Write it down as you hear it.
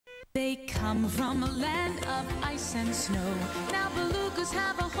They come from a land of ice and snow. Now belugas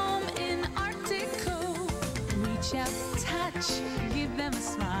have a home in Arctico. Reach out, touch, give them a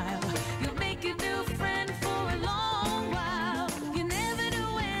smile. You'll make a new friend for a long while. You never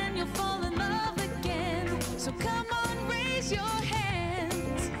know when you'll fall in love again. So come on, raise your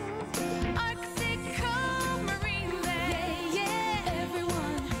hands. Arctico Marine Land. Yeah, yeah.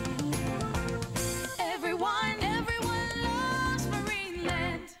 Everyone loves Marine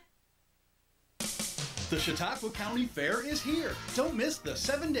Land. The Chautauqua County Fair is here. Don't miss the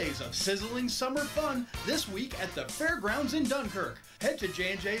 7 days of sizzling summer fun this week at the Fairgrounds in Dunkirk. Head to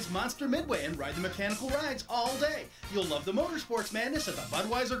J&J's Monster Midway and ride the mechanical rides all day. You'll love the motorsports madness at the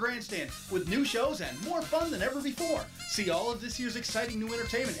Budweiser Grandstand with new shows and more fun than ever before. See all of this year's exciting new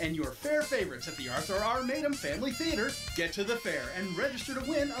entertainment and your fair favorites at the Arthur R. Madam Family Theater. Get to the fair and register to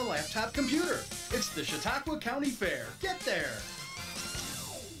win a laptop computer. It's the Chautauqua County Fair. Get there!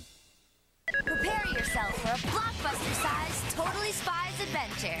 Prepare yourself for a blockbuster-sized Totally Spies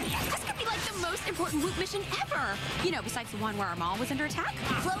adventure. This could be like the most important loot mission ever. You know, besides the one where our mall was under attack.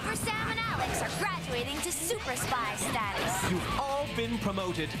 Clover, Sam, and Alex are graduating to Super Spy status. You've all been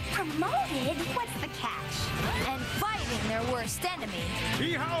promoted. Promoted? What's the catch? And fighting their worst enemy.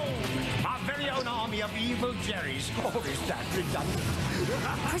 Behold, our very own army of evil Jerrys. Oh, is that redundant?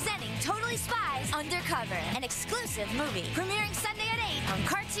 Presenting Totally Spies Undercover, an exclusive movie. Premiering Sunday at 8 on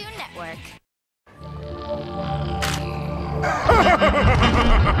Cartoon Network.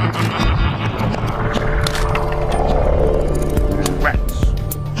 Rats.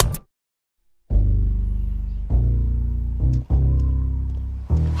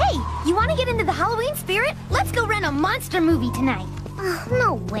 Hey, you want to get into the Halloween spirit? Let's go rent a monster movie tonight.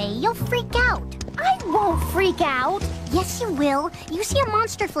 No way, you'll freak out. I won't freak out. Yes, you will. You see a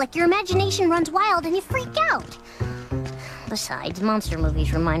monster flick, your imagination runs wild, and you freak out. Besides, monster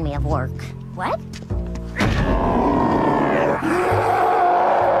movies remind me of work. What?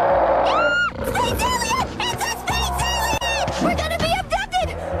 Space alien! It's a space alien! We're gonna be abducted!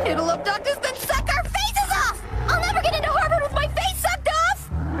 It'll abduct us, then suck our faces off! I'll never get into Harvard with my face sucked off!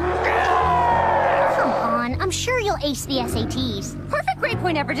 Come on, I'm sure you'll ace the SATs. Perfect grade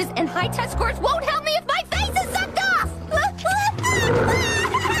point averages and high test scores won't help me if my face is sucked off!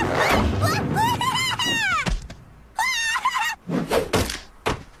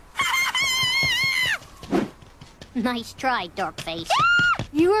 Nice try, Dorkface.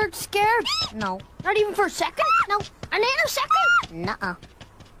 You weren't scared? No. Not even for a second? No. A nanosecond? Nuh-uh.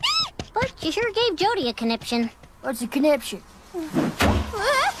 But you sure gave Jody a conniption. What's a conniption?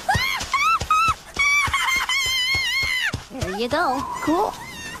 There you go. Cool.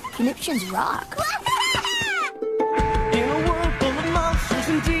 Conniptions rock. In a world full of monsters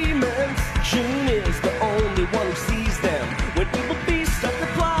and demons, June is the only one who sees them. When evil beasts up the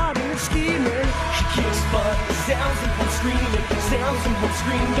plotting and scheming, she kicks butt, sounds them from screaming, sounds them from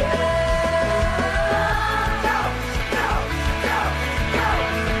screaming. Go, go, go, go, go,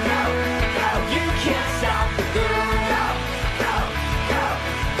 go. You can't stop the girl. Go, go, go,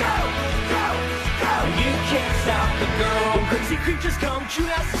 go, go, go. You can't stop the girl. When crazy creatures come, June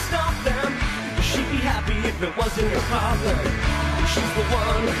has to stop them. She'd be happy if it wasn't her problem. She's the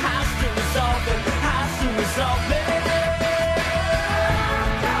one who has to resolve it, has to resolve it.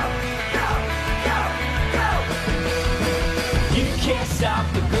 Go, go, go, go. You can't stop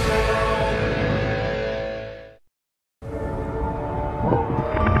the girl.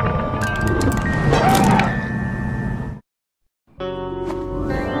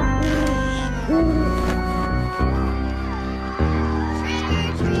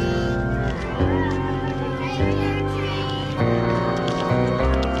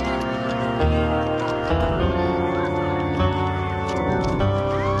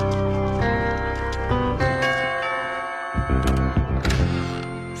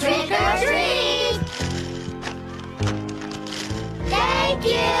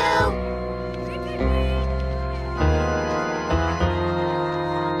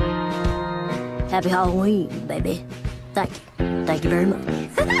 Happy Halloween, baby. Thank you. Thank you very much.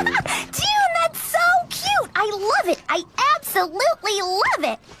 June, that's so cute! I love it! I absolutely love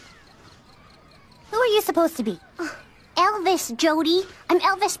it! Who are you supposed to be? Elvis, Jody. I'm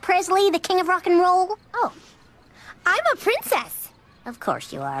Elvis Presley, the king of rock and roll. Oh, I'm a princess. Of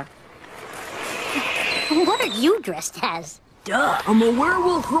course you are. What are you dressed as? Duh, I'm a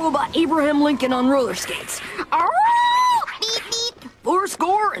werewolf robot Abraham Lincoln on roller skates. Beep, beep.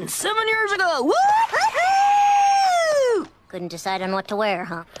 7 years ago. Woo-hoo! Couldn't decide on what to wear,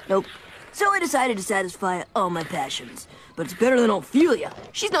 huh? Nope. So I decided to satisfy all my passions. But it's better than Ophelia.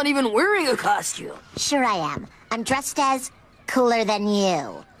 She's not even wearing a costume. Sure I am. I'm dressed as cooler than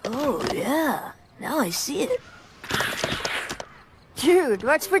you. Oh, yeah. Now I see it. Dude,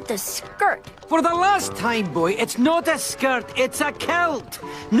 what's with the skirt? For the last time, boy, it's not a skirt, it's a kilt.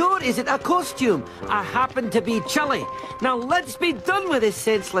 Nor is it a costume. I happen to be chilly. Now let's be done with this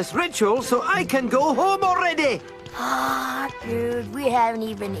senseless ritual so I can go home already. Ah, dude, we haven't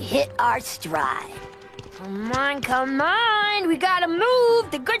even hit our stride. Come on, come on. We gotta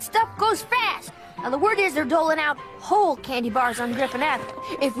move. The good stuff goes fast. Now, the word is they're doling out whole candy bars on Griffin Avenue.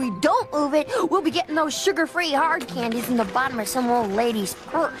 If we don't move it, we'll be getting those sugar-free hard candies in the bottom of some old lady's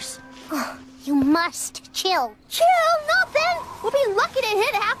purse. Oh, you must chill. Chill? Nothing. We'll be lucky to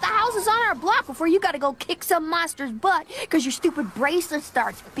hit half the houses on our block before you gotta go kick some monster's butt because your stupid bracelet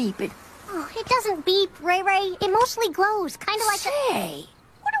starts beeping. Oh, it doesn't beep, Ray Ray. It mostly glows, kind of like Say,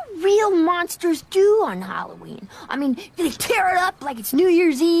 what do real monsters do on Halloween? I mean, do they tear it up like it's New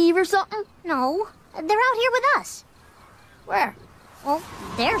Year's Eve or something? No, they're out here with us. Where? Well,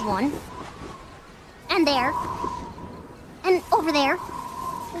 there's one. And there. And over there.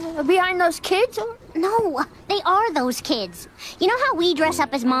 Behind those kids? Or? No, they are those kids. You know how we dress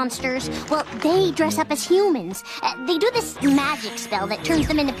up as monsters? Well, they dress up as humans. They do this magic spell that turns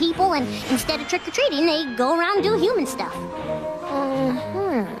them into people, and instead of trick-or-treating, they go around and do human stuff.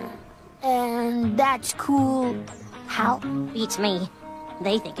 And that's cool. How? Beats me.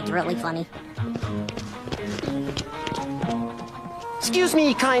 They think it's really funny. Excuse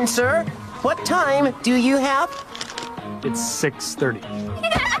me, kind sir. What time do you have? It's 6:30.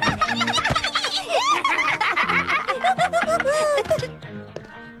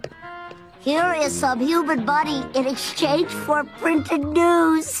 Here is some human body in exchange for printed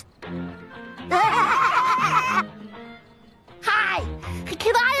news. Hi!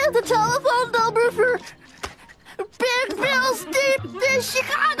 Can I have the telephone number for Big Bill's Deep Dish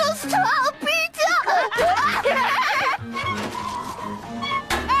Chicago Style Pizza?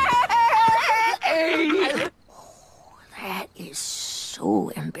 Oh, that is so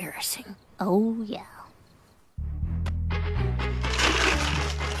embarrassing. Oh, yeah.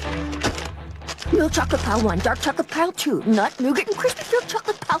 Milk chocolate pile 1, dark chocolate pile 2, nut, nougat, and crispy milk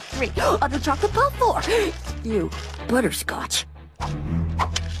chocolate pile 3, other chocolate pile 4. Ew, butterscotch.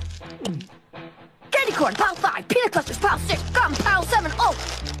 Candy corn pile 5, peanut clusters pile 6, gum pile 7, oh,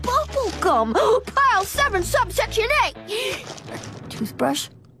 bubble gum pile 7, subsection A. Toothbrush?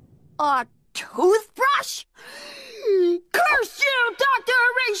 A toothbrush? Curse you, Dr.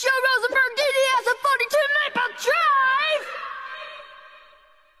 Horatio Rosenberg, DDS at 42 Maple Drive!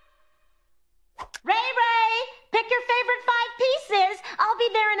 Ray Ray, pick your favorite 5 pieces. I'll be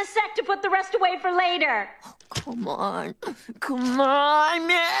there in a sec to put the rest away for later. Oh, come on,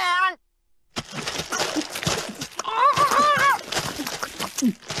 man.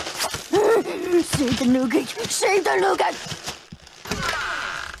 Save the nougat, save the nougat.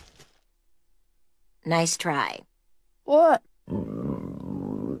 Nice try. What?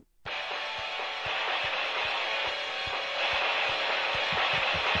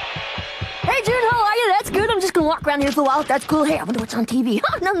 Hey, June, how are you? That's good. I'm just gonna walk around here for a while. That's cool. Hey, I wonder what's on TV.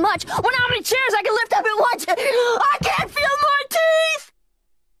 Huh, not much. Wonder how many chairs I can lift up at once. I can't feel my teeth!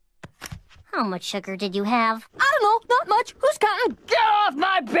 How much sugar did you have? I don't know. Not much. Who's counting? Get off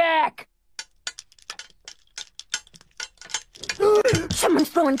my back! Someone's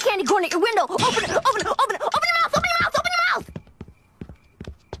throwing candy corn at your window. Open it, open it, open it, open your mouth, open your mouth, open your mouth!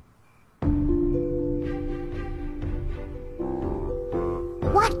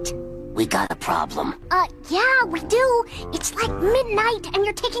 What? We got a problem. Yeah, we do. It's like midnight, and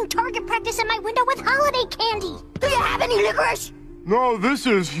you're taking target practice at my window with holiday candy. Do you have any licorice? No, this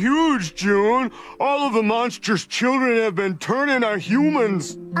is huge, June. All of the monster's children have been turned into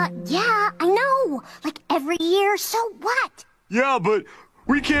humans. Yeah, I know. Like every year, so what? Yeah, but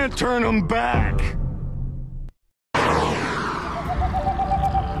we can't turn them back.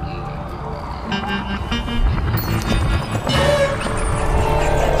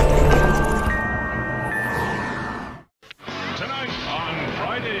 Tonight on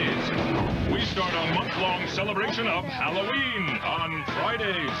Fridays, we start a month-long celebration of Halloween on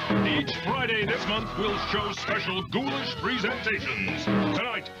Fridays. Each Friday this month, we'll show special ghoulish presentations.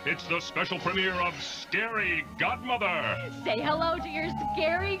 Tonight, it's the special premiere of Scary Godmother. Say hello to your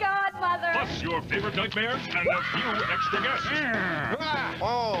scary godmother. Plus your favorite nightmares and a few extra guests.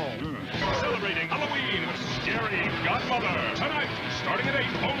 Celebrating Halloween with Scary Godmother. Tonight, starting at 8,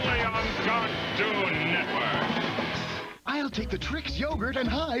 only on Cartoon Network. I'll take the Trix yogurt and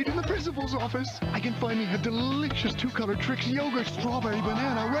hide in the principal's office. I can find me a delicious 2-color Trix yogurt, strawberry,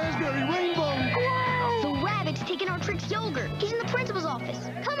 banana, raspberry, rainbow. Whoa! So Rabbit's taking our Trix yogurt. He's in the principal's office.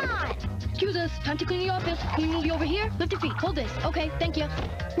 Come on! Excuse us. Time to clean the office. Can you move you over here? Lift your feet. Hold this. Okay, thank you.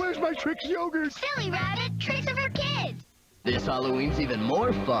 Where's my Trix yogurt? Silly rabbit, tricks are for kids. This Halloween's even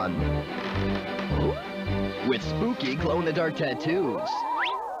more fun. With spooky glow-in-the-dark tattoos.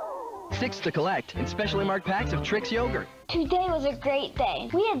 6 to collect in specially marked packs of Trix yogurt. Today was a great day.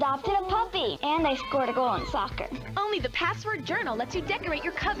 We adopted a puppy, and I scored a goal in soccer. Only the password journal lets you decorate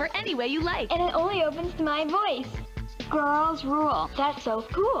your cover any way you like. And it only opens to my voice. Girls rule. That's so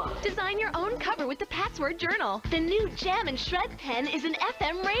cool. Design your own cover with the password journal. The new Jam and Shred pen is an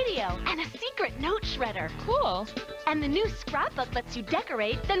FM radio and a secret note shredder. Cool. And the new scrapbook lets you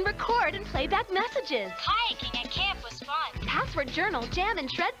decorate, then record and play back messages. Hiking at camp was fun. Password journal, Jam and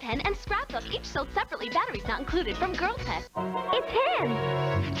Shred pen, and scrapbook each sold separately. Batteries not included from Girl Tech. It's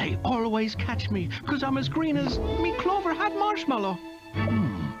him. They always catch me, because I'm as green as me clover hat marshmallow.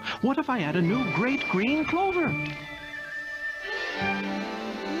 What if I add a new great green clover?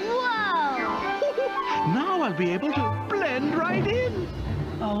 Whoa! Now I'll be able to blend right in.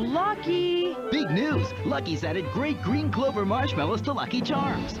 Oh, Lucky! Big news! Lucky's added great green clover marshmallows to Lucky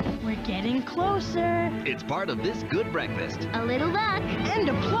Charms. We're getting closer. It's part of this good breakfast. A little luck. And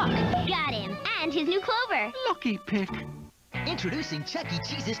a pluck. Got him. And his new clover. Lucky pick. Introducing Chuck E.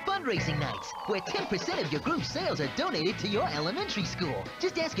 Cheese's fundraising nights, where 10% of your group sales are donated to your elementary school.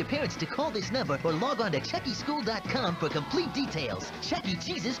 Just ask your parents to call this number or log on to chuckeschool.com for complete details. Chuck E.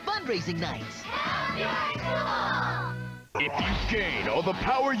 Cheese's fundraising nights. If you gain all the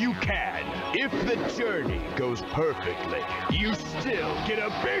power you can, if the journey goes perfectly, you still get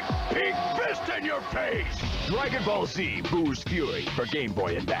a big pink fist in your face! Dragon Ball Z Boo's Fury for Game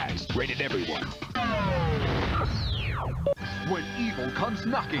Boy Advance. Rated everyone. When evil comes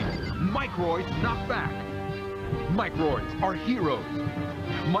knocking, Microids knock back. Microids are heroes.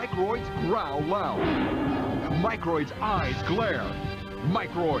 Microids growl loud. Microids' eyes glare.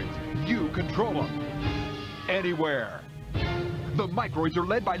 Microids, you control them. Anywhere. The Microids are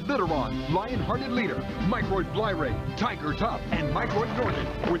led by Literon, lion-hearted leader, Microid Flyray, Tiger Tough, and Microid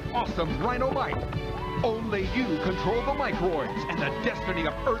Norton with awesome Rhino Might. Only you control the Microids and the destiny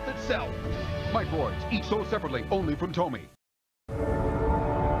of Earth itself. Microids, each sold separately, only from Tomy.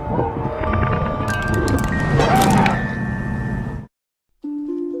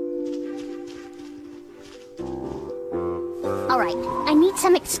 All right, I need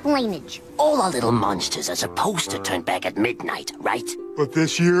some explainage. All our little monsters are supposed to turn back at midnight, right? But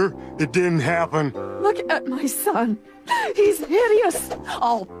this year, it didn't happen. Look at my son. He's hideous.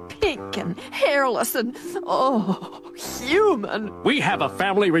 All pink and hairless and, oh, human. We have a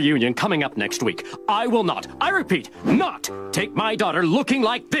family reunion coming up next week. I will not, I repeat, not take my daughter looking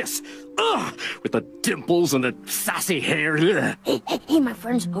like this. Ugh, with the dimples and the sassy hair. Ugh. Hey, my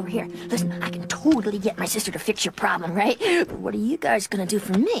friends over here. Listen, I can totally get my sister to fix your problem, right? But what are you guys gonna do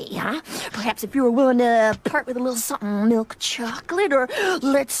for me, huh? Perhaps if you were willing to part with a little something milk chocolate, or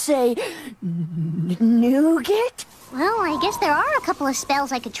let's say, nougat? Well, I guess there are a couple of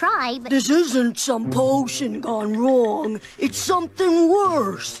spells I could try, but... This isn't some potion gone wrong. It's something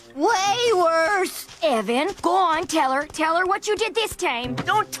worse. Way worse. Evan, go on, tell her what you did this time.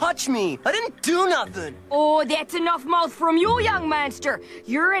 Don't touch me. I didn't do nothing. Oh, that's enough mouth from you, young monster.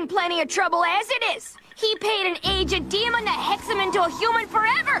 You're in plenty of trouble as it is. He paid an aged demon to hex him into a human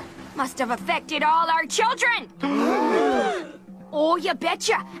forever. Must have affected all our children. Oh, you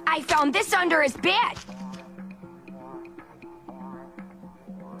betcha. I found this under his bed.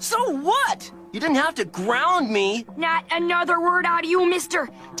 So what? You didn't have to ground me. Not another word out of you, mister.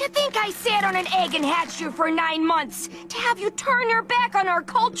 To think I sat on an egg and hatched you for 9 months. To have you turn your back on our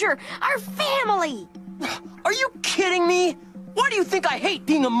culture, our family. Are you kidding me? Why do you think I hate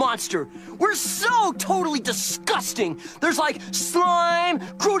being a monster? We're so totally disgusting. There's like slime,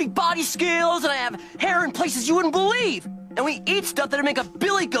 grody body scales, and I have hair in places you wouldn't believe. And we eat stuff that'd make a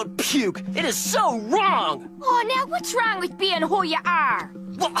billy goat puke. It is so wrong. Oh, now what's wrong with being who you are?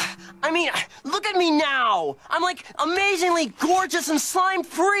 Well, I mean, look at me now. I'm like amazingly gorgeous and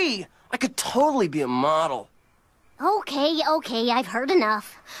slime-free. I could totally be a model. Okay, I've heard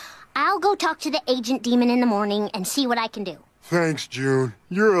enough. I'll go talk to the agent demon in the morning and see what I can do. Thanks, June.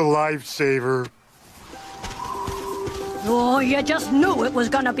 You're a lifesaver. Oh, you just knew it was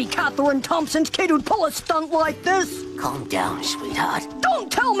gonna be Catherine Thompson's kid who'd pull a stunt like this. Calm down, sweetheart.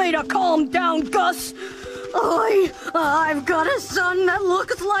 Don't tell me to calm down, Gus. I've got a son that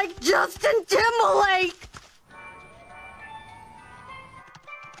looks like Justin Timberlake.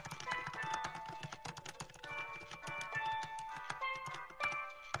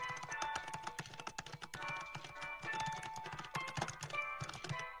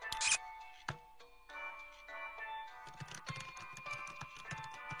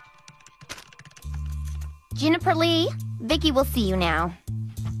 Juniper Lee, Vicky will see you now.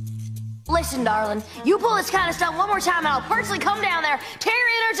 Listen, darling, you pull this kind of stuff one more time and I'll personally come down there, tear your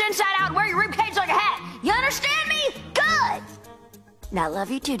innards inside out, and wear your ribcage like a hat. You understand me? Good! Now, love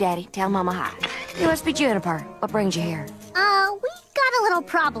you too, Daddy. Tell Mama hi. You must be Juniper. What brings you here? We got a little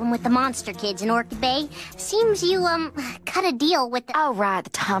problem with the monster kids in Orchid Bay. Seems you, cut a deal with the... Oh, right, the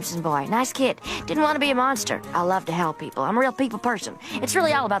Thompson boy. Nice kid. Didn't want to be a monster. I love to help people. I'm a real people person. It's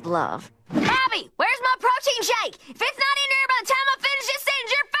really all about the love. Abby, where's my protein shake? If it's not in there by the time I finish this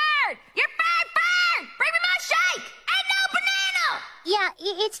sentence, you're fired! You're fired! Bring me my shake! And no banana! Yeah,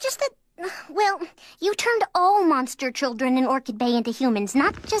 it's just that... Well, you turned all monster children in Orchid Bay into humans,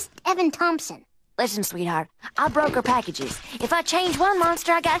 not just Evan Thompson. Listen, sweetheart, I broker packages. If I change one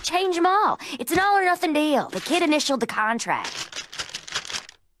monster, I gotta change them all. It's an all-or-nothing deal. The kid initialed the contract.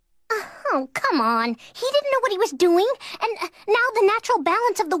 Oh, come on. He didn't know what he was doing, and now the natural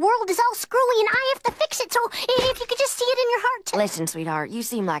balance of the world is all screwy, and I have to fix it, so if you could just see it in your heart... Listen, sweetheart, you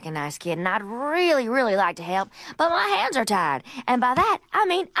seem like a nice kid, and I'd really, really like to help, but my hands are tied. And by that, I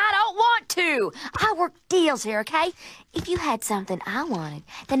mean I don't want to. I work deals here, okay? If you had something I wanted,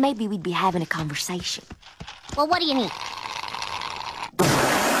 then maybe we'd be having a conversation. Well, what do you need?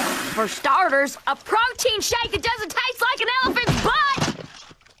 For starters, a protein shake that doesn't taste like an elephant's butt!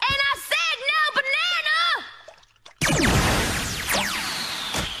 And I said no banana!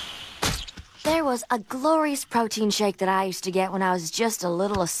 There was a glorious protein shake that I used to get when I was just a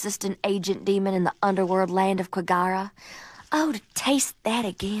little assistant agent demon in the underworld land of Quagara. Oh, to taste that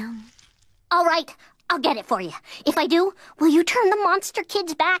again. All right, I'll get it for you. If I do, will you turn the monster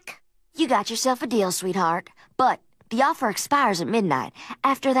kids back? You got yourself a deal, sweetheart. But the offer expires at midnight.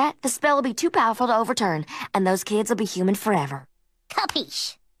 After that, the spell will be too powerful to overturn, and those kids will be human forever.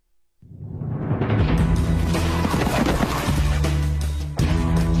 Capiche?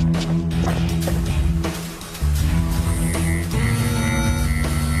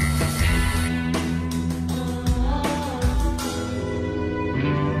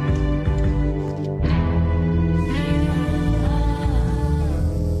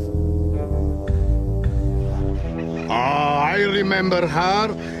 I remember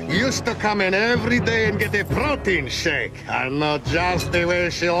her. Used to come in every day and get a protein shake. I know just the way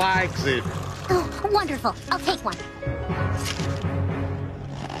she likes it. Oh, wonderful. I'll take one.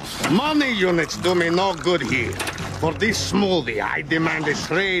 Money units do me no good here. For this smoothie, I demand a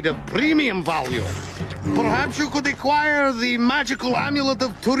trade of premium value. Perhaps you could acquire the magical amulet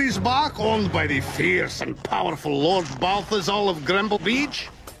of Turisbach, owned by the fierce and powerful Lord Balthazar of Grumble Beach?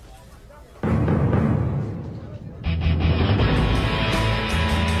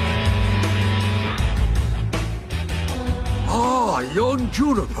 Ah, young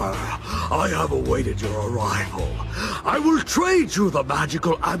Juniper, I have awaited your arrival. I will trade you the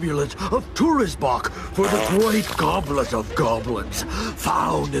magical amulet of Turisbach for the great goblet of goblins,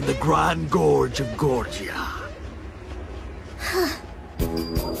 found in the Grand Gorge of Gorgia.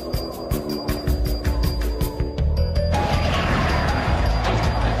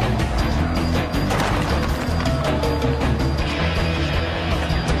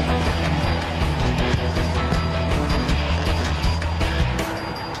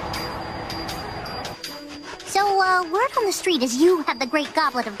 Word on the street is you have the great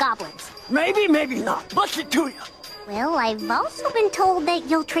goblet of goblins. Maybe, maybe not. What's it to you? Well, I've also been told that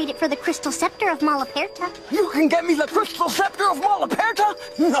you'll trade it for the crystal scepter of Malaperta. You can get me the crystal scepter of Malaperta?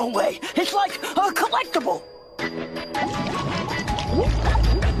 No way. It's like a collectible.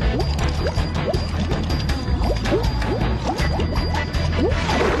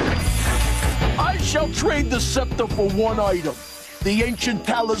 I shall trade the scepter for one item. The ancient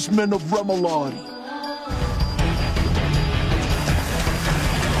talisman of Remolani.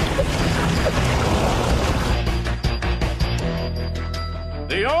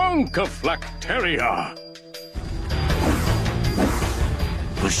 The Oncophlecteria.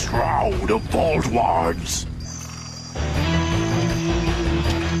 The Shroud of Baldwards.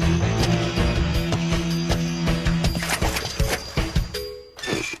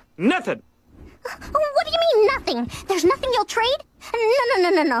 Nothing. What do you mean, nothing? There's nothing you'll trade?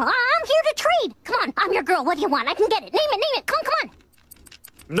 No. I'm here to trade. Come on, I'm your girl. What do you want? I can get it. Name it. Come on.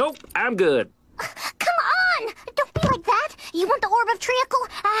 Nope, I'm good. Come on! Don't be like that. You want the Orb of Treacle?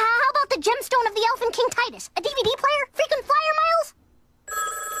 How about the Gemstone of the Elfin King Titus? A DVD player? Freaking flyer miles?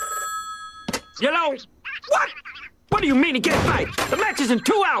 You know, what? What do you mean to get a fight? The match is in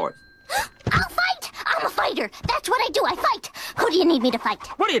 2 hours. I'll fight! I'm a fighter. That's what I do. I fight. Who do you need me to fight?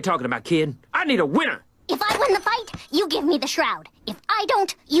 What are you talking about, kid? I need a winner. If I win the fight, you give me the shroud. If I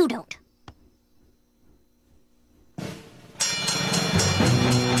don't, you don't.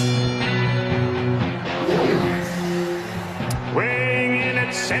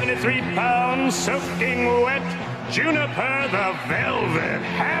 73 pounds, soaking wet, Juniper the Velvet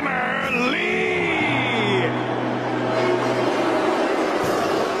Hammer Lee!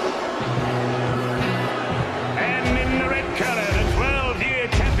 And in the red corner, the 12-year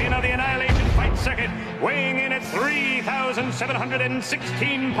champion of the Annihilation Fight Circuit, weighing in at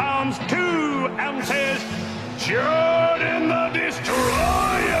 3,716 pounds, 2 ounces, Jordan the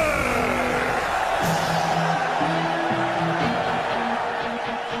Destroyer!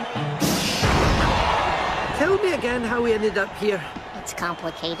 Tell me again how we ended up here. It's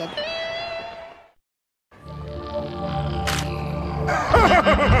complicated.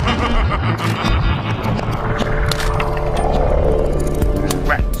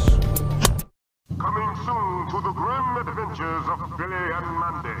 Rats. Coming soon to the grim adventures of Billy and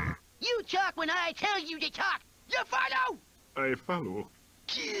Mandy. You talk when I tell you to talk. You follow? I follow.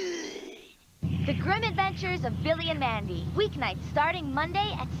 The Grim Adventures of Billy and Mandy. Weeknights starting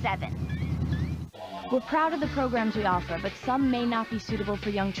Monday at 7. We're proud of the programs we offer, but some may not be suitable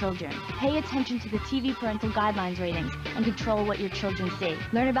for young children. Pay attention to the TV parental guidelines ratings and control what your children see.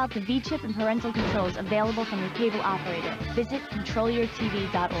 Learn about the V-chip and parental controls available from your cable operator. Visit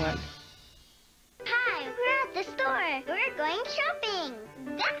controlyourtv.org. Hi, we're at the store. We're going shopping.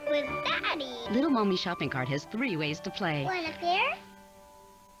 Back with Daddy. Little Mommy's shopping cart has 3 ways to play. Want a pair?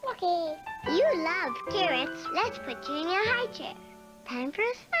 Okay. You love carrots. Let's put you in your high chair. Time for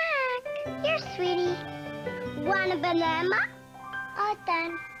a snack. Here, sweetie. Want a banana? All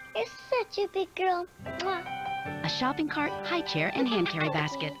done. You're such a big girl. Mwah. A shopping cart, high chair, and hand carry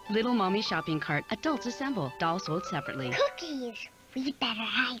basket. Little Mommy's shopping cart. Adults assemble. Dolls sold separately. Cookies. We better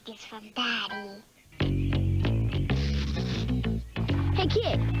hide this from Daddy. Hey,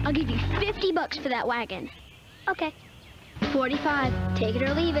 kid, I'll give you $50 for that wagon. Okay. 45. Take it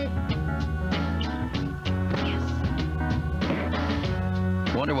or leave it.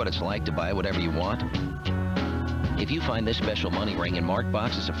 Wonder what it's like to buy whatever you want? If you find this special money ring in marked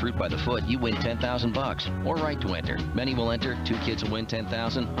boxes of fruit by the foot, you win $10,000 or right to enter. Many will enter, 2 kids will win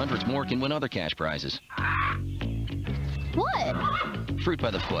 $10,000, hundreds more can win other cash prizes. What? Fruit by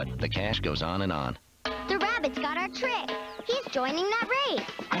the foot. The cash goes on and on. The rabbit's got our trick. He's joining that race.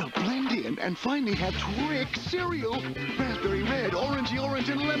 I'll blend in and finally have trick cereal. Raspberry red, orangey orange,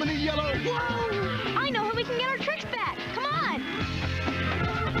 and lemony yellow. Whoa! I know how we can get our tricks back. Come on!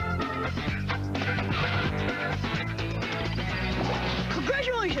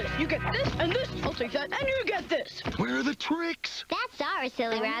 Congratulations! You get this and this. I'll take that, and you get this. Where are the tricks? That's ours,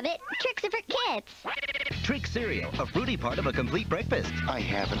 silly rabbit. Tricks are for kids. Trick cereal, a fruity part of a complete breakfast. I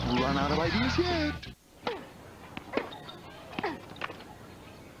haven't run out of ideas yet.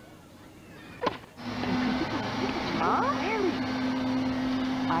 I heard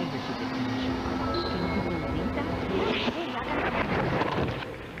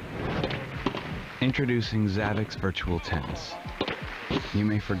you Introducing Zavix Virtual Tennis. You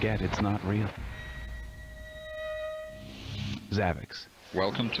may forget it's not real. Zavix.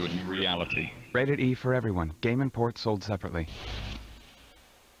 Welcome to a new reality. Rated E for everyone. Game and port sold separately.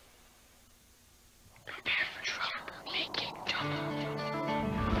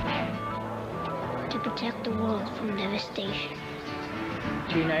 To protect the world from devastation.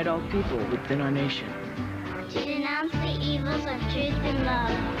 To unite all people within our nation. To denounce the evils of truth and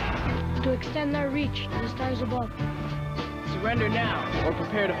love. To extend our reach to the stars above. Surrender now, or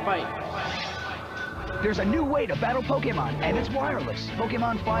prepare to fight. There's a new way to battle Pokemon, and it's wireless.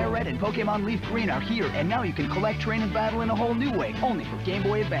 Pokemon Fire Red and Pokemon Leaf Green are here, and now you can collect, train, and battle in a whole new way, only for Game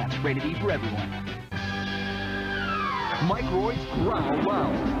Boy Advance, rated E for everyone. Microids growl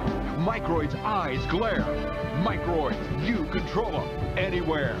loud. Microids' eyes glare. Microids, you control them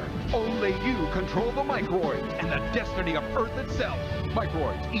anywhere. Only you control the Microids and the destiny of Earth itself.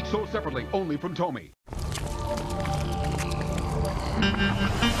 Microids, each sold separately, only from Tomy.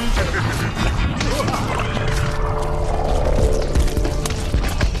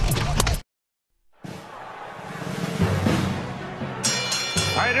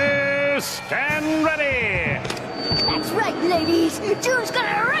 Fighters, stand ready! That's right, ladies. June's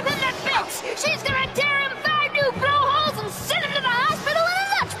gonna rip him to bits. She's gonna tear him 5 new blowholes and send him to the hospital in a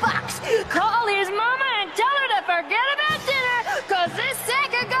lunchbox. Call his mama and tell her to forget about dinner, 'cause this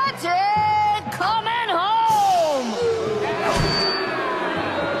sack got Ted coming home.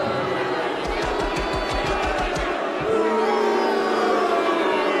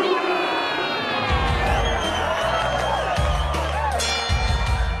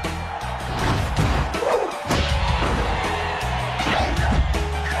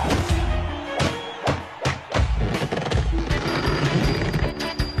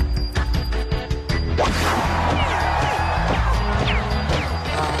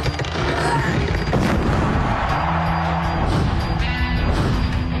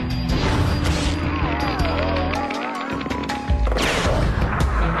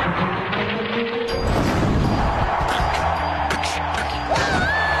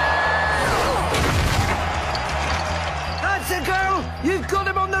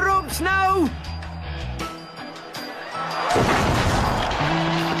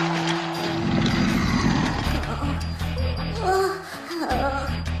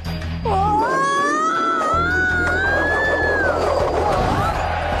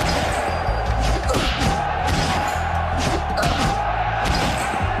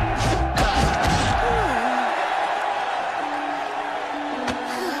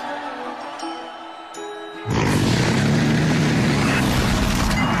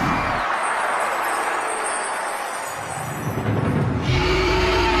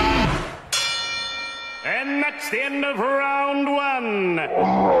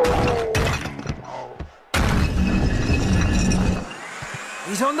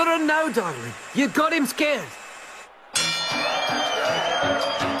 He's on the run now, darling. You got him scared.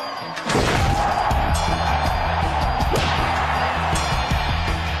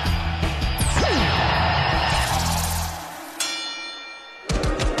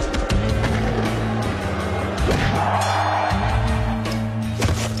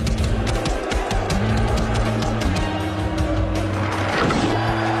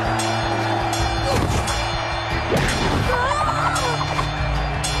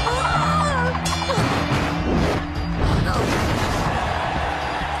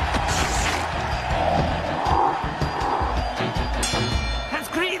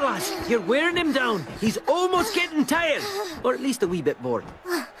 You're wearing him down. He's almost getting tired. Or at least a wee bit bored.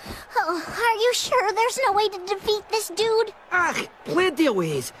 Are you sure there's no way to defeat this dude? Ah, plenty of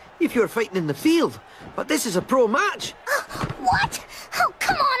ways, if you're fighting in the field. But this is a pro match. What? Oh,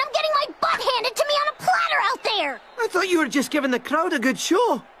 come on, I'm getting my butt handed to me on a platter out there. I thought you were just giving the crowd a good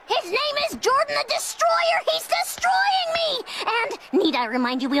show. His name is Jordan the Destroyer. He's destroying me. And need I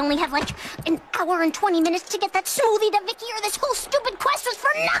remind you, we only have like an hour and 20 minutes to get that smoothie to Vicky, or this whole stupid quest was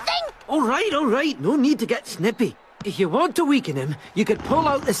for nothing? All right. No need to get snippy. If you want to weaken him, you could pull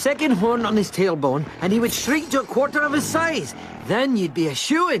out the second horn on his tailbone and he would shrink to a quarter of his size. Then you'd be a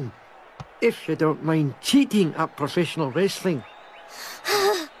shoo-in. If you don't mind cheating at professional wrestling.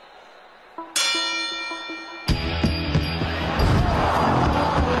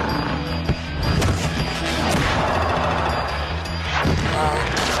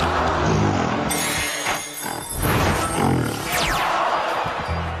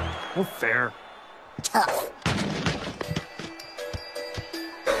 Oh, fair. Tough.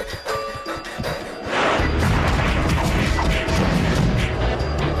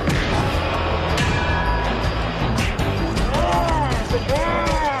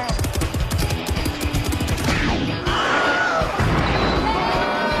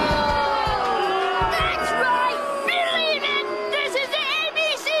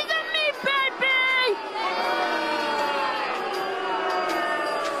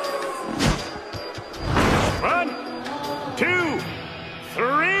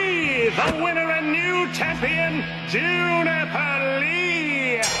 The winner and new champion, Juniper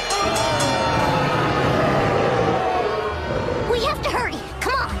Lee! We have to hurry.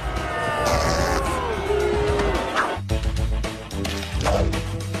 Come on.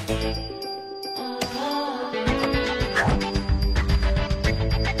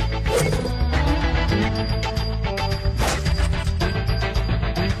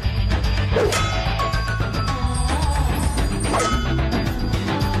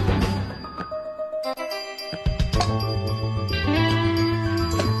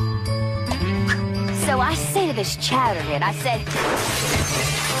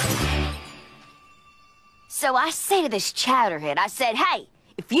 So I say to this chowderhead, I said, hey,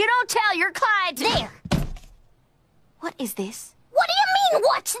 if you don't tell your clients... There! What is this? What do you mean,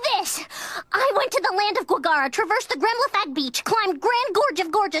 what's this? I went to the land of Guagara, traversed the Gremlithag Beach, climbed Grand Gorge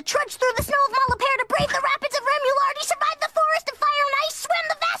of Gorgia, trudged through the snow of Malapare to brave the rapids of Remulardi, survived the forest of fire and ice, swam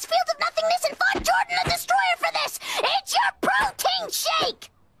the vast fields of nothingness, and fought Jordan the Destroyer for this! It's your protein shake!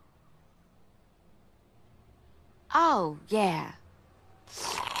 Oh, yeah.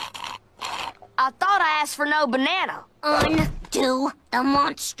 I thought I asked for no banana. Undo the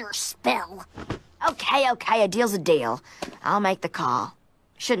monster spell. Okay, a deal's a deal. I'll make the call.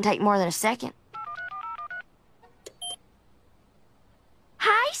 Shouldn't take more than a second.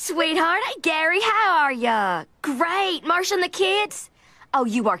 Hi, sweetheart. Hey, Gary, how are ya? Great. Marcia and the kids? Oh,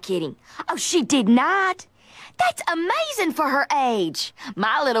 you are kidding. Oh, she did not. That's amazing for her age.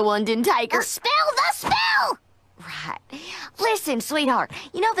 My little one didn't take her. The spell! Right. Listen, sweetheart,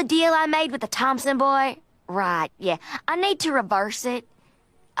 you know the deal I made with the Thompson boy? Right, yeah. I need to reverse it.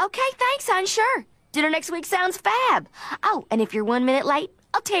 Okay, thanks, hon, sure. Dinner next week sounds fab. Oh, and if you're 1 minute late,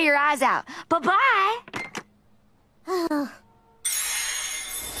 I'll tear your eyes out. Bye-bye.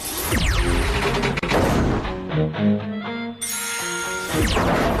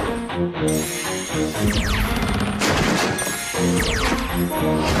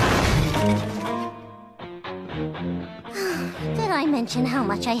 Did I mention how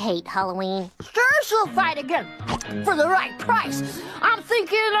much I hate Halloween? Sure, she'll fight again. For the right price. I'm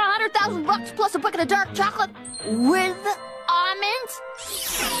thinking $100,000 plus a bucket of dark chocolate with almonds.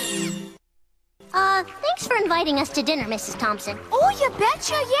 Thanks for inviting us to dinner, Mrs. Thompson. Oh, you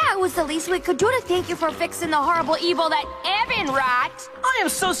betcha. Yeah, it was the least we could do to thank you for fixing the horrible evil that Evan wrought. I am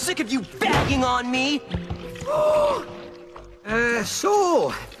so sick of you bagging on me.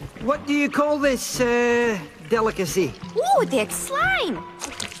 So, what do you call this, delicacy? Ooh, that's slime.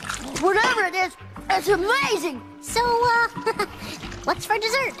 Whatever it is, it's amazing. So, What's for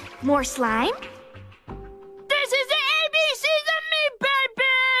dessert? More slime? This is the ABCs of me,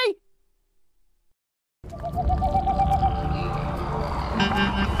 baby!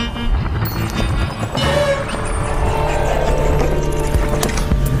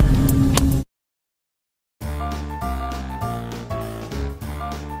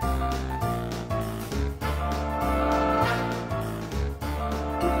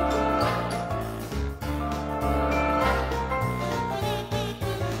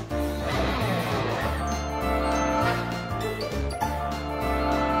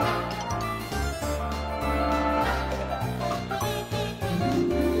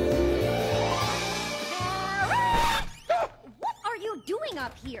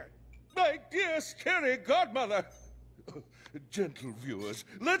 Up here. My dear scary Godmother. Gentle viewers,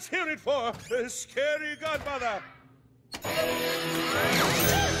 let's hear it for Scary Godmother.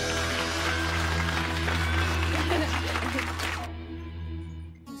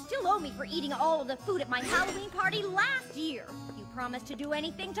 You still owe me for eating all of the food at my Halloween party last year. You promised to do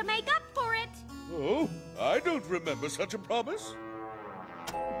anything to make up for it. Oh, I don't remember such a promise.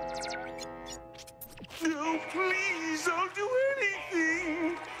 No, please, I'll do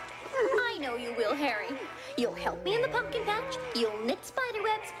anything. I know you will, Harry. You'll help me in the pumpkin patch, you'll knit spider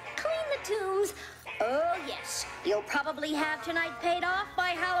webs, clean the tombs. Oh, yes, you'll probably have tonight paid off by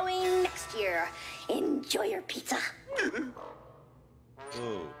Halloween next year. Enjoy your pizza.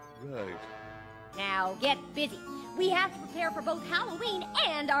 Oh, right. Now get busy. We have to prepare for both Halloween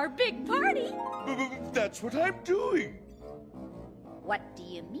and our big party. That's what I'm doing. What do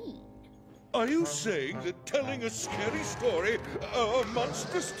you mean? Are you saying that telling a scary story, a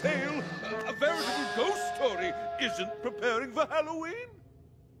monstrous tale, a veritable ghost story, isn't preparing for Halloween?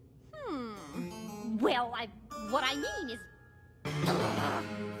 Well, what I mean is...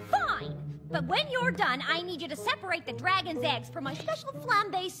 Fine! But when you're done, I need you to separate the dragon's eggs for my special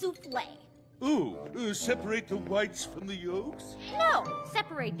flambe souffle. Ooh, separate the whites from the yolks? No,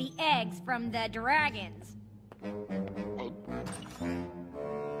 separate the eggs from the dragons.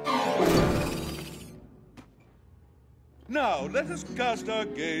 Now, let us cast our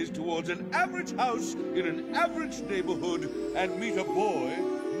gaze towards an average house in an average neighborhood and meet a boy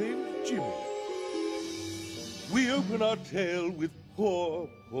named Jimmy. We open our tale with poor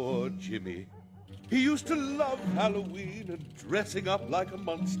Jimmy. He used to love Halloween and dressing up like a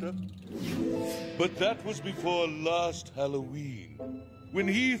monster. But that was before last Halloween, when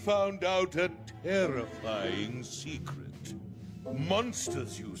he found out a terrifying secret.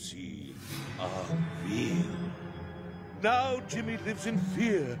 Monsters, you see, are real. Now Jimmy lives in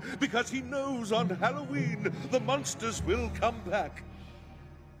fear because he knows on Halloween the monsters will come back.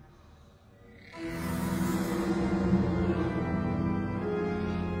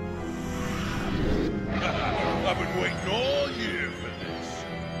 I've been waiting all year for this.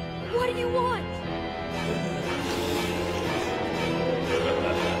 What do you want?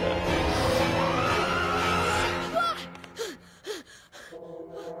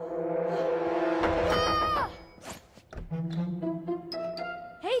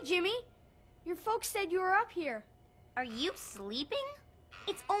 Hey, Jimmy. Your folks said you were up here. Are you sleeping?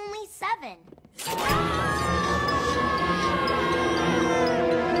 It's only 7.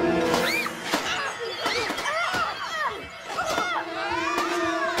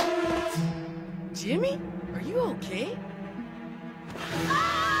 Jimmy, are you okay?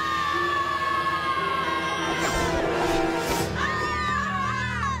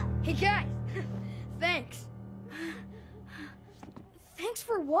 Hey, guys. Thanks. Thanks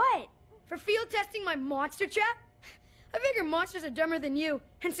for what? For field testing my monster trap? I figure monsters are dumber than you,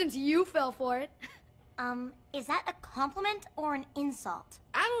 and since you fell for it... Is that a compliment or an insult?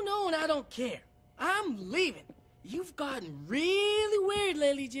 I don't know and I don't care. I'm leaving. You've gotten really weird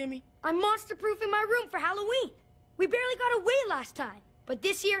lately, Jimmy. I'm monster-proofing my room for Halloween. We barely got away last time, but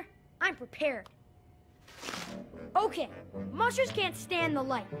this year, I'm prepared. Okay, monsters can't stand the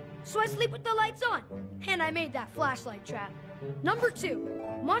light, so I sleep with the lights on, and I made that flashlight trap. Number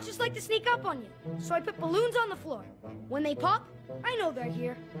 2, monsters like to sneak up on you, so I put balloons on the floor. When they pop, I know they're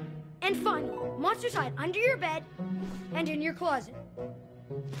here. And finally, monsters hide under your bed and in your closet.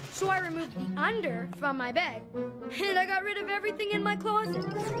 So I removed the under from my bed, and I got rid of everything in my closet.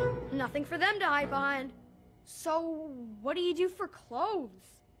 Nothing for them to hide behind. So, what do you do for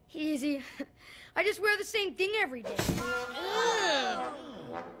clothes? Easy. I just wear the same thing every day.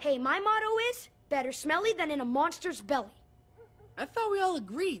 Hey, my motto is, better smelly than in a monster's belly. I thought we all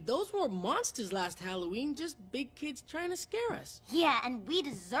agreed those weren't monsters last Halloween, just big kids trying to scare us. Yeah, and we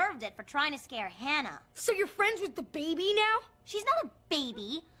deserved it for trying to scare Hannah. So you're friends with the baby now? She's not a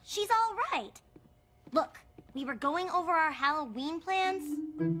baby. She's all right. Look, We were going over our Halloween plans.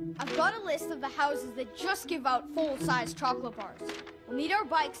 I've got a list of the houses that just give out full-size chocolate bars. We'll need our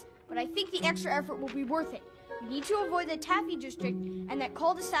bikes, but I think the extra effort will be worth it. We need to avoid the taffy district and that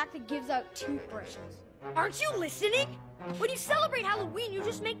cul-de-sac that gives out toothbrushes. Aren't you listening? When you celebrate Halloween, you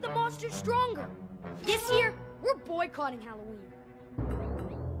just make the monsters stronger. This year, we're boycotting Halloween.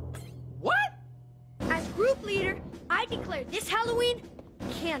 What? As group leader, I declare this Halloween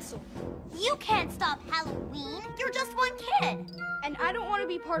canceled. You can't stop Halloween. You're just one kid. And I don't want to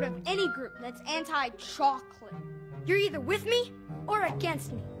be part of any group that's anti-chocolate. You're either with me or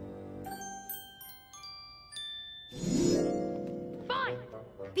against me. Fine.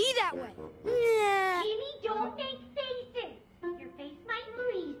 Be that way. Jimmy, don't make faces. Your face might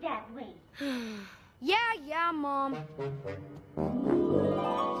freeze that way. Yeah, Mom.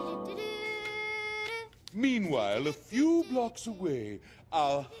 Meanwhile, a few blocks away,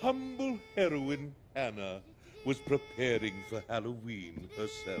 our humble heroine, Hannah, was preparing for Halloween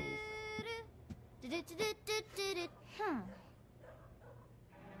herself.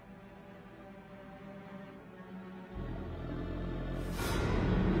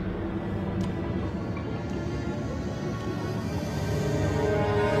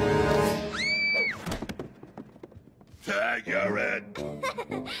 Tag, you're in.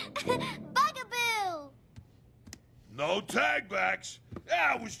 Bugaboo! No tag backs.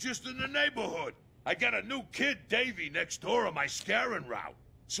 Yeah, I was just in the neighborhood. I got a new kid, Davy, next door on my scaring route.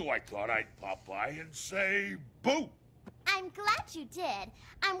 So I thought I'd pop by and say boo. I'm glad you did.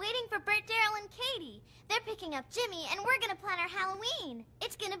 I'm waiting for Bert, Daryl, and Katie. They're picking up Jimmy, and we're gonna plan our Halloween.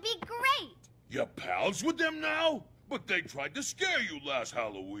 It's gonna be great. You're pals with them now? But they tried to scare you last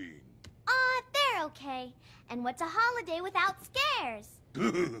Halloween. They're okay. And what's a holiday without scares?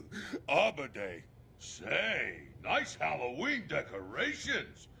 Arbor Day. Say, nice Halloween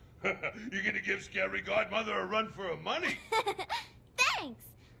decorations. You gonna give Scary Godmother a run for her money? Thanks.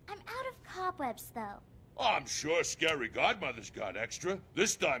 I'm out of cobwebs, though. I'm sure Scary Godmother's got extra.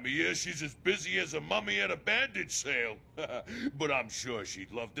 This time of year, she's as busy as a mummy at a bandage sale. But I'm sure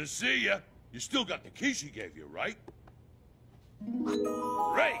she'd love to see you. You still got the key she gave you, right?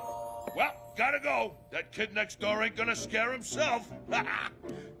 Great. Well, gotta go. That kid next door ain't gonna scare himself.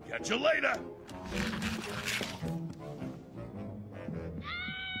 Catch you later.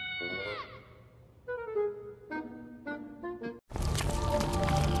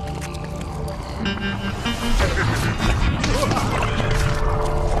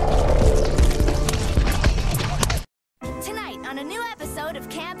 Tonight on a new episode of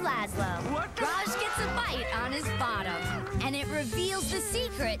Camp Laszlo, Raj gets a bite on his bottom, and it reveals the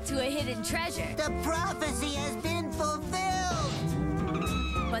secret to a hidden treasure. The prophecy has been fulfilled!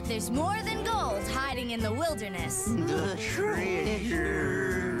 But there's more than gold hiding in the wilderness. The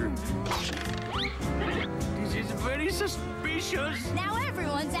treasure. This is very suspicious. Now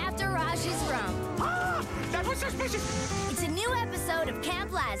everyone's after Raj's rump. Ah, that was suspicious. It's a new episode of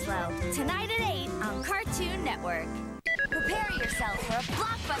Camp Laszlo, tonight at 8 on Cartoon Network. Prepare yourself for a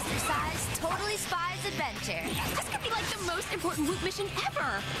blockbuster-sized, Totally Spies adventure. This could be like the most important loot mission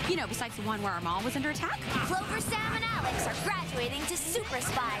ever. You know, besides the one where our mall was under attack. Clover, Sam, and Alex are graduating to Super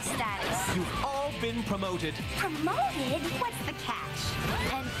Spy status. You've all been promoted. Promoted? What's the catch?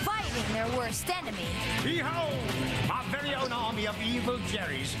 And fighting their worst enemy. Behold, our very own army of evil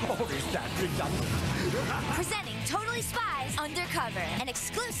Jerrys. Oh, is that redundant? Presenting Totally Spies Undercover, an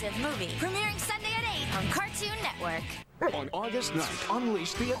exclusive movie, premiering Sunday at 8 on Cartoon Network. On August 9th,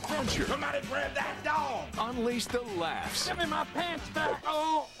 unleash the adventure. Somebody grab that dog! Unleash the laughs. Give me my pants back!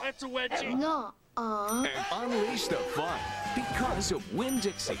 Oh, that's a wedgie. No. And unleash the fun because of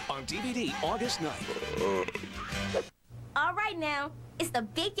Winn-Dixie on DVD August 9th. All right now, it's the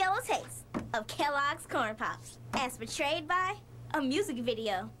big yellow taste of Kellogg's Corn Pops, as portrayed by a music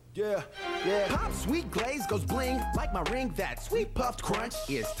video. Yeah. Pop sweet glaze goes bling like my ring. That sweet puffed crunch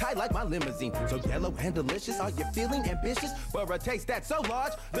is tight like my limousine. So yellow and delicious. Are you feeling ambitious for a taste that's so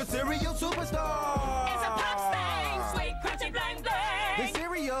large? The cereal superstar. It's a pop thing, sweet crunchy blang blang. The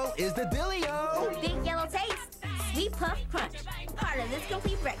cereal is the Dillio. Big yellow taste, sweet puffed crunch, part of this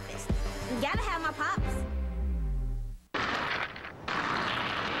complete breakfast. You gotta have my pops.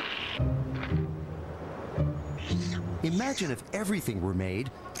 Imagine if everything were made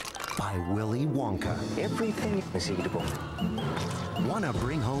by Willy Wonka. Everything is eatable. Want to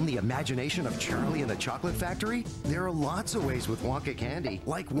bring home the imagination of Charlie and the Chocolate Factory? There are lots of ways with Wonka candy,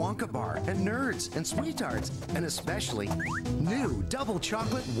 like Wonka Bar and Nerds and Sweetarts, and especially new double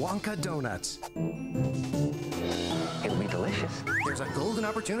chocolate Wonka donuts. It'll be delicious. There's a golden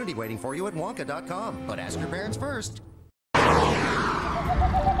opportunity waiting for you at Wonka.com, but ask your parents first.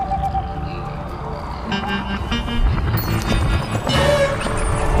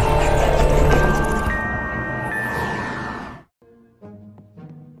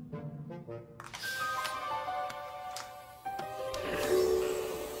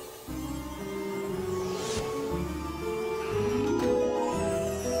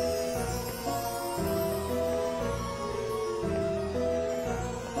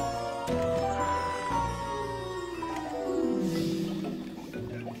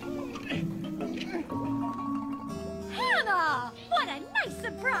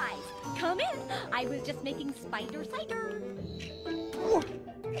 Come in. I was just making spider cider.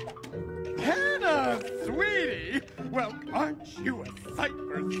 Hannah, sweetie! Well, aren't you a sight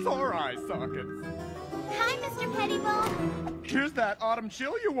for sore eye sockets? Hi, Mr. Pettibone. Here's that autumn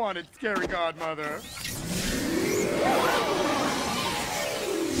chill you wanted, scary godmother.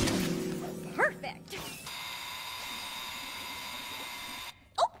 Perfect.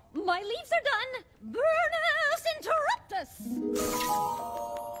 Oh, my leaves are done. Burnus interruptus.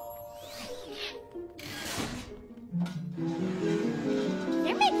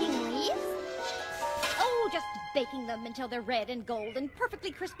 They're making leaves? Oh, just baking them until they're red and gold and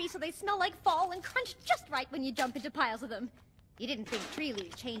perfectly crispy so they smell like fall and crunch just right when you jump into piles of them. You didn't think tree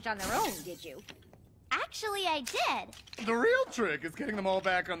leaves change on their own, did you? Actually, I did. The real trick is getting them all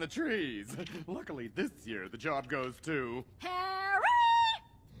back on the trees. Luckily, this year, the job goes to... Harry!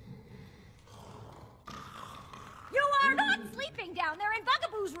 You are not sleeping down there in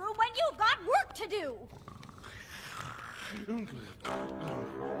Bugaboo's room when you've got work to do!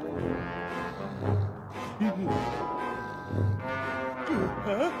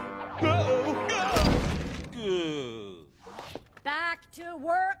 Back to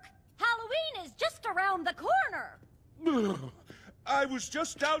work. Halloween is just around the corner. I was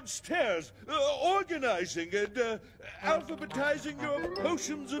just downstairs, organizing and alphabetizing your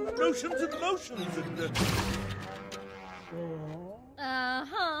potions and notions and lotions and...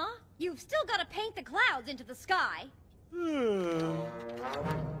 Uh-huh. You've still got to paint the clouds into the sky.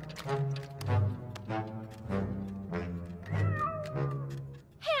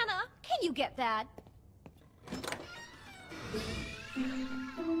 Hannah, can you get that?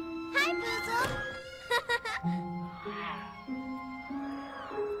 Hi, Boozle.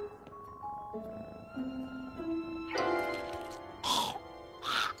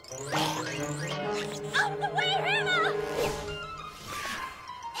 Out of the way, Hannah!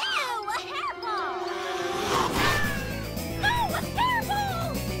 Ew, a hairball! No, a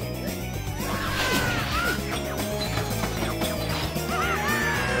hairball!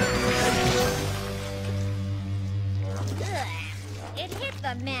 It hit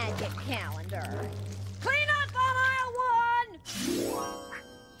the magic calendar. Clean up on aisle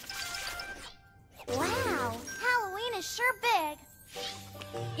 1! Wow, Halloween is sure big.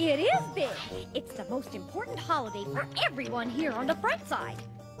 It is big. It's the most important holiday for everyone here on the front side.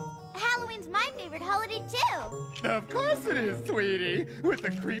 Halloween's my favorite holiday, too. Of course it is, sweetie. With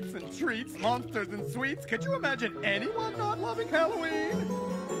the creeps and treats, monsters and sweets, could you imagine anyone not loving Halloween?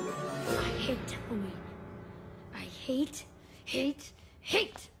 I hate Halloween. I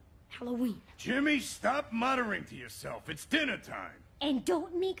hate Halloween. Jimmy, stop muttering to yourself. It's dinner time. And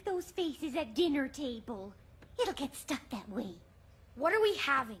don't make those faces at dinner table. It'll get stuck that way. What are we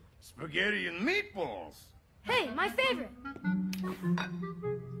having? Spaghetti and meatballs. Hey, my favorite.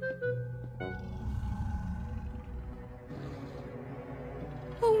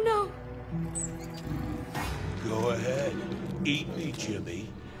 Oh, no. Go ahead. Eat me, Jimmy.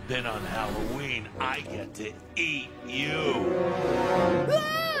 Then on Halloween, I get to eat you.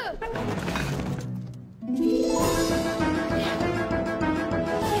 Ah!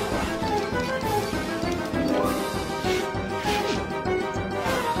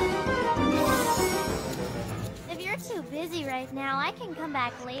 If you're too busy right now, I can come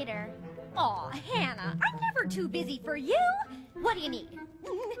back later. Aw, Hannah, I'm never too busy for you. What do you need?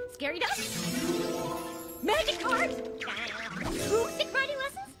 Scary dust? Magic cards? Acoustic writing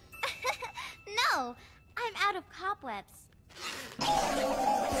lessons? No, I'm out of cobwebs.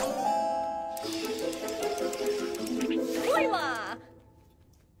 Voila!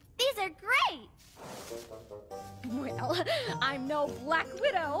 These are great. Well, I'm no Black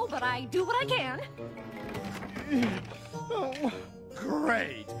Widow, but I do what I can. Oh,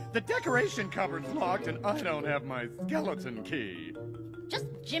 great. The decoration cupboard's locked and I don't have my skeleton key. Just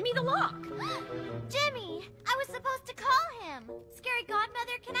Jimmy the lock. Jimmy, I was supposed to call him. Scary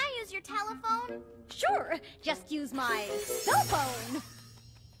Godmother, can I use your telephone? Sure, just use my cell phone.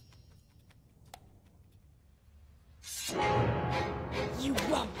 You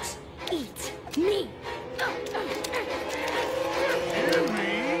won't eat me.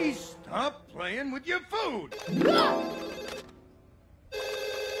 Jimmy, stop playing playing with your food.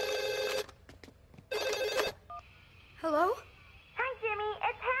 Hello? Hi, Jimmy.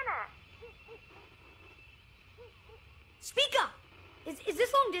 It's Hannah. Speak up! Is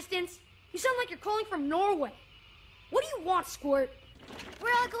this long distance? You sound like you're calling from Norway. What do you want, Squirt?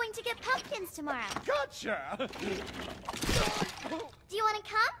 We're all going to get pumpkins tomorrow. Gotcha! Do you want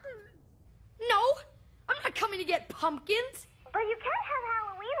to come? No! I'm not coming to get pumpkins! But you can't have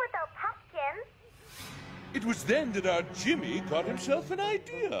Halloween without pumpkins. It was then that our Jimmy got himself an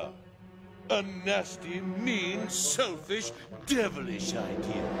idea. A nasty, mean, selfish, devilish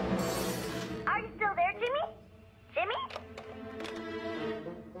idea. Are you still there, Jimmy? Jimmy?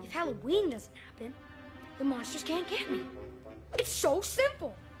 If Halloween doesn't happen, the monsters can't get me. It's so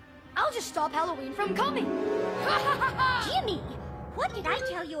simple. I'll just stop Halloween from coming. Jimmy, what did I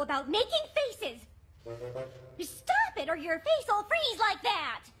tell you about making faces? Stop it or your face will freeze like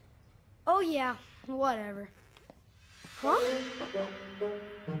that. Oh yeah, whatever. Huh?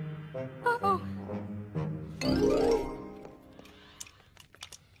 Uh-oh.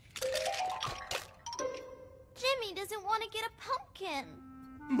 Jimmy doesn't want to get a pumpkin.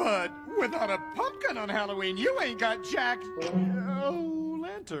 But without a pumpkin on Halloween, you ain't got jack...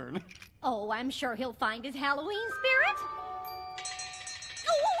 lantern. Oh, I'm sure he'll find his Halloween spirit.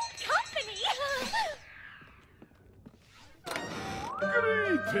 Oh, company!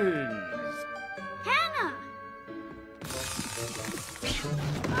 Greetings! Hannah!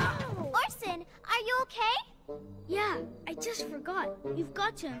 Orson, are you okay? Yeah, I just forgot. You've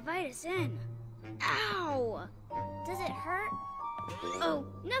got to invite us in. Ow! Does it hurt? Oh,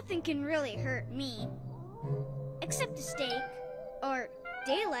 nothing can really hurt me. Except a steak, or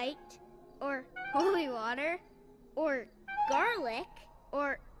daylight, or holy water, or garlic,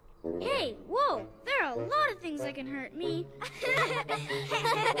 or... Hey, whoa! There are a lot of things that can hurt me.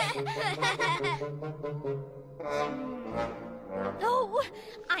 Oh,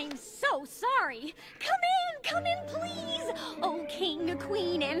 I'm so sorry. Come in, please. Oh, King,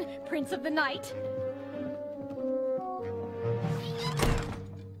 Queen, and Prince of the Night.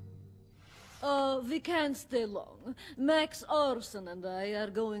 We can't stay long. Max, Orson, and I are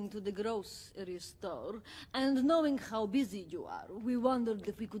going to the grocery store, and knowing how busy you are, we wondered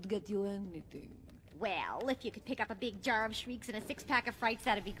if we could get you anything. Well, if you could pick up a big jar of shrieks and a six-pack of frights,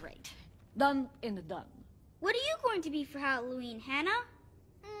 that'd be great. Done and done. What are you going to be for Halloween, Hannah?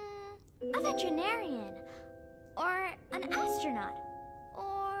 A veterinarian. Or an astronaut.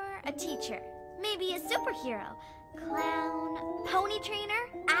 Or a teacher. Maybe a superhero. Clown, pony trainer,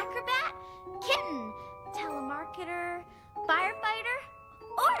 acrobat, kitten, telemarketer, firefighter,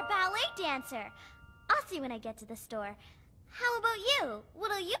 or a ballet dancer. I'll see when I get to the store. How about you?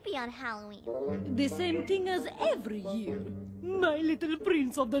 What'll you be on Halloween? The same thing as every year. My little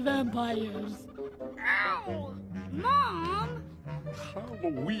prince of the vampires. Ow! Mom!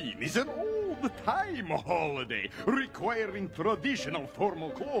 Halloween is an old-time holiday requiring traditional formal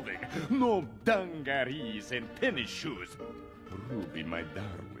clothing. No dungarees and tennis shoes. Ruby, my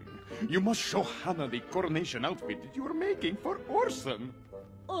darling, you must show Hannah the coronation outfit that you're making for Orson.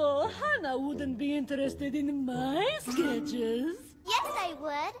 Oh, Hannah wouldn't be interested in my sketches. Yes, I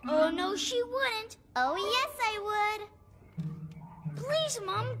would. Oh, no, she wouldn't. Oh, yes, I would. Please,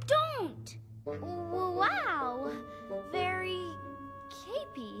 Mom, don't. Wow. Very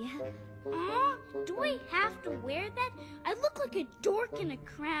capey. Do I have to wear that? I look like a dork in a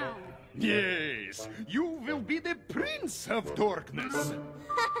crown. Yes, you will be the prince of darkness.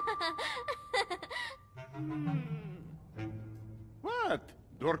 What?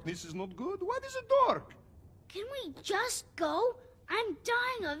 Darkness is not good? What is a dark? Can we just go? I'm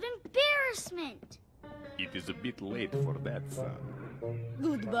dying of embarrassment. It is a bit late for that, son.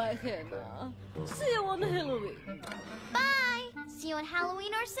 Goodbye, Hannah. See you on Halloween. Bye. See you on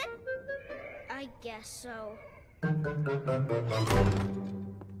Halloween, Orson? I guess so.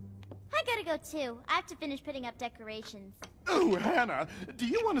 I gotta go too. I have to finish putting up decorations. Oh, Hannah, do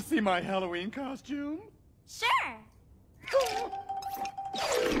you want to see my Halloween costume? Sure.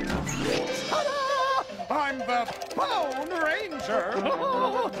 Ta-da! I'm the Bone Ranger!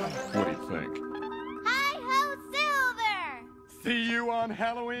 What do you think? Hi-ho, Silver! See you on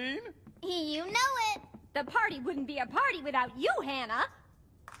Halloween? You know it. The party wouldn't be a party without you, Hannah.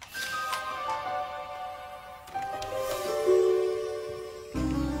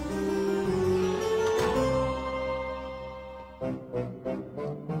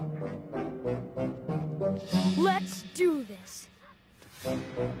 Let's do this.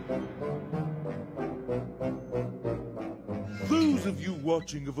 Those of you anyone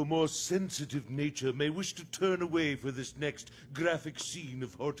watching of a more sensitive nature may wish to turn away for this next graphic scene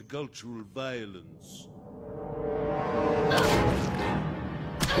of horticultural violence.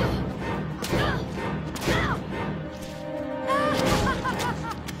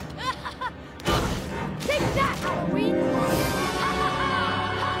 Take that, Halloween!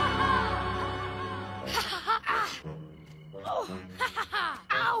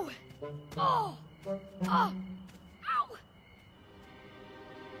 Ow! Oh! Oh! Ow!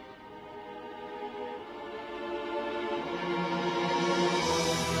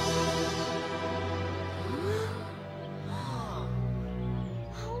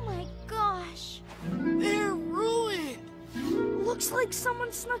 Oh my gosh. They're ruined. Looks like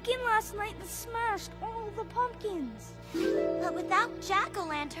someone snuck in last night and smashed all the pumpkins. But without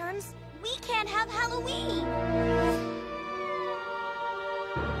jack-o'-lanterns, we can't have Halloween.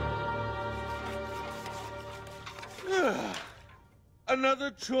 Another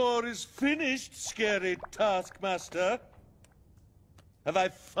chore is finished, scary taskmaster. Have I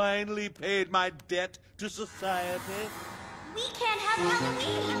finally paid my debt to society? We can't have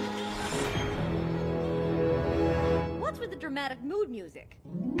Halloween. What's with the dramatic mood music?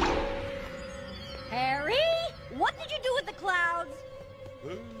 Harry, what did you do with the clouds?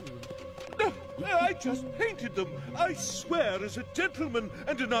 I just painted them. I swear as a gentleman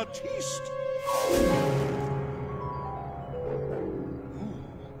and an artiste.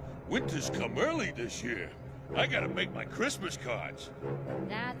 Winter's come early this year. I gotta make my Christmas cards.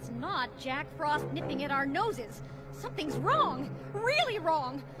 That's not Jack Frost nipping at our noses. Something's wrong. Really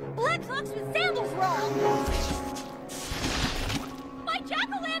wrong. Black socks with sandals wrong. My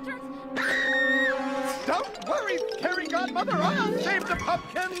jack-o'-lanterns! Don't worry, Fairy Godmother. I'll save the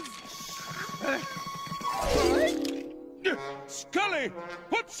pumpkins. Scully,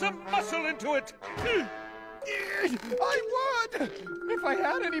 put some muscle into it. I would, if I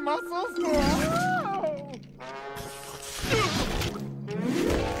had any muscles. Oh.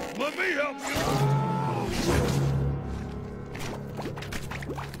 Let me help you.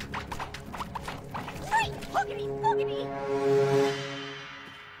 Hey, hoogity, hoogity!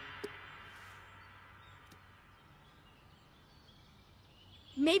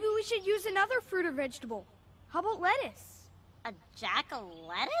 Maybe we should use another fruit or vegetable. How about lettuce? A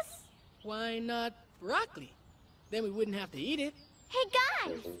jack-o'-lettuce? Why not broccoli? Then we wouldn't have to eat it. Hey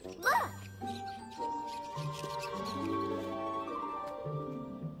guys, look!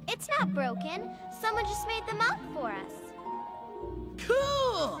 It's not broken. Someone just made them up for us.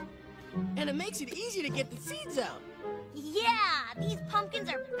 Cool! And it makes it easy to get the seeds out. Yeah, these pumpkins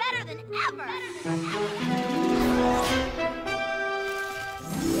are better than ever!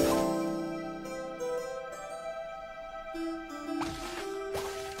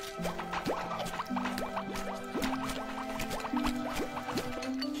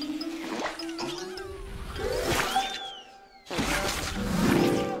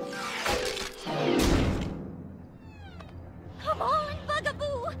 Come on,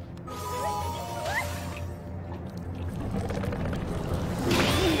 Bugaboo!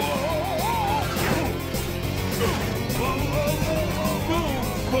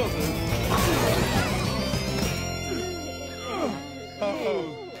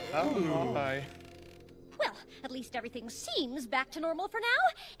 Oh my. Well, at least everything seems back to normal for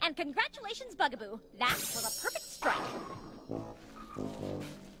now. And congratulations, Bugaboo. That was a perfect strike.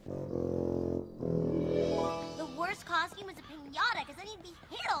 The worst costume is a piñata, because then you'd be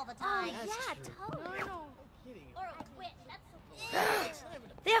hit all the time. yeah, totally. Or a whip, that's so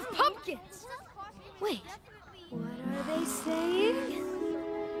They have pumpkins! Wait, what are they saying?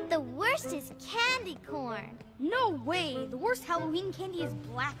 The worst is candy corn. No way! The worst Halloween candy is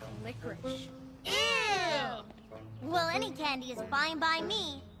black licorice. Ew! Well, any candy is fine by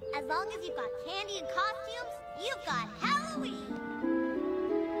me. As long as you've got candy and costumes, you've got Halloween.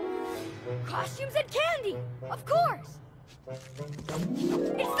 Costumes and candy! Of course!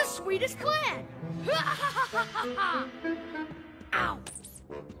 It's the sweetest clan! Ow!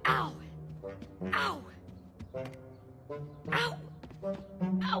 Ow! Ow! Ow!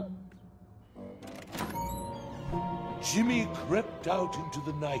 Ow! Jimmy crept out into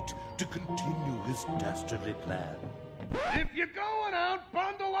the night to continue his dastardly plan. If you're going out,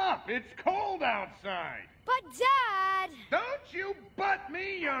 bundle up. It's cold outside. But, Dad! Don't you butt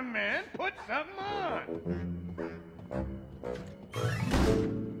me, young man. Put something on.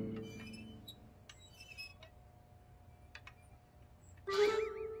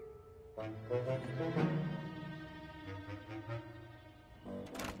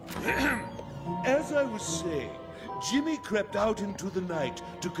 As I was saying, Jimmy crept out into the night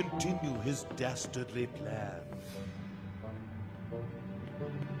to continue his dastardly plan.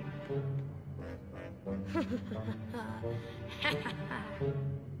 Friendships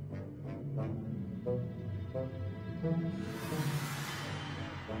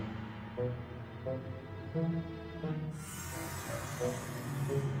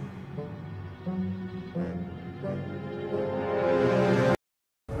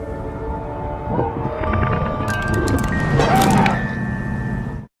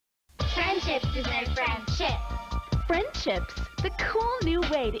is my friendship. Friendships, the cool new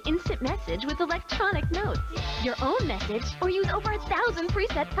way to instant message with electronic notes. Your own message, or use over 1,000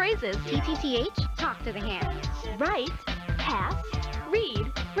 preset phrases. TTTH, talk to the hand. Write, pass, read,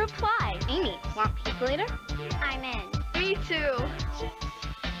 reply. Amy, want pizza later? I'm in. Me too.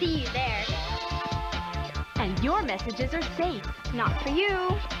 See you there. And your messages are safe. Not for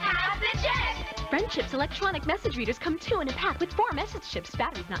you. Pass the check! Friendships electronic message readers come 2 in a pack with 4 message chips,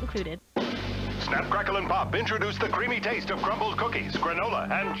 batteries not included. Snap, Crackle, and Pop introduce the creamy taste of crumbled cookies, granola,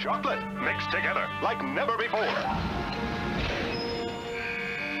 and chocolate mixed together like never before.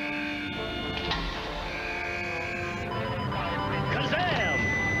 Kazam!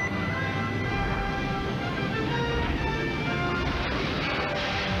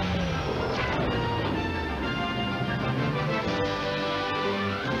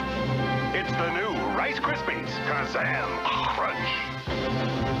 It's the new Rice Krispies Kazam Crunch.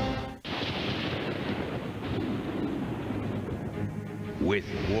 With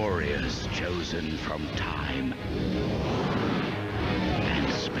warriors chosen from time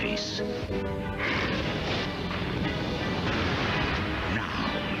and space.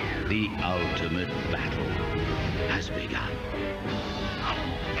 Now, the ultimate battle has begun.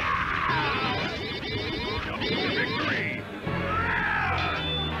 Victory!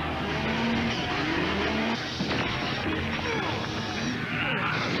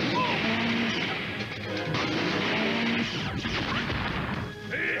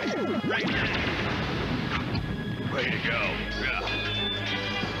 Way to go.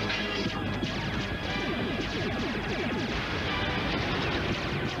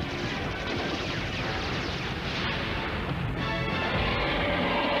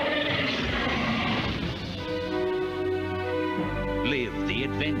 Live the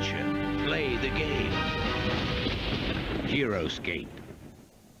adventure. Play the game. HeroScape.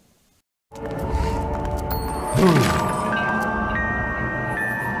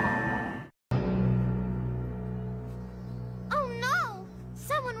 Oh no!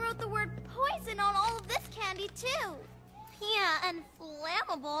 Someone wrote the word poison on all of this candy too. Yeah, and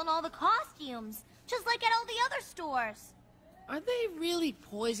flammable on all the costumes, just like at all the other stores. Are they really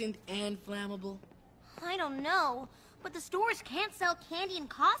poisoned and flammable? I don't know, but the stores can't sell candy and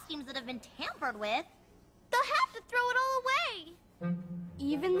costumes that have been tampered with. They'll have to throw it all away.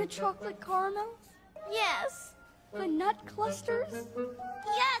 Even the chocolate caramels? Yes. The nut clusters?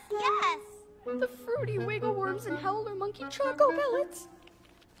 Yes, yes. The fruity wiggle worms and howler monkey choco pellets?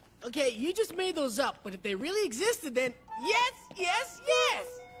 Okay, you just made those up, but if they really existed, then yes, yes,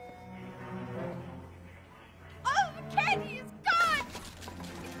 yes! Oh, the candy is gone!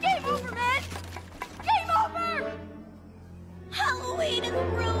 Game over, man! Game over! Halloween is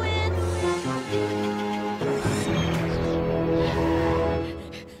ruined!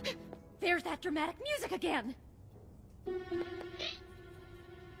 There's that dramatic music again.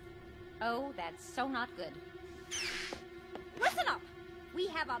 Oh, that's so not good. Listen up! We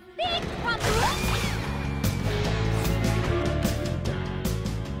have a big problem!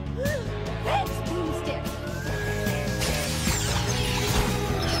 Thanks, Broomstick!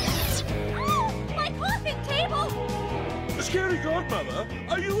 Oh, my coffin table! Scary Godmother,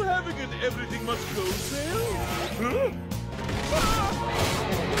 are you having an everything must go sale? Huh?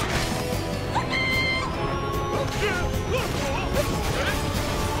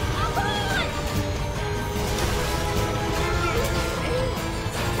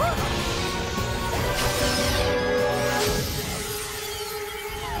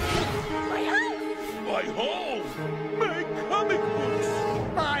 My home! My comic books!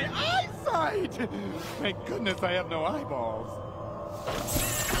 My eyesight! Thank goodness I have no eyeballs.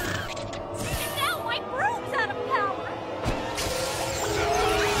 And now my broom's out of power!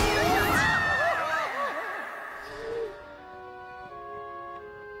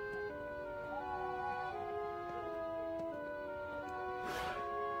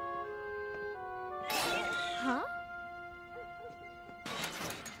 Huh?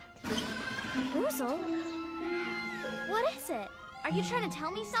 Woozle? What is it? Are you trying to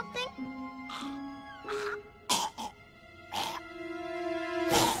tell me something?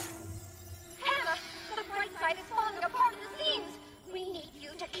 Hannah, the bright side is falling apart at the seams. We need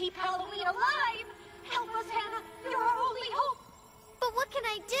you to keep Halloween alive. Help us, Hannah. You're our only hope. But what can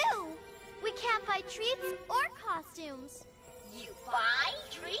I do? We can't buy treats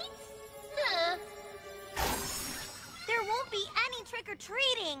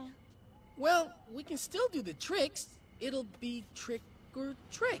Well, we can still do the tricks. It'll be trick or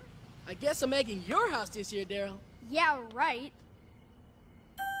trick. I guess I'm egging your house this year, Daryl. Yeah, right.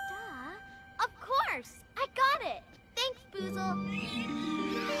 Duh. Of course. I got it. Thanks, Boozle.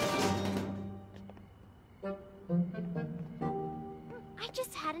 I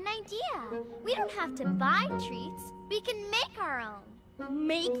just had an idea. We don't have to buy treats. We can make our own.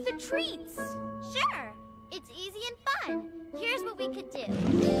 Make the treats. Sure. It's easy and fun. Here's what we could do.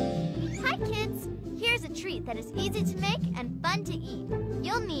 Hi, kids. Here's a treat that is easy to make and fun to eat.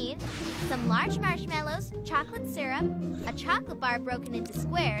 You'll need some large marshmallows, chocolate syrup, a chocolate bar broken into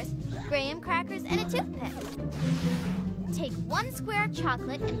squares, graham crackers, and a toothpick. Take 1 square of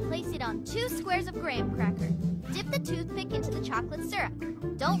chocolate and place it on 2 squares of graham cracker. Dip the toothpick into the chocolate syrup.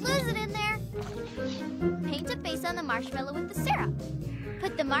 Don't lose it in there. Paint a face on the marshmallow with the syrup.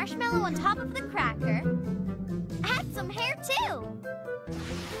 Put the marshmallow on top of the cracker. Add some hair, too.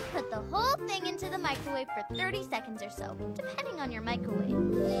 Put the whole thing into the microwave for 30 seconds or so, depending on your microwave.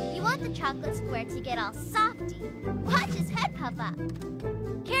 You want the chocolate square to get all softy. Watch his head puff up.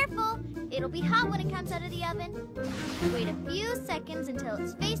 Careful, it'll be hot when it comes out of the oven. Wait a few seconds until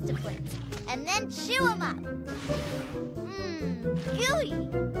it's face to flip, and then chew them up. Gooey.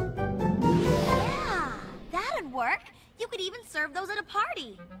 Yeah, that'd work. You could even serve those at a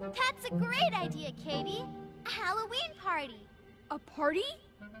party. That's a great idea, Katie. A Halloween party. A party?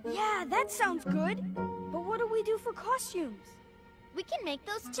 Yeah, that sounds good. But what do we do for costumes? We can make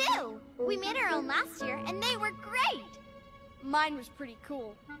those too. We made our own last year, and they were great. Mine was pretty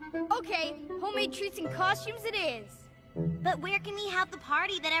cool. Okay, homemade treats and costumes it is. But where can we have the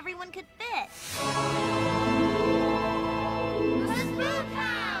party that everyone could fit? The Spook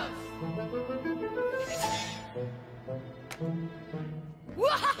House!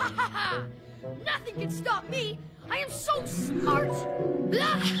 Wahahaha! Nothing can stop me! I am so smart!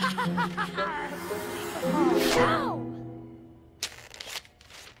 Ow!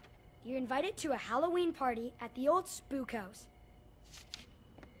 You're invited to a Halloween party at the old Spook House.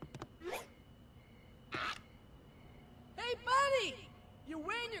 Hey, buddy! You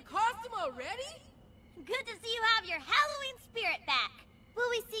wearing your costume already? Good to see you have your Halloween spirit back. Will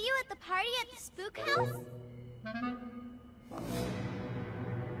we see you at the party at the Spook House?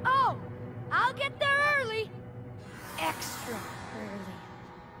 Oh! I'll get there early. Extra early.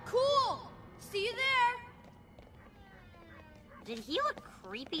 Cool! See you there! Did he look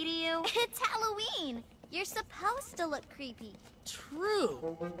creepy to you? It's Halloween. You're supposed to look creepy.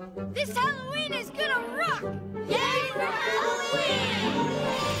 True. This Halloween is gonna rock! Yay for Halloween!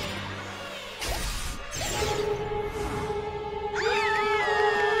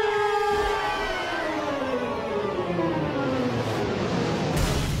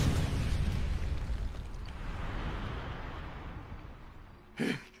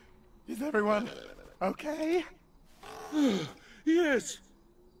 Is everyone okay? Yes.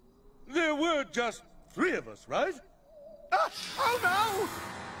 There were just 3 of us, right? Oh no!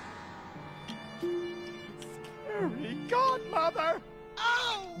 Scary Godmother!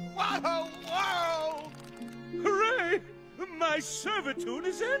 Oh, what a world! Hooray! My servitude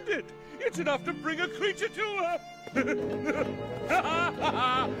is ended. It's enough to bring a creature to her.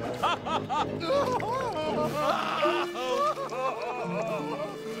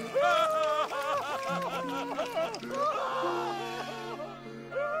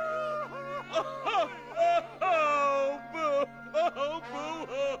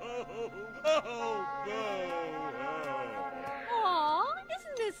 Aw,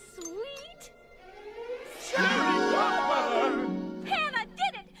 isn't this sweet? Scary Godmother! Hannah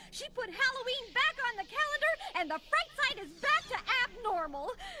did it! She put Halloween back on the calendar, and the front side is back to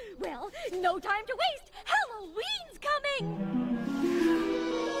abnormal. Well, no time to waste. Halloween's coming!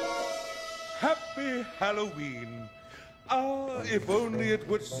 Happy Halloween. Ah, if only it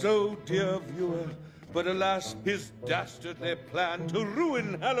were so, dear viewer. But alas, his dastardly plan to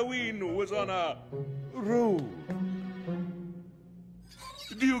ruin Halloween was on a roll.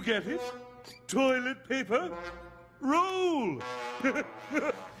 Do you get it? Toilet paper? Roll!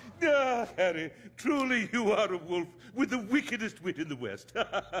 Ah, Harry, truly you are a wolf with the wickedest wit in the West.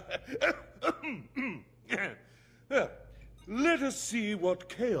 Let us see what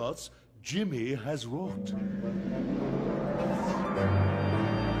chaos Jimmy has wrought.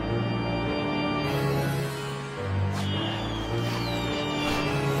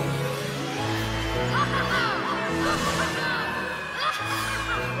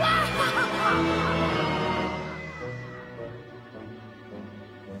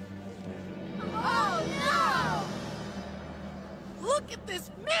 Oh no! Look at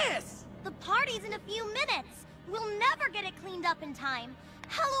this mess! The party's in a few minutes. We'll never get it cleaned up in time.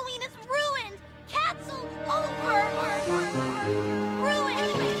 Halloween is ruined! Cancel over!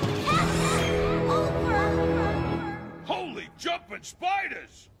 Ruined! Cancel over! Holy jumping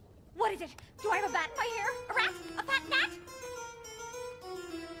spiders! What is it? Do I have a bat in my hair? A rat? A fat gnat?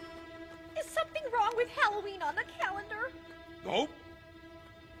 Is something wrong with Halloween on the calendar? Nope.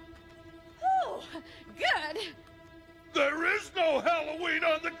 Oh, good. There is no Halloween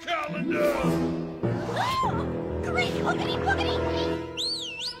on the calendar! Oh, great hoogity boogity!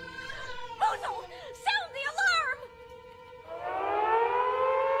 Boozle, sound the alarm!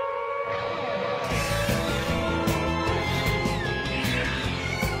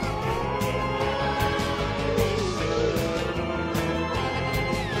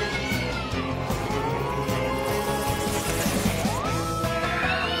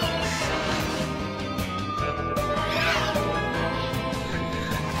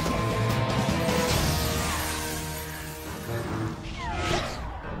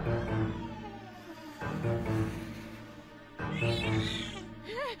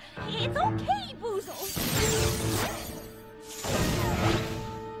 It's okay, Boozle.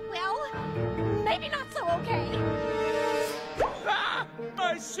 Well, maybe not so okay. Ah!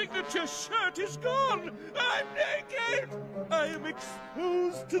 My signature shirt is gone! I'm naked! I am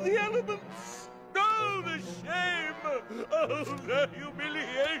exposed to the elements! Oh, the shame! Oh, the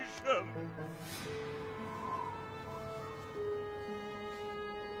humiliation!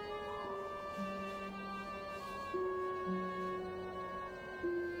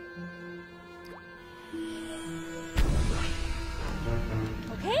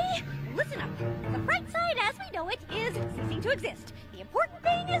 Okay, listen up. The bright side as we know it is ceasing to exist. The important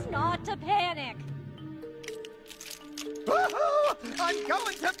thing is not to panic. Oh, I'm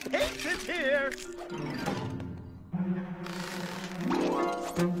going to paint it here!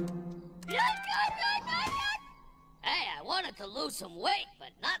 Hey, I wanted to lose some weight, but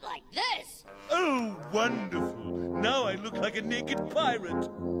not like this. Oh, wonderful! Now I look like a naked pirate.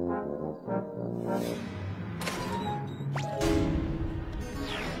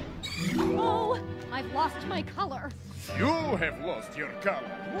 Oh, I've lost my color. You have lost your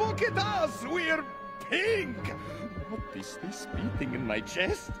color. Look at us, we're pink. What is this beating in my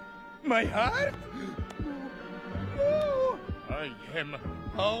chest? My heart? Oh, I am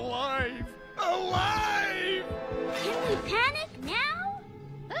alive! Alive! Can we panic now?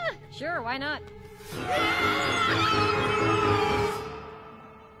 Sure, why not?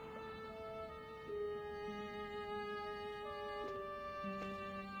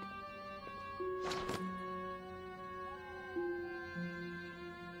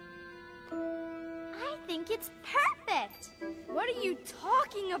 I think it's perfect. What are you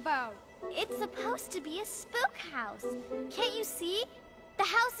talking about? It's supposed to be a spook house. Can't you see? The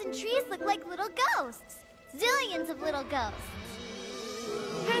house and trees look like little ghosts. Zillions of little ghosts.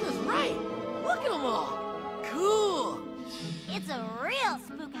 Hannah's right. Look at them all. Cool. It's a real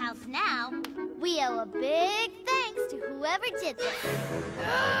spook house now. We owe a big thanks to whoever did this.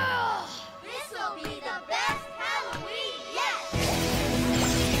 This'll be the best Halloween yet!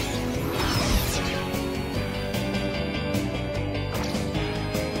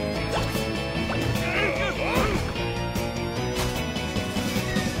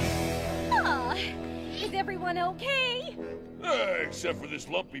 Is everyone okay? Except for this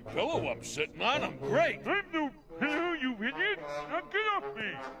lumpy pillow I'm sitting on, I'm great. I'm no pillow, you idiot! Now get off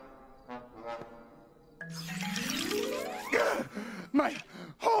me! My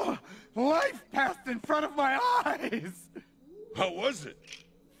whole life passed in front of my eyes! How was it?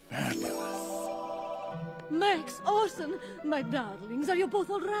 Max, Orson, my darlings, are you both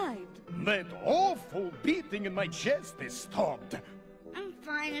all right? That awful beating in my chest is stopped. I'm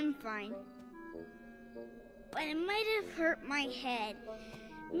fine. But it might have hurt my head.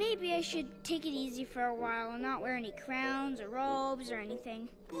 Maybe I should take it easy for a while and not wear any crowns or robes or anything.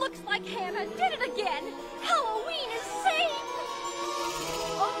 Looks like Hannah did it again! Halloween is safe!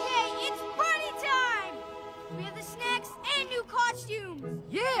 Okay, it's party time! We have the snacks and new costumes!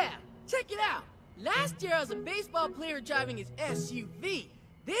 Yeah, check it out. Last year I was a baseball player driving his SUV.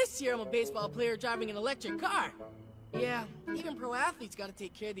 This year I'm a baseball player driving an electric car. Yeah, even pro athletes gotta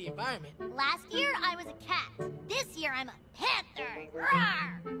take care of the environment. Last year, I was a cat. This year, I'm a panther.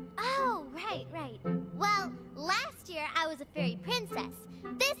 Rawr! Oh, right. Well, last year, I was a fairy princess.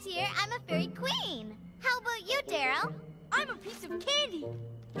 This year, I'm a fairy queen. How about you, Daryl? I'm a piece of candy.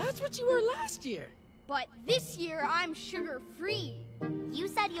 That's what you were last year. But this year, I'm sugar-free. You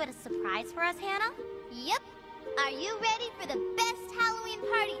said you had a surprise for us, Hannah? Yep. Are you ready for the best Halloween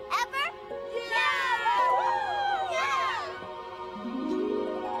party ever? Yeah!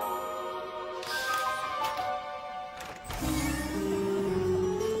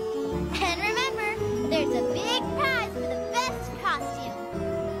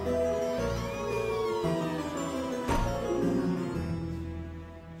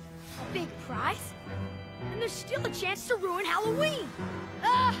 big prize. And there's still a chance to ruin Halloween.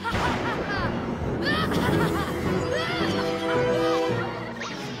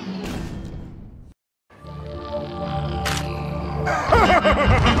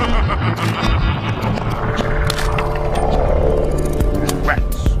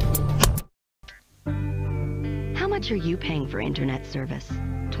 How much are you paying for internet service?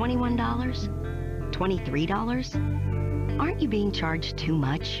 $21? $23? Aren't you being charged too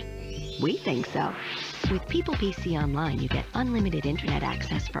much? We think so. With People PC Online, you get unlimited internet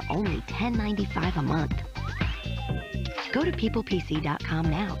access for only $10.95 a month. Go to peoplepc.com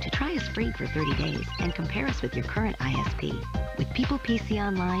now to try us free for 30 days and compare us with your current ISP. With People PC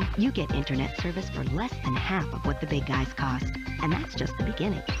Online, you get internet service for less than half of what the big guys cost. And that's just the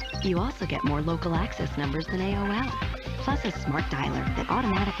beginning. You also get more local access numbers than AOL, plus a smart dialer that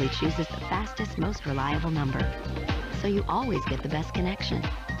automatically chooses the fastest, most reliable number. So you always get the best connection.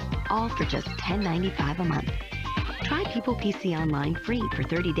 All for just $10.95 a month. Try People PC Online free for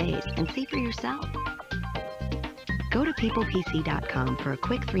 30 days and see for yourself. Go to peoplepc.com for a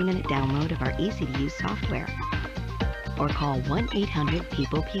quick 3-minute download of our easy-to-use software. Or call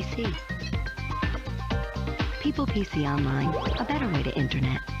 1-800-PEOPLE-PC. People PC Online, a better way to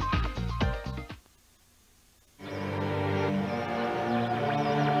internet.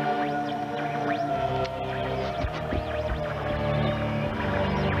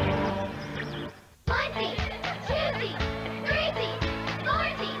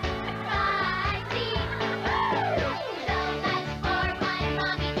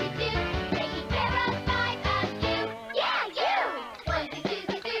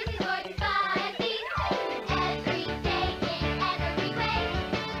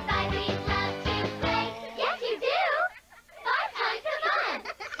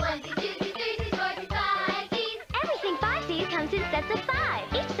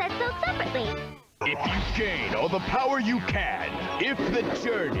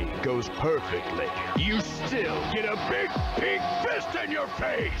 Goes perfectly. You still get a big fist in your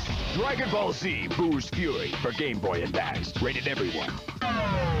face! Dragon Ball Z Boo's Fury for Game Boy Advance. Rated everyone.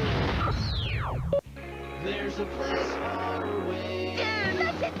 There's a place far away. Dude,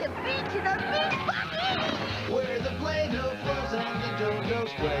 let's hit the beach in a beach buggy! Where the Play-Doh flows and the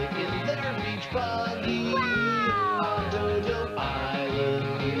Dodos play in their beach buggy. Wow! On Dodo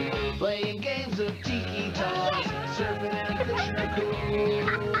Island. Playing games of tiki toss. Surfing and fishing are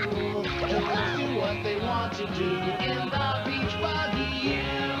cool. Dodos do what they want to do in the beach buggy. You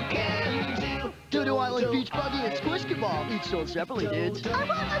can do. Dodo Island Beach Buggy and Squishkeball, each sold separately, dudes. I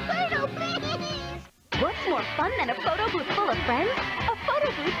want a Play-Doh, please! What's more fun than a photo booth full of friends? A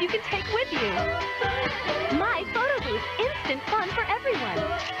photo booth you can take with you. My Photo Booth, instant fun for everyone.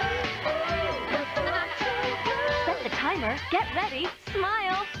 Set the timer, get ready,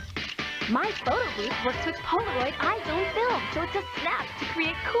 smile. My Photo Booth works with Polaroid iZone film, so it's a snap to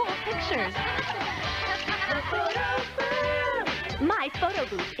create cool pictures. My Photo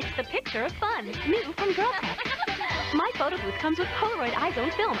Booth, it's the picture of fun, new from Girl Tech. My Photo Booth comes with Polaroid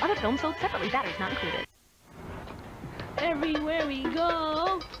iZone film, other films sold separately, batteries not included. Everywhere we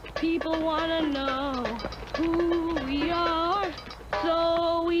go, people want to know who we are,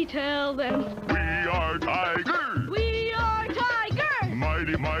 so we tell them. We are tigers! We are tigers!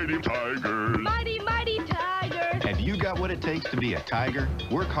 Mighty, mighty tigers! Mighty, mighty tigers! Have you got what it takes to be a tiger?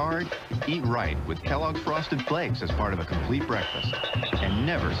 Work hard, eat right with Kellogg's Frosted Flakes as part of a complete breakfast. And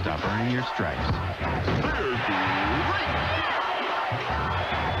never stop earning your stripes.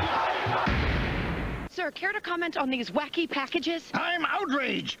 Sir, care to comment on these wacky packages? I'm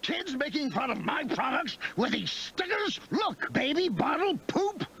outraged. Kids making fun of my products with these stickers? Look, baby bottle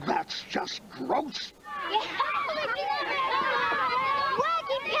poop. That's just gross.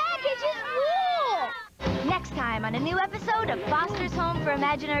 Wacky packages rule! Next time on a new episode of Foster's Home for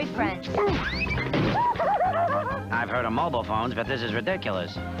Imaginary Friends. I've heard of mobile phones, but this is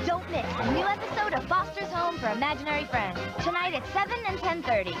ridiculous. Don't miss a new episode of Foster's Home for Imaginary Friends. Tonight at 7 and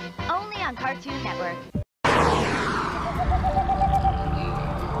 10:30. Only on Cartoon Network.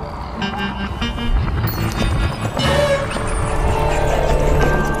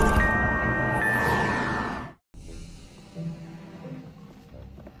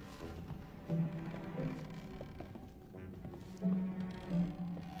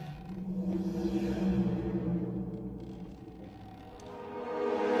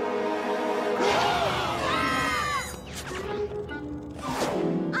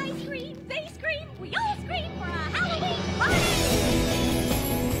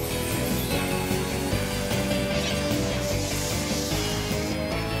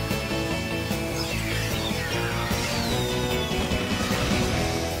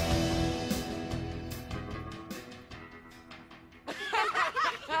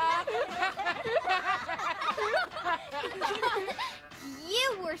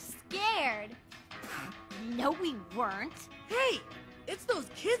 weren't. Hey, it's those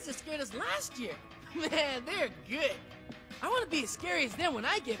kids that scared us last year. Man, they're good. I want to be as scary as them when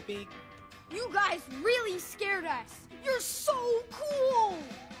I get big. You guys really scared us. You're so cool.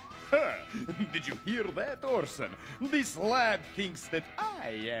 Huh. Did you hear that, Orson? This lad thinks that I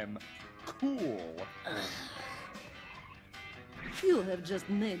am cool. You have just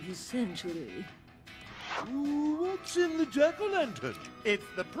made his century. Ooh, what's in the jack-o'-lantern? It's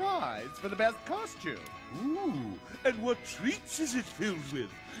the prize for the best costume. Ooh, and what treats is it filled with?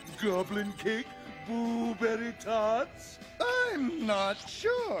 Goblin cake? Blueberry tarts? I'm not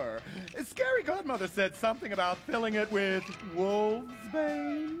sure. Scary Godmother said something about filling it with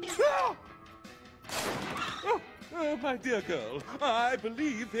wolfsbane. Oh, my dear girl, I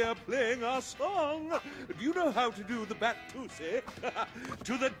believe they're playing our song. Do you know how to do the Bat-Tusi?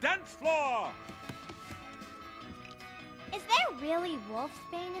 To the dance floor! Is there really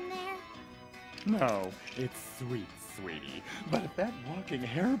wolfsbane in there? No, it's sweet, sweetie. But if that walking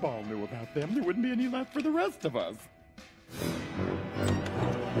hairball knew about them, there wouldn't be any left for the rest of us.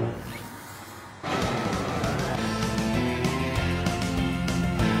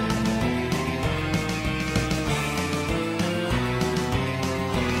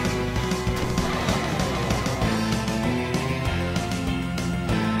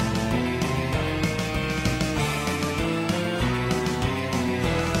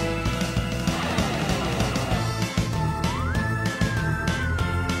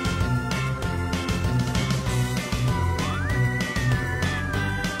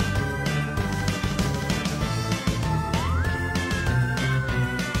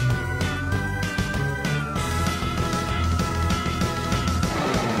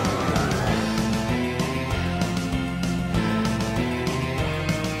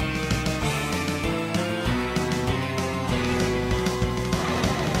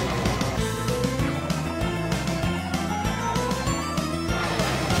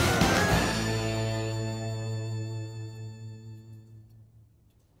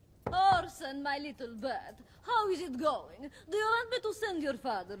 My little bat, how is it going? Do you want me to send your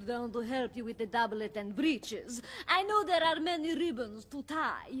father down to help you with the doublet and breeches? I know there are many ribbons to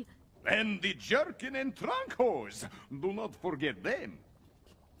tie. And the jerkin and trunk hose. Do not forget them.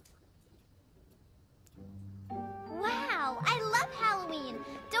 Wow, I love Halloween.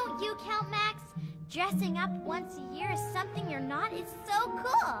 Don't you count, Max? Dressing up once a year as something you're not is so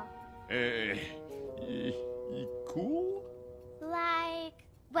cool. Cool? Like...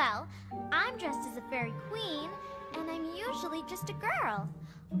 Well, I'm dressed as a fairy queen, and I'm usually just a girl.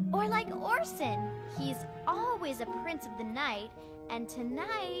 Or like Orson. He's always a prince of the night, and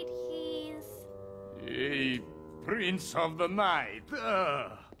tonight he's... A prince of the night.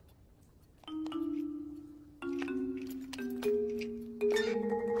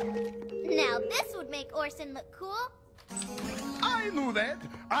 Now this would make Orson look cool. I knew that.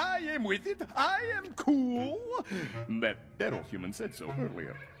 I am with it. I am cool. That old human said so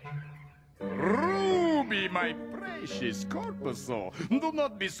earlier. Ruby, my precious corpuscle, do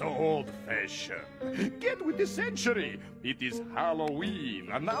not be so old-fashioned. Get with the century. It is Halloween,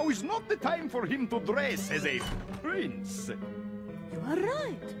 and now is not the time for him to dress as a prince. You are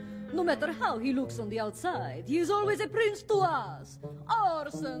right. No matter how he looks on the outside, he is always a prince to us.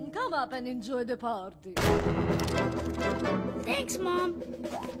 Orson, come up and enjoy the party. Thanks, Mom.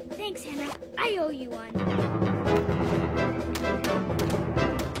 Thanks, Hannah. I owe you one.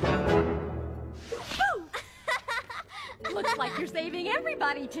 Looks like you're saving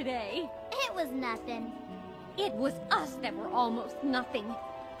everybody today. It was nothing. It was us that were almost nothing.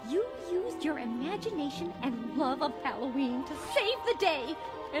 You used your imagination and love of Halloween to save the day.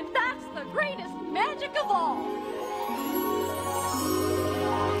 And that's the greatest magic of all.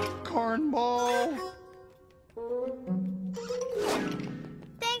 Cornball.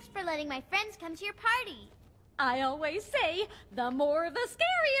 Thanks for letting my friends come to your party. I always say, the more the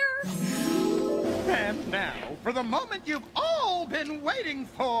scarier. And now, for the moment you've all been waiting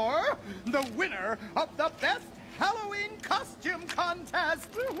for, the winner of the Best Halloween Costume Contest.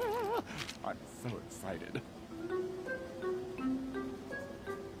 I'm so excited.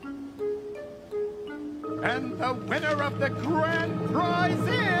 And the winner of the grand prize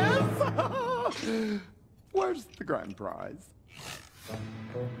is... Where's the grand prize?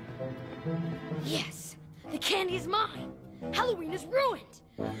 Yes, the candy's mine. Halloween is ruined.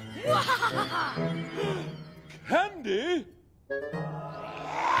 Candy?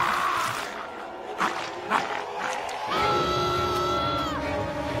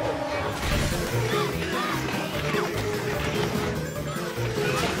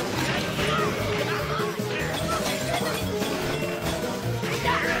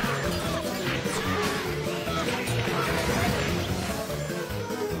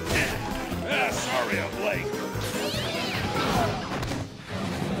 Hurry up, Blake.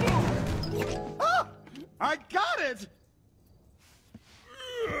 Oh, I got it!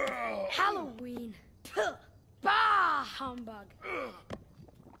 Halloween. Puh. Bah, humbug.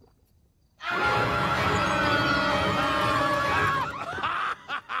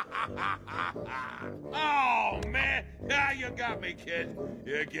 Oh, man. Ah, you got me, kid.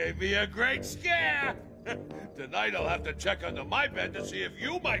 You gave me a great scare. Tonight I'll have to check under my bed to see if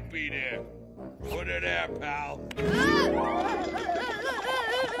you might be there. Put it there, pal.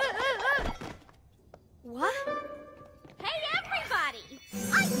 What? Hey, everybody!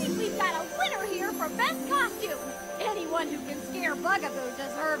 I think we've got a winner here for best costume. Anyone who can scare Bugaboo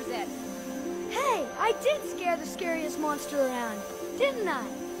deserves it. Hey, I did scare the scariest monster around, didn't I?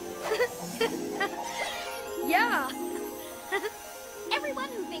 Yeah. Everyone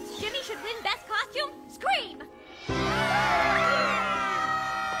who thinks Jimmy should win best costume, scream!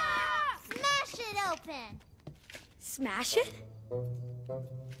 Smash it open! Smash it?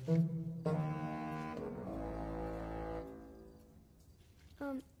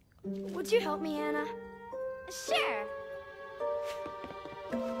 Would you help me, Anna? Sure.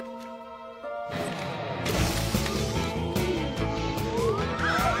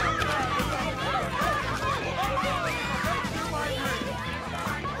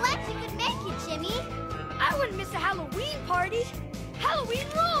 Glad you could make it, Jimmy. I wouldn't miss a Halloween party. Halloween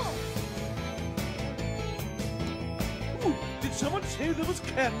roll! Ooh, did someone say there was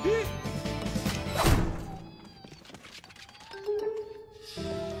candy?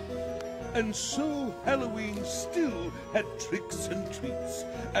 And so Halloween still had tricks and treats.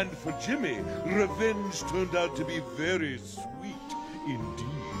 And for Jimmy, revenge turned out to be very sweet indeed.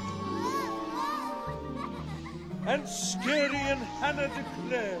 And Scary and Hannah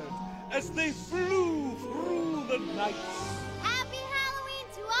declared as they flew through the night. Happy Halloween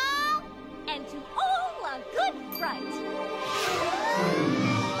to all! And to all a good fright.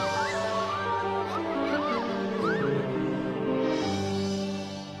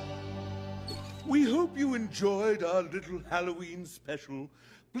 We hope you enjoyed our little Halloween special.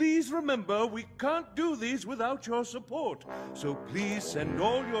 Please remember, we can't do these without your support. So please send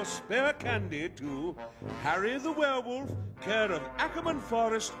all your spare candy to Harry the Werewolf, care of Ackerman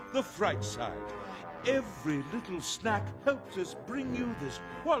Forest, the Fright Side. Every little snack helps us bring you this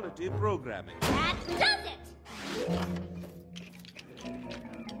quality programming. That does it!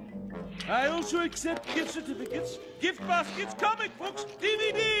 I also accept gift certificates, gift baskets, comic books,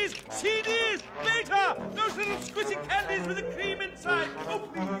 DVDs, CDs, beta! Those little squishy candies with the cream inside. Oh,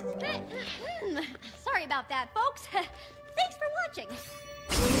 please. Sorry about that, folks. Thanks for watching.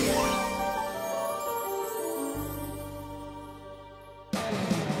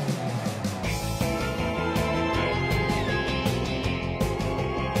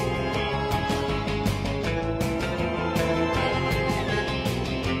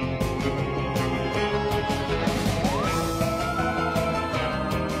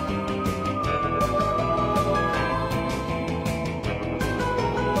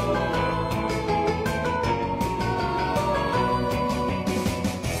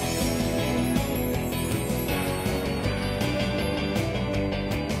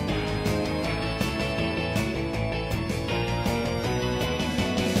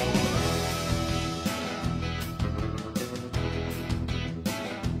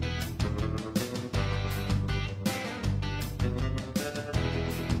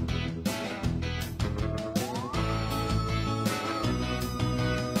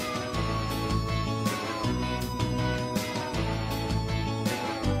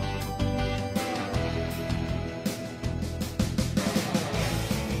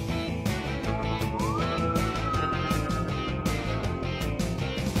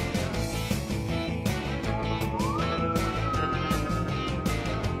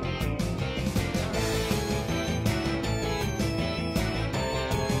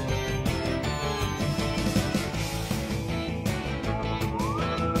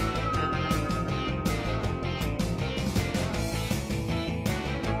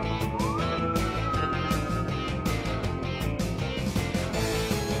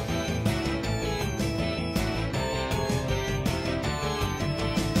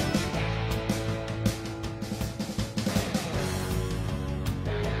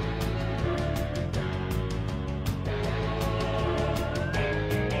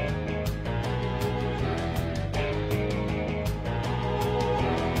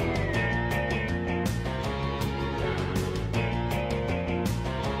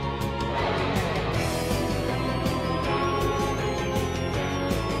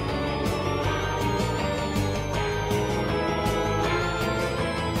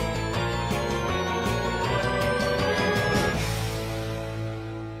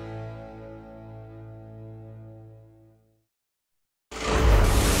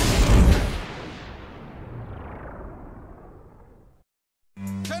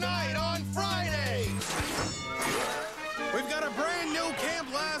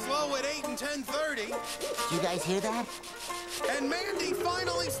 10:30. You guys hear that? And Mandy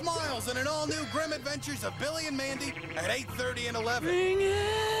finally smiles in an all-new Grim Adventures of Billy and Mandy at 8:30 and 11. Bring it!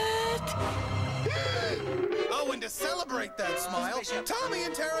 Oh, and to celebrate that smile, Tommy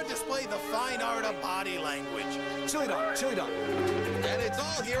and Tara display the fine art of body language. Chili dog, chili dog. And it's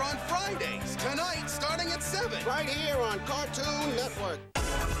all here on Fridays, tonight starting at 7. Right here on Cartoon Network.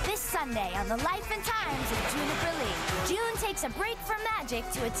 This Sunday on the Life and Times of Juniper Lee, June takes a break from magic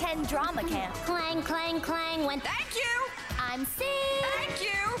to attend drama camp. Clang, clang, clang. Thank you! I'm sick! Thank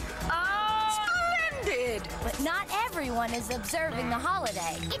you! Splendid! But not everyone is observing the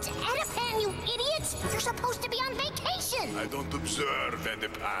holiday. It's Edipan, you idiot! You're supposed to be on vacation! I don't observe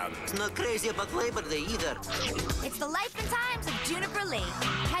Edipan. It's not crazy about Labor Day either. It's the Life and Times of Juniper Lee.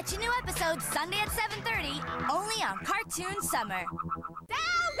 Catch a new episode Sunday at 7:30, only on Cartoon Summer.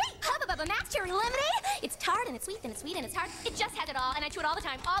 Hubba Bubba Max Cherry Lemonade! It's tart and it's sweet and it's sweet and it's tart. It just has it all, and I chew it all the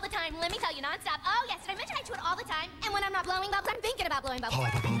time, all the time. Let me tell you, nonstop. Oh yes, did I mention I chew it all the time? And when I'm not blowing bubbles, I'm thinking about blowing bubbles.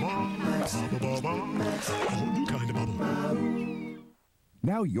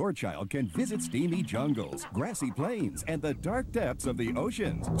 Now your child can visit steamy jungles, grassy plains, and the dark depths of the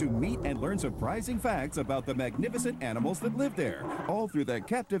oceans to meet and learn surprising facts about the magnificent animals that live there, all through the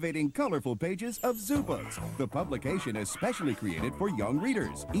captivating, colorful pages of Zoo Books. The publication is specially created for young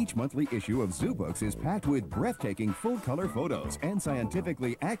readers. Each monthly issue of Zoo Books is packed with breathtaking full-color photos and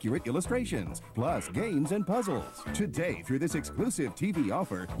scientifically accurate illustrations, plus games and puzzles. Today, through this exclusive TV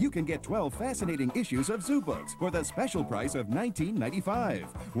offer, you can get 12 fascinating issues of Zoo Books for the special price of $19.95.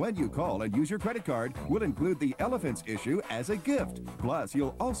 When you call and use your credit card, we'll include the Elephants issue as a gift. Plus,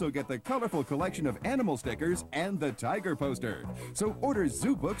 you'll also get the colorful collection of animal stickers and the tiger poster. So order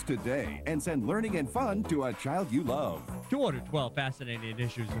Zoo Books today and send learning and fun to a child you love. To order 12 fascinating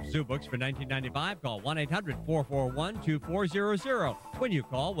issues of Zoo Books for $19.95, call 1-800-441-2400. When you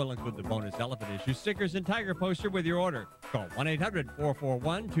call, we'll include the bonus elephant issue, stickers, and tiger poster with your order. Call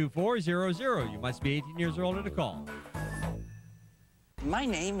 1-800-441-2400. You must be 18 years or older to call. My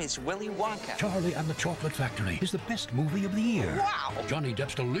name is Willy Wonka. Charlie and the Chocolate Factory is the best movie of the year. Wow! Johnny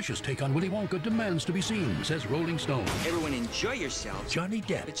Depp's delicious take on Willy Wonka demands to be seen, says Rolling Stone. Everyone enjoy yourselves. Johnny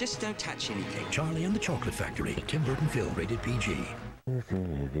Depp. But just don't touch anything. Charlie and the Chocolate Factory. A Tim Burton film rated PG.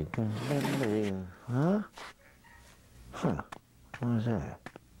 Huh? Huh. What was that?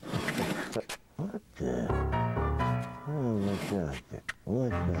 What the? Oh my God. What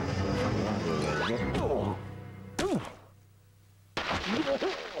the?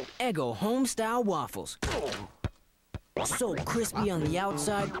 Eggo home-style waffles. So crispy on the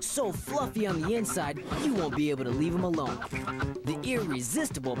outside, so fluffy on the inside, you won't be able to leave them alone. The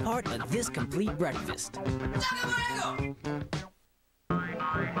irresistible part of this complete breakfast.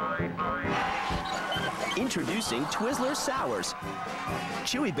 Introducing Twizzlers Sours.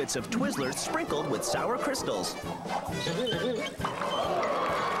 Chewy bits of Twizzlers sprinkled with sour crystals.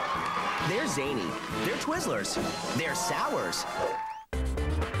 They're zany. They're Twizzlers. They're Sours.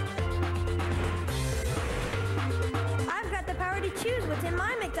 I've got the power to choose what's in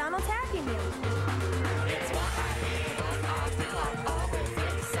my McDonald's Happy Meal.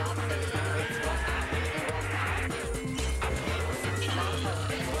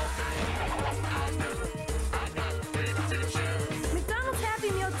 McDonald's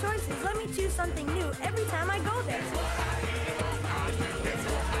Happy Meal choices let me choose something new every time I go there.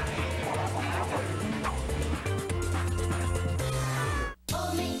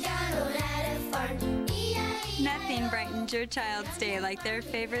 Nothing brightens your child's day like their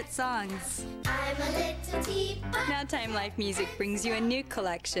favorite songs. I'm a little teapot. Now Time Life Music brings you a new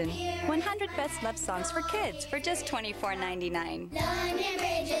collection. 100 Best Love Songs for Kids for just $24.99. London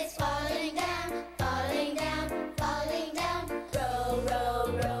Bridge is falling down, falling down, falling down. Row,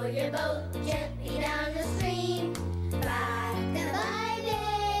 row, row your boat gently down the stream. Fly, goodbye,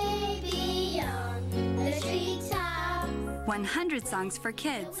 baby, on the treetop. 100 Songs for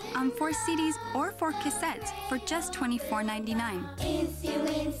Kids on 4 CDs or 4 cassettes for just $24.99. Incy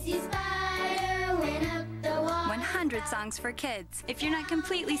Wincy Spider went up the wall. 100 Songs for Kids. If you're not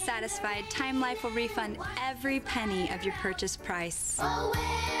completely satisfied, Time Life will refund every penny of your purchase price.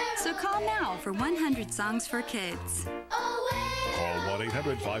 So call now for 100 Songs for Kids. Call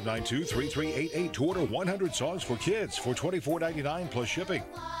 1-800-592-3388 to order 100 Songs for Kids for $24.99 plus shipping.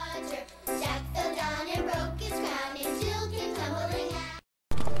 Jack fell down and broke his crown and Jill came tumbling out.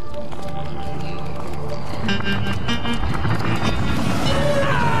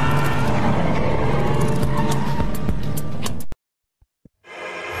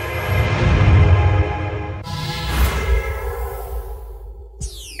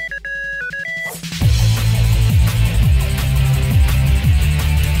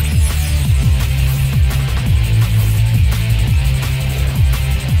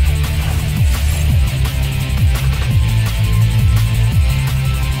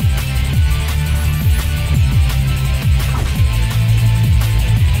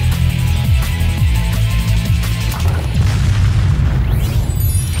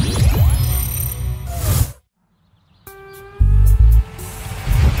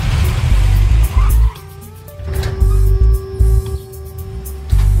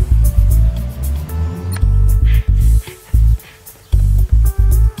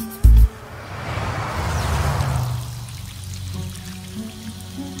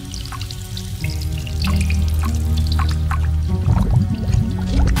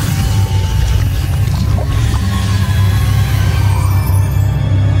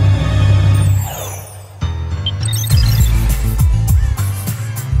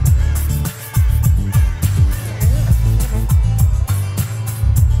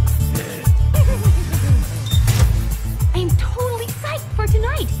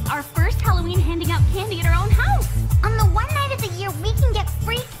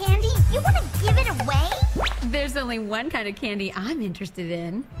 There's only one kind of candy I'm interested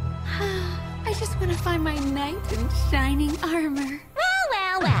in. I just want to find my knight in shining armor.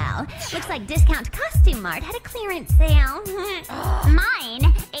 Well. Looks like Discount Costume Mart had a clearance sale.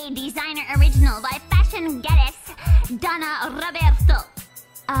 Mine, a designer original by fashion goddess Donna Roberto.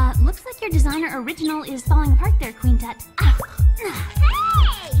 Looks like your designer original is falling apart there, Queen Tut. Hey!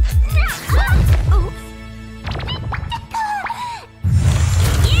 Oops.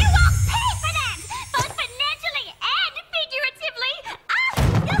 You won't pay for that, both financially and figuratively.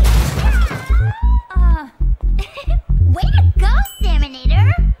 Way to go,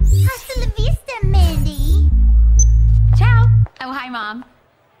 Saminator. Hasta la vista, Mandy. Ciao. Oh, hi, Mom.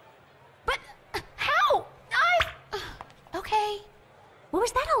 But how? Okay. What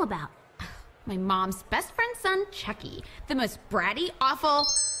was that all about? My mom's best friend's son, Chucky. The most bratty, awful...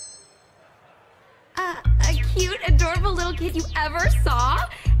 a cute, adorable little kid you ever saw.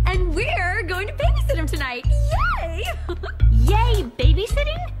 And we're going to babysit him tonight. Yay! Yay,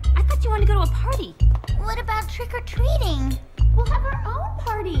 babysitting? I thought you wanted to go to a party. What about trick-or-treating? We'll have our own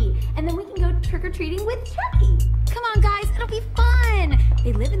party. And then we can go trick-or-treating with Chucky. Come on, guys. It'll be fun.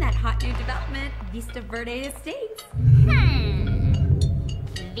 They live in that hot new development, Vista Verde Estates.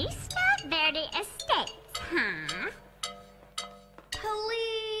 Vista Verde Estates, huh?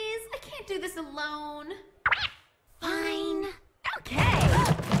 Please, I can't do this alone. Fine. Okay.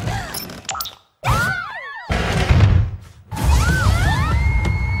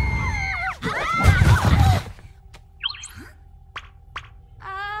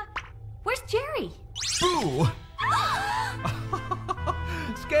 Where's Jerry? Boo!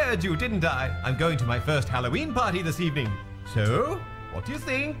 Scared you, didn't I? I'm going to my first Halloween party this evening. So, what do you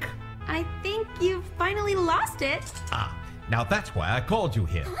think? I think you've finally lost it. Ah, now that's why I called you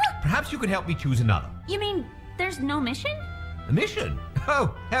here. Perhaps you could help me choose another. You mean there's no mission? A mission?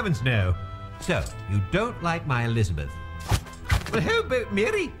 Oh, heavens no. So, you don't like my Elizabeth. Well, how about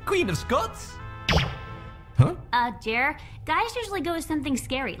Mary, Queen of Scots? Huh? Jer, guys usually go with something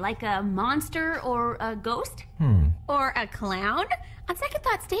scary, like a monster or a ghost. Or a clown? On second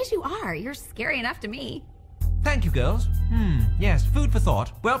thought, stay as you are. You're scary enough to me. Thank you, girls. Yes, food for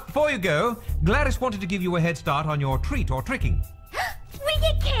thought. Well, before you go, Gladys wanted to give you a head start on your treat or tricking. We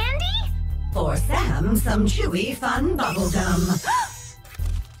get candy? For Sam, some chewy, fun bubblegum.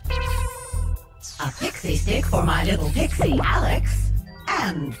 A pixie stick for my little pixie, Alex.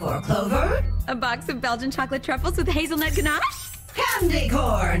 And for Clover, a box of Belgian chocolate truffles with hazelnut ganache? candy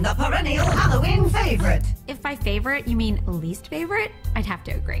corn, the perennial Halloween favorite. If by favorite you mean least favorite, I'd have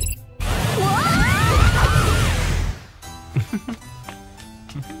to agree.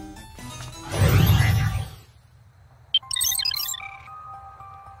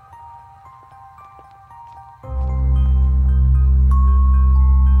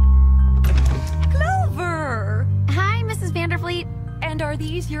 Clover! Hi, Mrs. Vanderfleet. And are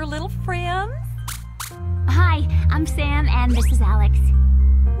these your little friends? Hi, I'm Sam and this is Alex.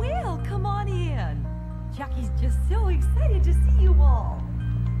 Well, come on in. Chucky's just so excited to see you all.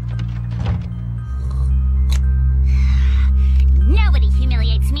 Nobody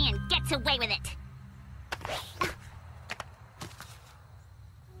humiliates me and gets away with it.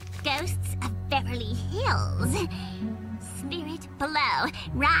 Ghosts of Beverly Hills. Spirit below,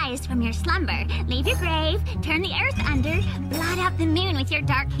 rise from your slumber, leave your grave, turn the earth under, blot out the moon with your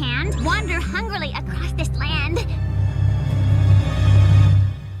dark hand, wander hungrily across this land.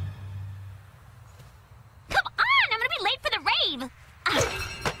 Come on, I'm gonna be late for the rave. Okay.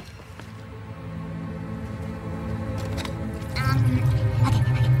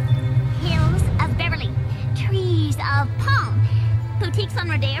 Hills of Beverly, trees of palm. Boutiques on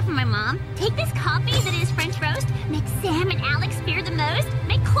Rodeo for my mom. Take this coffee that is French roast. Make Sam and Alex fear the most.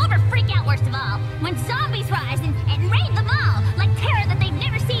 Make Clover freak out worst of all. When zombies rise and raid them all. Like terror that they've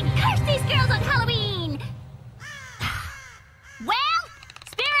never seen. Curse these girls on Halloween! Well,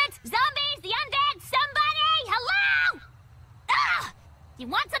 spirits, zombies, the undead, somebody, hello? Ugh! If you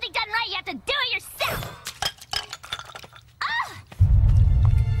want something done right, you have to do it yourself.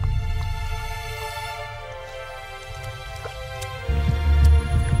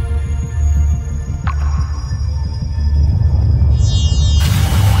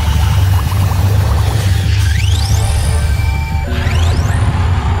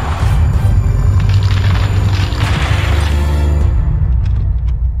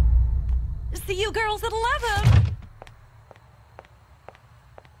 See you girls at 11.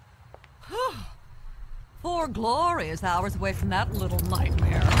 4 glorious hours away from that little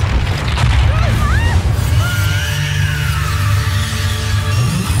nightmare.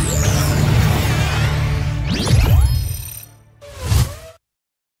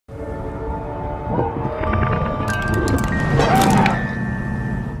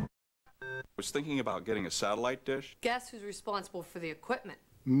 Was thinking about getting a satellite dish. Guess who's responsible for the equipment?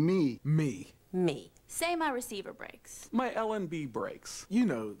 Me. Me. Say my receiver breaks. My L&B breaks. You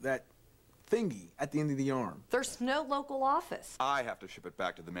know, that thingy at the end of the arm. There's no local office. I have to ship it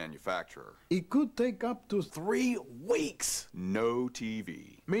back to the manufacturer. It could take up to 3 weeks. No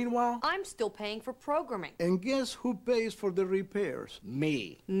TV. Meanwhile, I'm still paying for programming. and guess who pays for the repairs?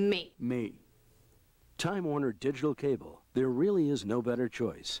 Me. Me. Time Warner Digital Cable. There really is no better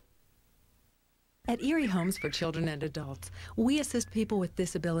choice. At Erie Homes for Children and Adults, we assist people with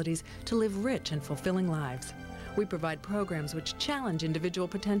disabilities to live rich and fulfilling lives. We provide programs which challenge individual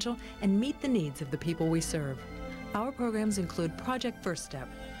potential and meet the needs of the people we serve. Our programs include Project First Step,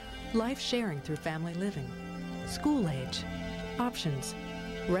 life sharing through family living, school age, options,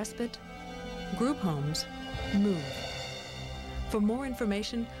 respite, group homes, move. For more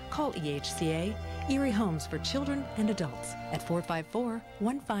information, call EHCA, Erie Homes for Children and Adults at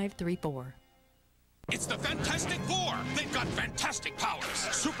 454-1534. It's the Fantastic Four! They've got fantastic powers!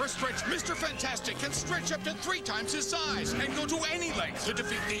 Super Stretch Mr. Fantastic can stretch up to 3 times his size and go to any length to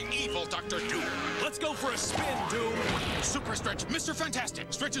defeat the evil Dr. Doom. Let's go for a spin, Doom! Super Stretch Mr.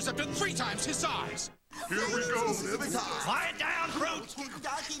 Fantastic stretches up to 3 times his size! Here we go! Quiet down, Fruit!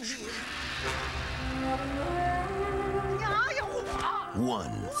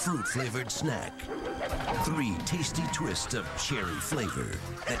 1 fruit-flavored snack. 3 tasty twists of cherry flavor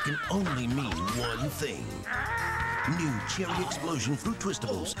that can only mean one thing. New Cherry Explosion Fruit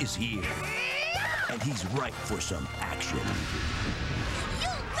Twistables is here. And he's ripe for some action.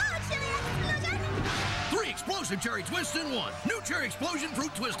 3 explosive cherry twists in 1. New Cherry Explosion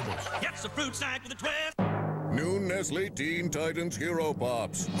Fruit Twistables. Gets the fruit snack with a twist. New Nestle Teen Titans Hero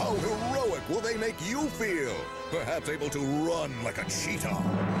Pops. How heroic will they make you feel? Perhaps able to run like a cheetah.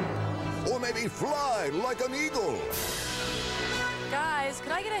 Or maybe fly like an eagle. Guys,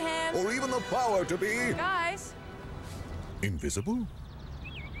 could I get a hand? Or even the power to be... Guys? invisible?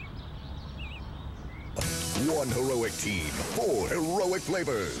 1 heroic teen, 4 heroic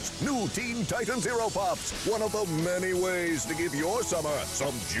flavors. New Teen Titans Hero Pops. One of the many ways to give your summer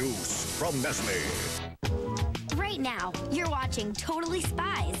some juice from Nestle. Right now, you're watching Totally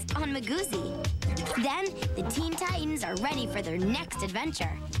Spies on Magoozy. Then, the Teen Titans are ready for their next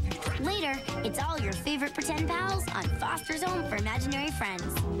adventure. Later, it's all your favorite pretend pals on Foster's Home for Imaginary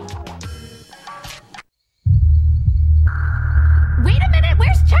Friends. Wait a minute,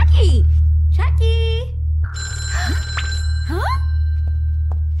 where's Chucky? Chucky! Huh?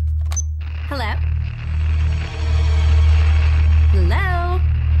 Hello? Hello?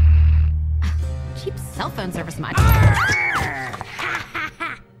 Cheap cell phone service much.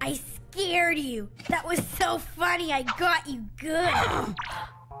 I scared you. That was so funny. I got you good.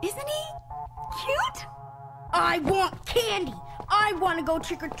 Isn't he cute? I want candy. I want to go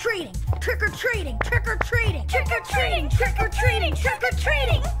trick-or-treating. Trick-or-treating. Trick-or-treating. Trick-or-treating. Trick-or-treating.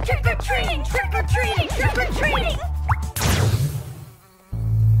 Trick-or-treating. Trick-or-treating. Trick-or-treating. Trick-or-treating.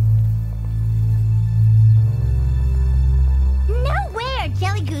 No way are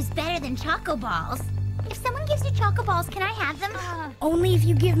Jelly Goos better than Choco Balls. If someone gives you Choco Balls, can I have them? Only if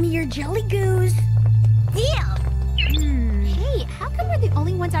you give me your Jelly Goos. Deal! Hey, how come we're the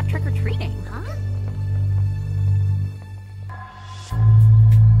only ones out trick-or-treating, huh?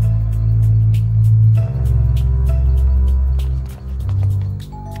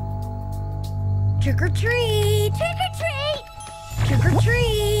 Trick-or-treat! Trick-or-treat!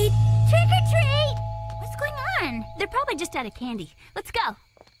 Trick-or-treat! Trick-or-treat! What's going on? They're probably just out of candy. Let's go.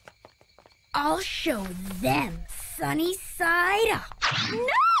 I'll show them sunny side up.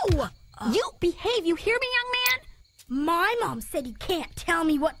 No! You behave, you hear me, young man? My mom said you can't tell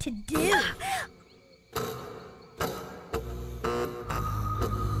me what to do.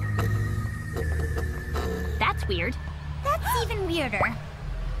 That's weird. That's even weirder.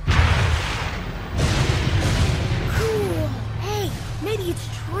 Cool. Hey, maybe it's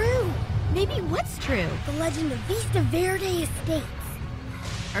true. Maybe what's true? The legend of Vista Verde Estates.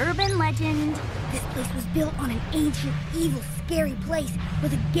 Urban legend. This place was built on an ancient, evil, scary place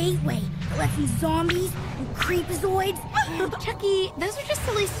with a gateway that lets in zombies and creepazoids. Chucky, those are just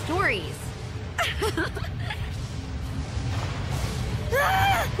silly stories.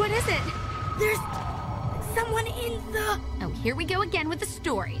 What is it? There's someone in the... Oh, here we go again with the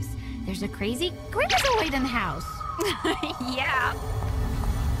stories. There's a crazy creepazoid in the house. Yeah.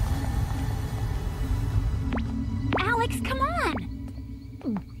 Alex, come on.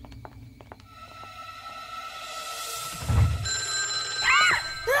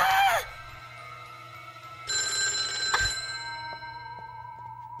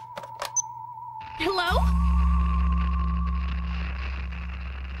 Hello?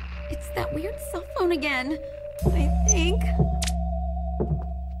 It's that weird cell phone again, I think.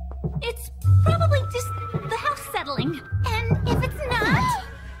 It's probably just the house settling. And if it's not...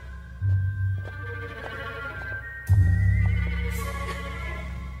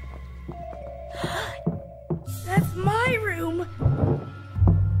 That's my room.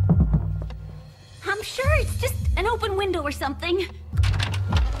 I'm sure it's just an open window or something.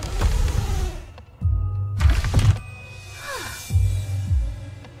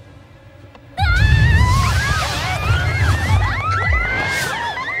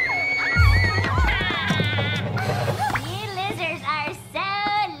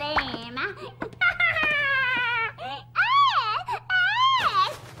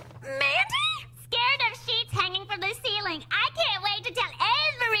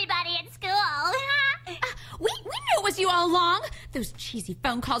 Those cheesy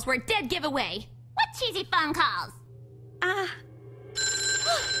phone calls were a dead giveaway. What cheesy phone calls?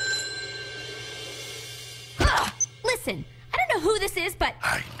 Listen, I don't know who this is, but...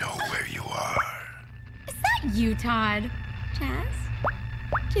 I know where you are. Is that you, Todd? Jazz?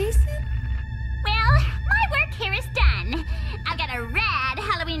 Jason? Well, my work here is done. I've got a rad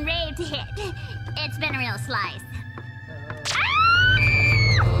Halloween rave to hit. It's been a real slice.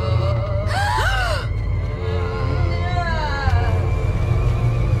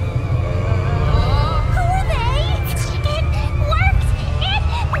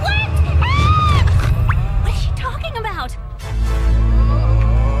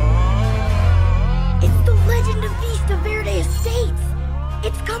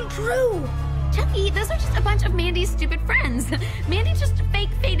 It's come true! Chucky, those are just a bunch of Mandy's stupid friends. Mandy just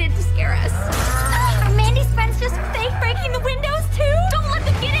fake-faded to scare us. Are Mandy's friends just fake breaking the windows too? Don't let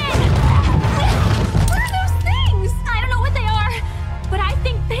them get in! What are those things? I don't know what they are, but I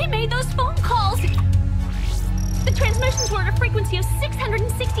think they made those phone calls. The transmissions were at a frequency of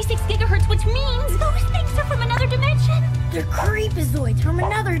 666 gigahertz, which means those things are from another dimension. They're creepazoids from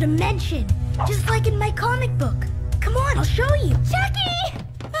another dimension, just like in my comic book. Come on, I'll show you. Chucky!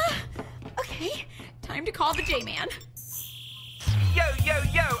 Okay, time to call the J-Man. Yo,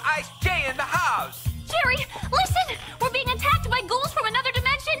 Ice J in the house. Jerry, listen! We're being attacked by ghouls from another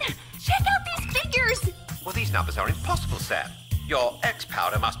dimension. Check out these figures. Well, these numbers are impossible, Sam. Your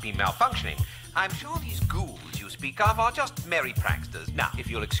X-powder must be malfunctioning. I'm sure these ghouls you speak of are just merry pranksters. Now, if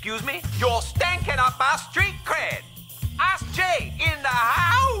you'll excuse me, you're stanking up our street cred. Ice J in the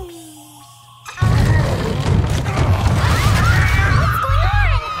house.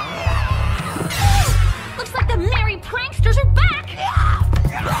 Looks like the merry pranksters are back!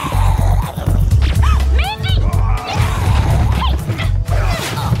 Mandy!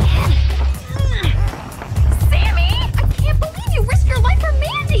 Sammy! I can't believe you risked your life for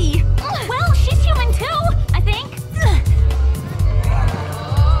Mandy! Well, she's human too, I think.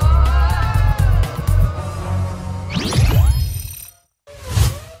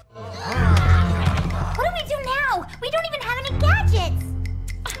 What do we do now? We don't even have any gadgets!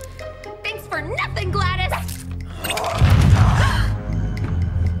 Thanks for nothing, Gladys!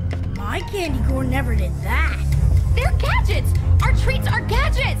 My candy corn never did that. They're gadgets! Our treats are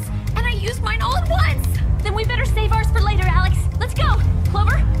gadgets! And I used mine all at once! Then we better save ours for later, Alex. Let's go!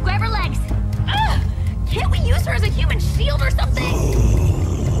 Clover, grab her legs. Can't we use her as a human shield or something?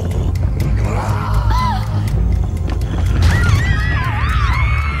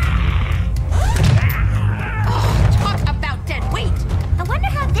 Talk about dead weight! I wonder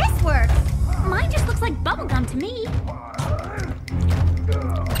how this works. Mine just looks like bubblegum to me.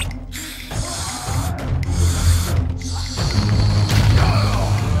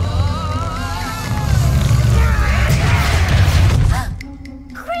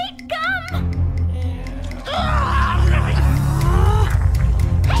 Great gum! I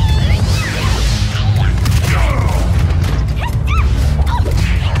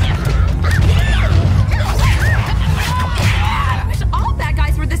wish all bad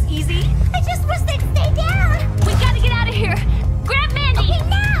guys were this easy. I just wish they'd stay down. We gotta get out of here. Grab Mandy. Okay,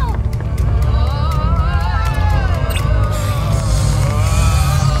 now.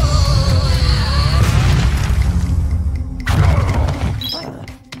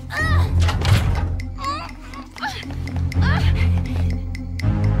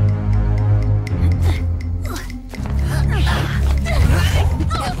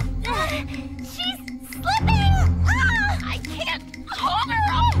 She's slipping. I can't hold her.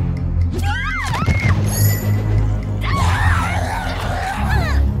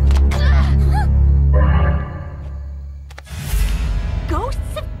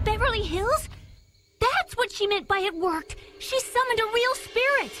 Ghosts of Beverly Hills? That's what she meant by it worked. She summoned a real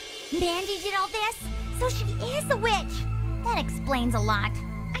spirit. Mandy did all this, so she is a witch. That explains a lot.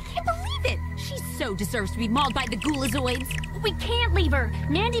 I can't believe She so deserves to be mauled by the ghoulizoids. We can't leave her.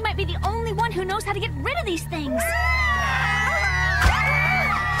 Mandy might be the only one who knows how to get rid of these things.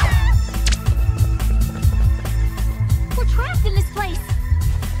 We're trapped in this place.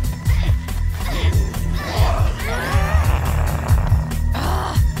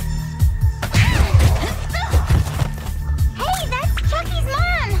 Hey, that's Chucky's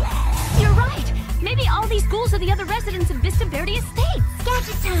mom! You're right. Maybe all these ghouls are the other residents of Vista Verde Estates.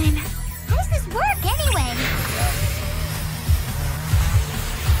 Gadget time. How does this work, anyway?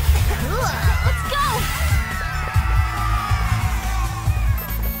 Let's go!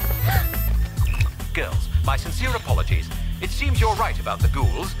 Girls, my sincere apologies. It seems you're right about the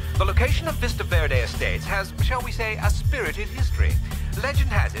ghouls. The location of Vista Verde Estates has, shall we say, a spirited history.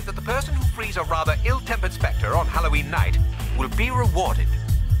 Legend has it that the person who frees a rather ill-tempered specter on Halloween night will be rewarded.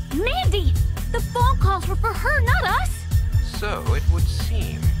 Mandy! The phone calls were for her, not us! So it would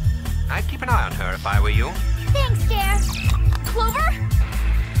seem. I'd keep an eye on her if I were you. Thanks, Jer. Clover?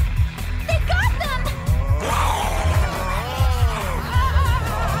 They got them!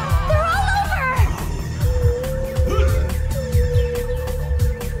 They're all over!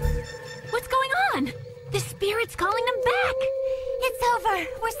 What's going on? The spirit's calling them back! It's over.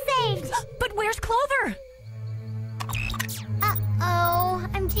 We're saved. But where's Clover? Uh-oh.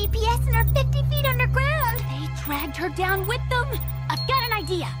 I'm GPSing her 50 feet underground. They dragged her down with them. I've got an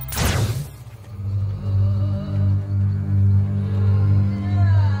idea.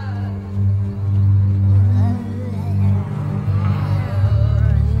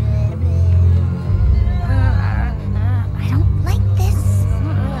 I don't like this.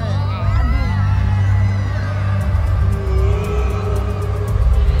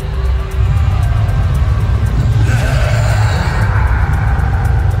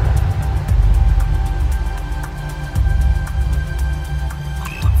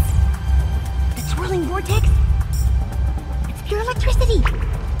 The swirling vortex? It's pure electricity.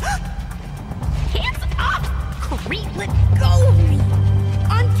 Hands up! Creep, let go of me!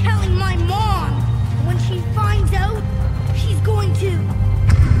 I'm telling my mom. When she finds out, she's going to...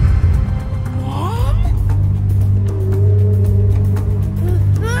 Mom?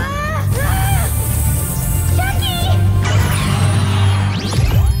 Chucky!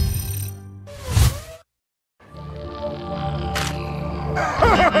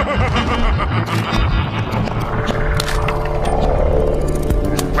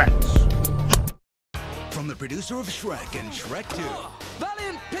 From the producer of Shrek and Shrek 2.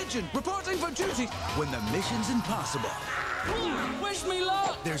 Valiant Pigeon reporting for duty when the mission's impossible. Wish me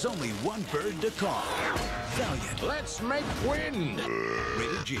luck! There's only one bird to call. Valiant. Let's make wind!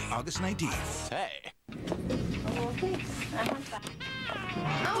 Rated G, August 19th. Hey.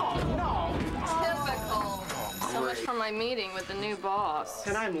 Typical. So much for my meeting with the new boss.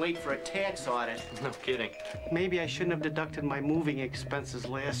 And I'm late for a tax audit. No kidding. Maybe I shouldn't have deducted my moving expenses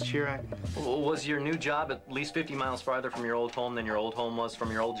last year. Well, was your new job at least 50 miles farther from your old home than your old home was from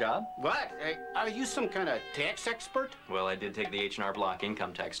your old job? What? Are you some kind of tax expert? Well, I did take the H&R Block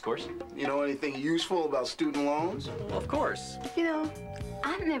income tax course. You know anything useful about student loans? Well, of course. You know,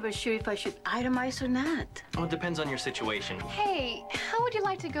 I'm never sure if I should itemize or not. Oh, it depends on your situation. Hey, how would you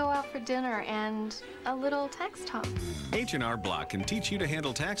like to go out for dinner and a little tax talk? H&R Block can teach you to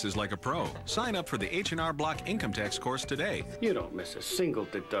handle taxes like a pro. Sign up for the H&R Block income tax course today. You don't miss a single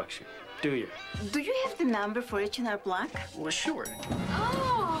deduction, do you? Do you have the number for H&R Block? Well, sure.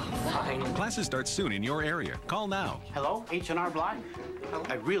 Oh! Fine. Classes start soon in your area. Call now. Hello, H&R Block?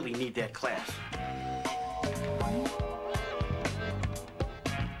 I really need that class.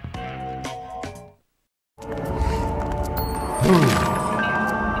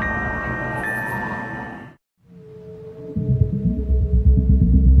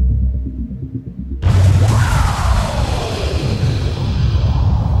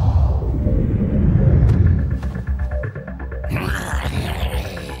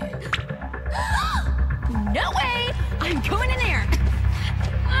 No way! I'm going in there!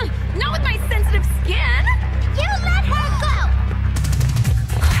 Not with my sensitive skin! You let her go!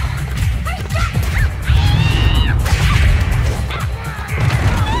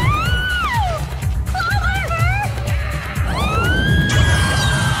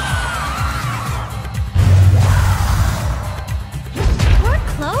 Poor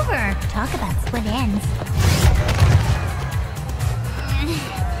Clover. Talk about split ends.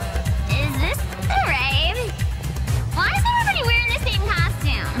 Is this the rave? Why is everybody wearing the same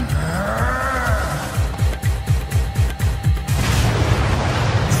costume?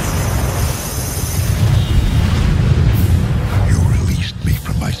 You released me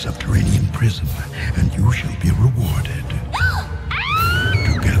from my subterranean prison, and you shall be rewarded.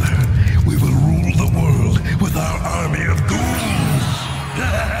 Together, we will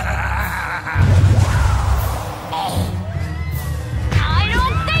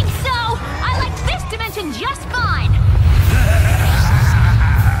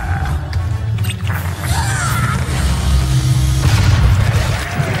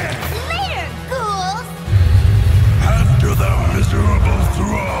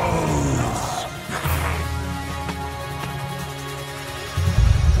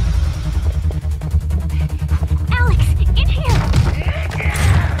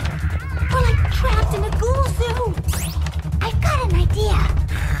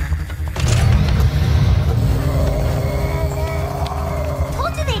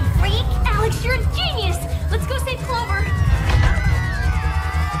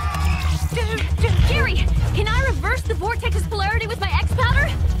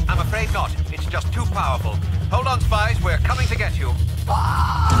afraid not. It's just too powerful. Hold on, Spies. We're coming to get you.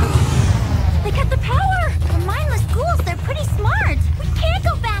 They cut the power! The mindless ghouls, they're pretty smart. We can't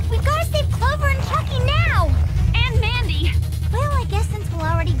go back. We've got to save Clover and Chucky now. And Mandy. Well, I guess since we'll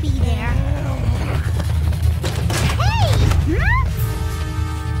already be there. Hey! Hmm?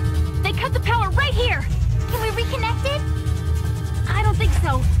 They cut the power right here. Can we reconnect it? I don't think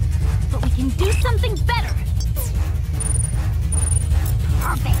so. But we can do something better.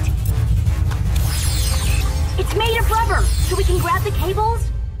 Perfect. It's made of rubber, so we can grab the cables.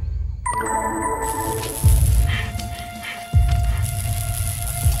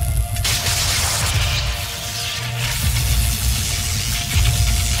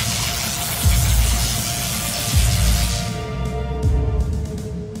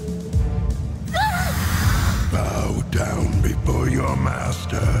 Bow down before your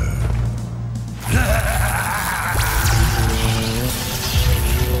master.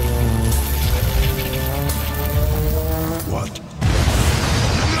 What?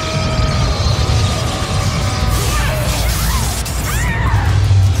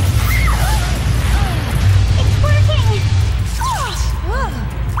 It's working!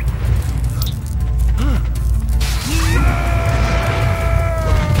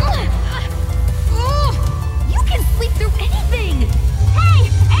 You can sleep through anything! Hey,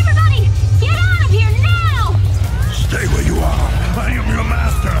 everybody, get out of here now! Stay where you are. I am your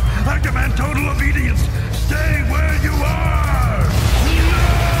master. I demand total obedience. Stay where you are.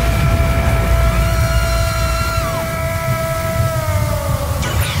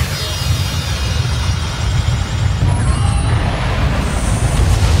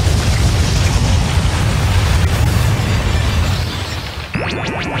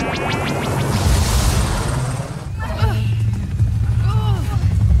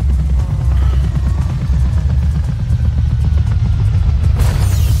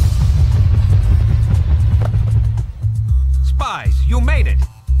 Spies, you made it.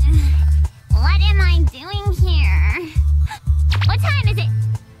 What am I doing here? What time is it?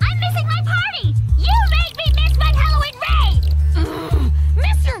 I'm missing my party! You made me miss my Halloween rave!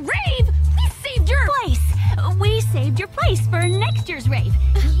 Mr. Rave, we saved your place. We saved your place for next year's rave.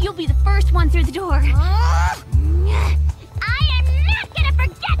 You'll be the first one through the door. I am not gonna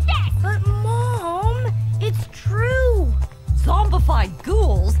forget this! But Mom, it's true. Zombified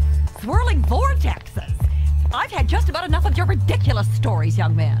ghouls, swirling vortexes. I've had just about enough of your ridiculous stories,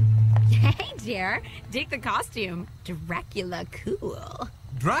 young man. Hey, Jer. Dig the costume. Dracula cool.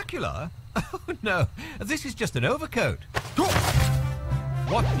 Dracula? Oh, no. This is just an overcoat.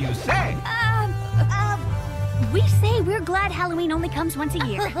 What do you say? We say we're glad Halloween only comes once a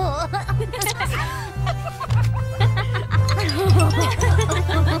year.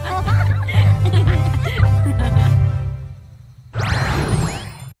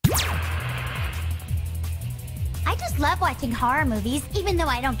 I just love watching horror movies, even though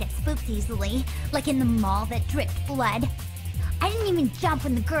I don't get spooked easily. Like in The Mall that dripped blood. I didn't even jump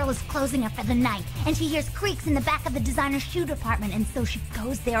when the girl is closing up for the night, and she hears creaks in the back of the designer shoe department, and so she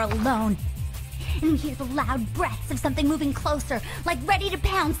goes there alone. And we hear the loud breaths of something moving closer, like ready to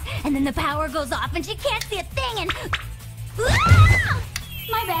pounce, and then the power goes off, and she can't see a thing, and... Ah!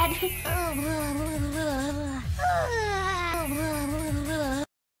 My bad.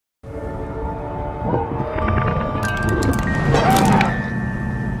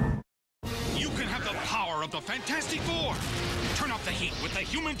 You can have the power of the Fantastic Four. Turn up the heat with the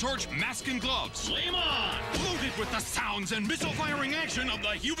Human Torch mask and gloves. Flame on! Loaded with the sounds and missile-firing action of the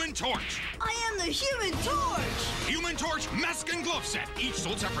Human Torch. I am the Human Torch! Human Torch mask and glove set, each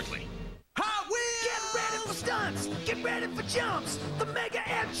sold separately. Hot Wheels! Get ready for stunts! Get ready for jumps! The Mega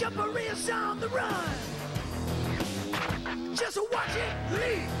Air Jumper is on the run! Just watch it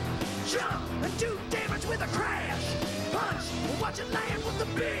leap, jump, and do damage with a crash! Punch, watch it land with the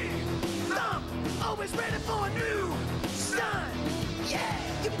big thump! Always ready for a new stunt! Yeah!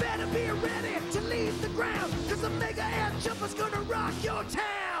 You better be ready to leave the ground, cause the Mega Air Jumper's gonna rock your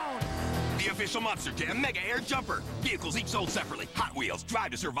town! The official Monster Jam Mega Air Jumper. Vehicles each sold separately. Hot Wheels,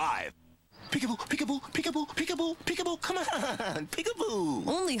 drive to survive. Peekaboo, peekaboo, peekaboo, peekaboo, peekaboo, come on, peekaboo.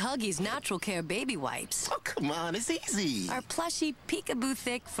 Only Huggies Natural Care Baby Wipes. Oh, come on, it's easy. Are plushy, peekaboo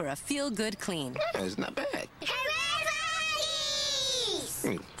thick for a feel-good clean. Yeah, it's not bad.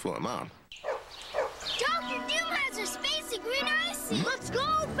 For a mom. Dr. Doom has her spacey green eyes. Let's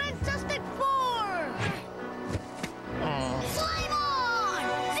go, Fantastic Four! Flame on!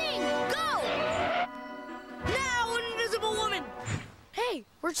 Zing, go! Now, Invisible Woman! Hey,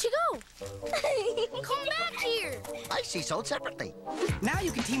 where'd she go? Come back here! I see, sold separately. Now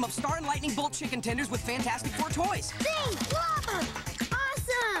you can team up Star and Lightning Bolt chicken tenders with Fantastic Four toys. Zing, lava!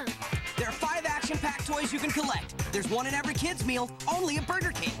 Awesome! action-packed toys you can collect. There's one in every kid's meal, only at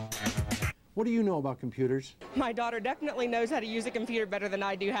Burger King. What do you know about computers? My daughter definitely knows how to use a computer better than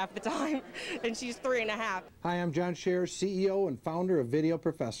I do half the time, and she's 3.5. Hi, I'm John Scher, CEO and founder of Video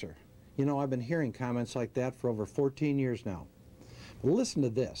Professor. You know, I've been hearing comments like that for over 14 years now. But listen to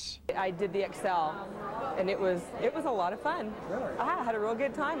this. I did the Excel, and it was a lot of fun. Really? I had a real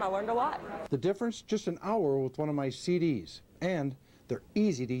good time. I learned a lot. The difference? Just an hour with one of my CDs, and they're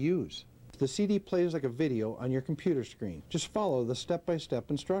easy to use. The CD plays like a video on your computer screen. Just follow the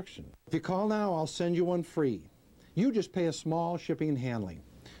step-by-step instruction. If you call now, I'll send you one free. You just pay a small shipping and handling.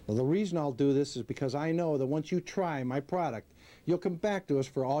 Now, the reason I'll do this is because I know that once you try my product, you'll come back to us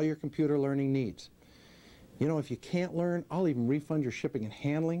for all your computer learning needs. You know, if you can't learn, I'll even refund your shipping and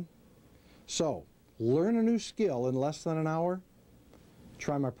handling. So, learn a new skill in less than an hour.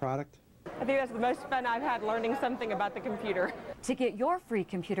 Try my product. I think that's the most fun I've had, learning something about the computer. To get your free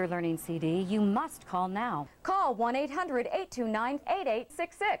computer learning CD, you must call now. Call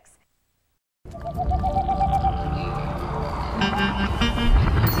 1-800-829-8866.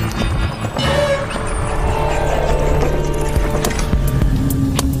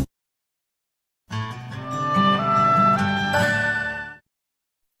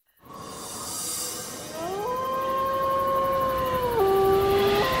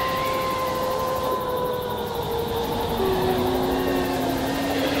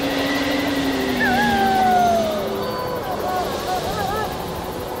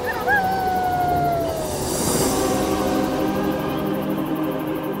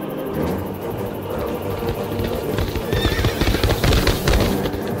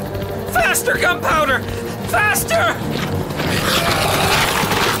 Faster, gunpowder! Faster!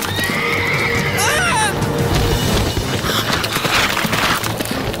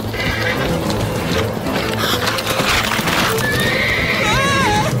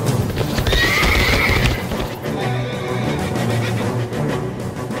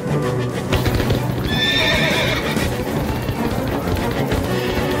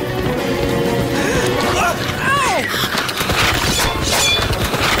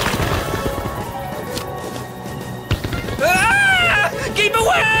 Keep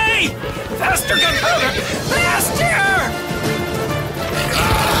away! Faster, gunpowder! Faster!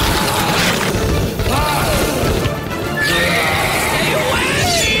 Stay away!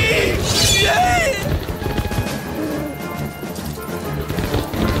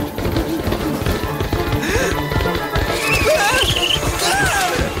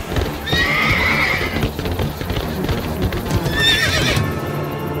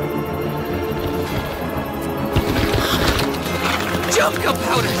 Jump,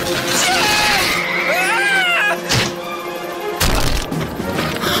 gunpowder!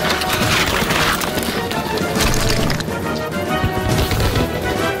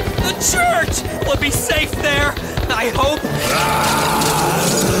 The church! We'll be safe there, I hope.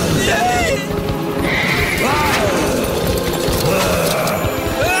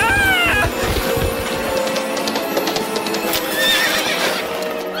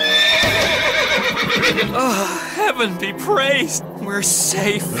 Oh, heaven be praised. We're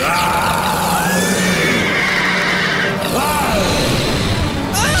safe.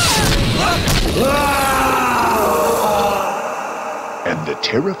 And the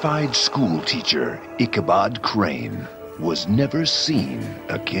terrified school teacher, Ichabod Crane, was never seen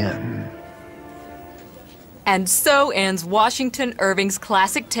again. And so ends Washington Irving's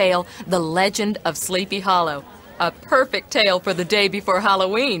classic tale, The Legend of Sleepy Hollow. A perfect tale for the day before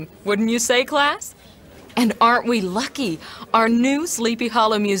Halloween, wouldn't you say, class? And aren't we lucky? Our new Sleepy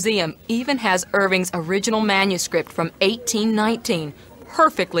Hollow Museum even has Irving's original manuscript from 1819,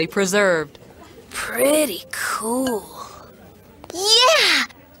 perfectly preserved. Pretty cool. Yeah!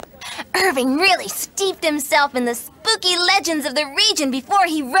 Irving really steeped himself in the spooky legends of the region before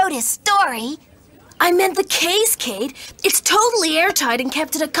he wrote his story. I meant the case, Kate. It's totally airtight and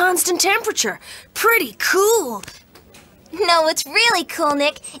kept at a constant temperature. Pretty cool. No, what's really cool,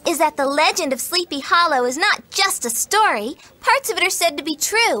 Nick, is that the legend of Sleepy Hollow is not just a story. Parts of it are said to be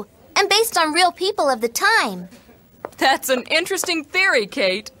true, and based on real people of the time. That's an interesting theory,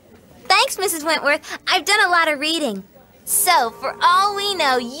 Kate. Thanks, Mrs. Wentworth. I've done a lot of reading. So, for all we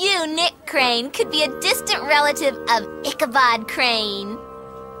know, you, Nick Crane, could be a distant relative of Ichabod Crane.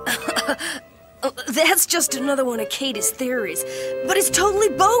 That's just another one of Katie's theories. But it's totally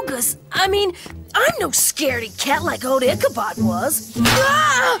bogus. I mean, I'm no scaredy cat like old Ichabod was.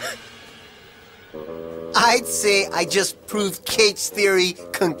 Ah! I'd say I just proved Kate's theory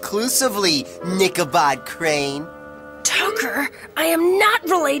conclusively, Ichabod Crane. Tucker, I am not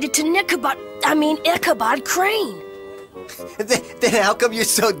related to Ichabod Crane. Then how come you're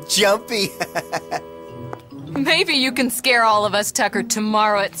so jumpy? Maybe you can scare all of us, Tucker,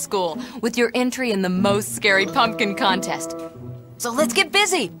 tomorrow at school with your entry in the most scary pumpkin contest. So let's get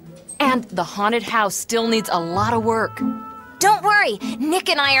busy. And the haunted house still needs a lot of work. Don't worry, Nick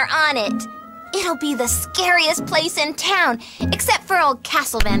and I are on it. It'll be the scariest place in town, except for old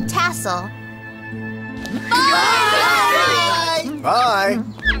Castle Van Tassel. Bye! Bye!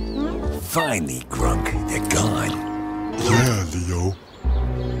 Finally, Grunk, they're gone. Yeah, Leo.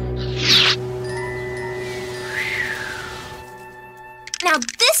 Now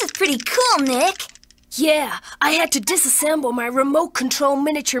this is pretty cool, Nick. Yeah, I had to disassemble my remote control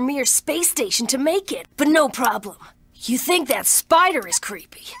miniature Mir space station to make it, but no problem. You think that spider is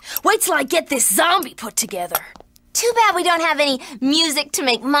creepy? Wait till I get this zombie put together. Too bad we don't have any music to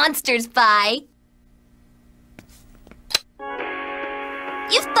make monsters by.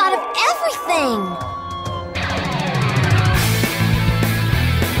 You've thought of everything!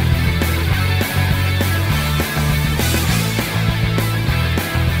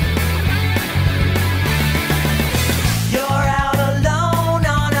 You're out alone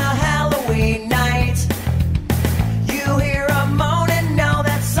on a Halloween night. You hear a moan and know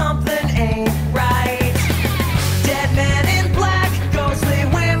that something ain't right. Dead men in black, ghostly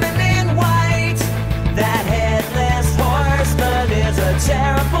women in white. That headless horseman is a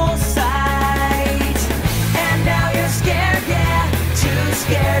terrible sight. And now you're scared, yeah, too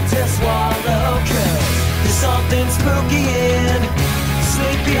scared to swallow. 'Cause there's something spooky in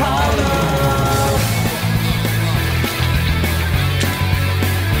Sleepy Hollow.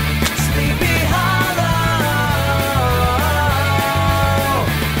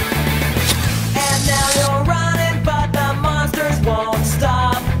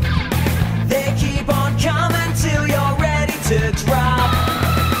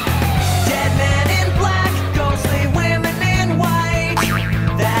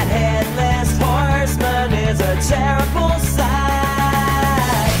 Terrible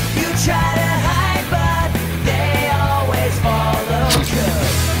sight. You try to hide, but they always follow. 'Cause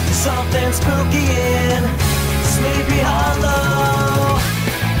there's something spooky in Sleepy Hollow.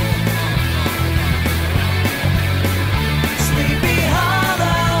 Sleepy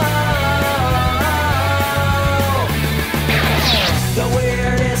Hollow. The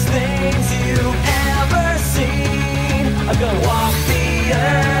weirdest things you've ever seen are gonna walk the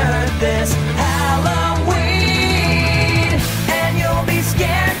earth this Halloween.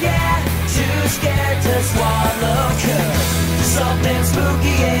 Scared, yeah, too scared to swallow. 'Cause there's something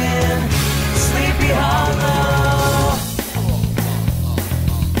spooky in Sleepy Hollow.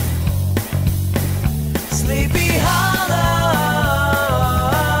 Sleepy Hollow.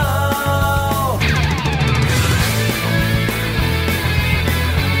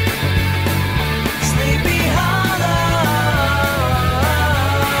 Sleepy Hollow.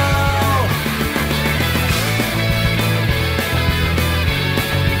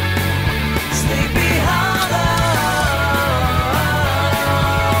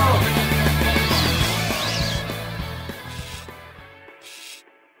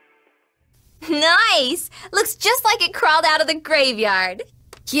 Nice! Looks just like it crawled out of the graveyard.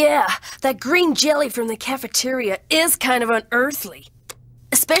 Yeah, that green jelly from the cafeteria is kind of unearthly.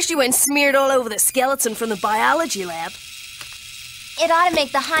 Especially when smeared all over the skeleton from the biology lab. It ought to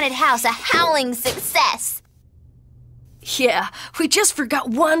make the haunted house a howling success. Yeah, we just forgot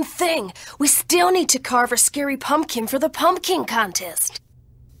one thing. We still need to carve a scary pumpkin for the pumpkin contest.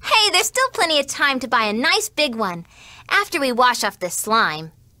 Hey, there's still plenty of time to buy a nice big one after we wash off this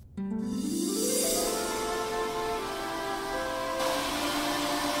slime.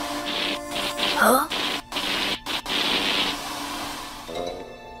 Huh?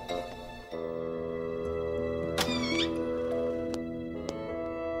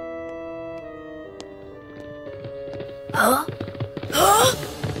 Huh? Huh?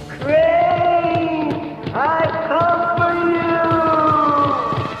 Crane, I've come for you.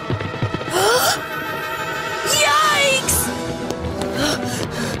 Yikes!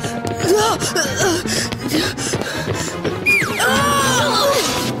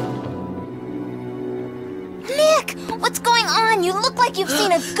 Nick, what's going on? You look like you've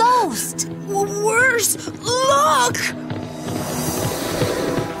seen a ghost. Worse, look!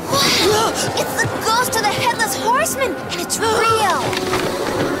 What? It's the ghost of the Headless Horseman, and it's real.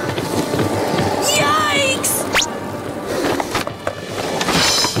 Yikes!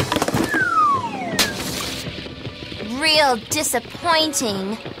 Real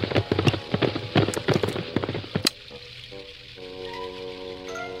disappointing.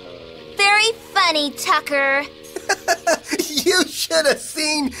 Very funny, Tucker. You should have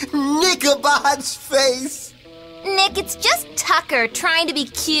seen Nicobod's face. Nick Nick, it's just Tucker trying to be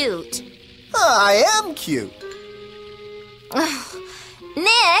cute. I am cute.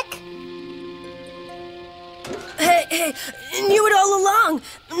 Nick? Hey, knew it all along.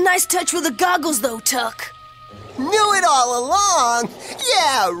 Nice touch with the goggles, though, Tuck. Knew it all along?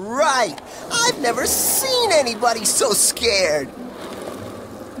 Yeah, right. I've never seen anybody so scared.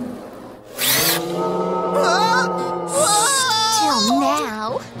 Till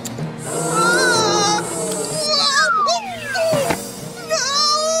now.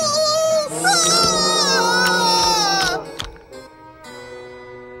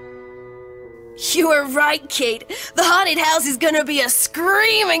 You were right, Kate. The haunted house is gonna be a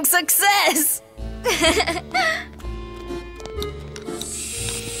screaming success.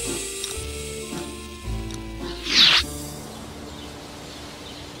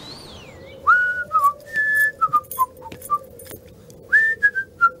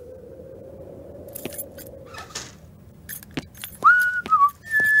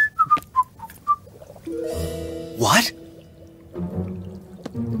 What?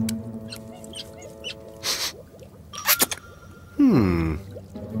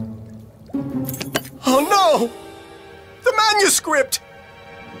 Oh no! The manuscript!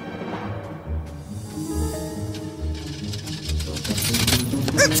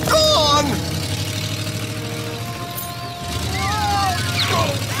 It's gone!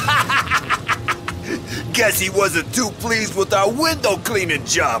 Guess he wasn't too pleased with our window cleaning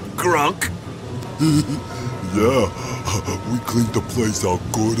job, Grunk. Yeah, we cleaned the place out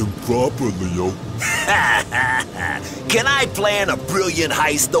good and proper, Leo. Can I plan a brilliant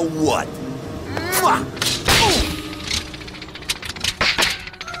heist or what?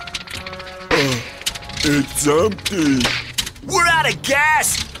 It's empty. We're out of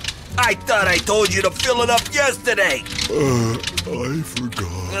gas! I thought I told you to fill it up yesterday. I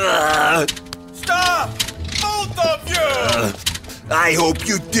forgot. Stop! Both of you! I hope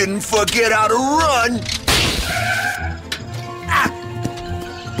you didn't forget how to run.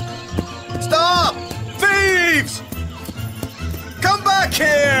 Stop! Thieves! Come back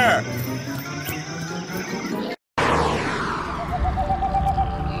here!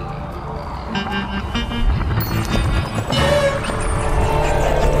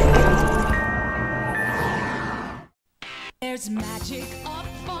 There's magic up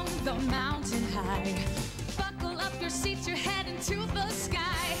on the mountain high. Buckle up your seats, you're heading to the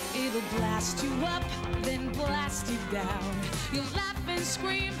sky. It'll blast you up, then blast you down. You'll laugh and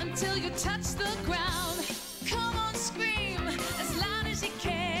scream until you touch the ground. Come on, scream as loud as you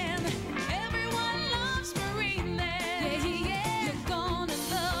can. Everyone loves Marineland. Yeah, yeah. You're gonna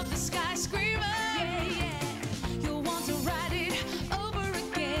love the skyscraper. Yeah, yeah. You'll want to ride it over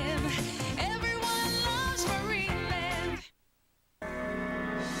again. Everyone loves Marineland.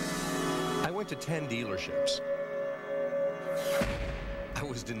 I went to 10 dealerships. I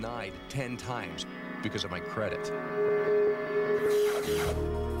was denied 10 times because of my credit.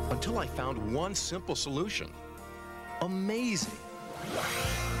 Until I found one simple solution. Amazing.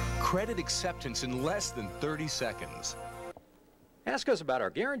 Credit acceptance in less than 30 seconds. Ask us about our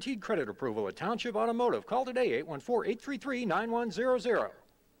guaranteed credit approval at Township Automotive. Call today, 814-833-9100.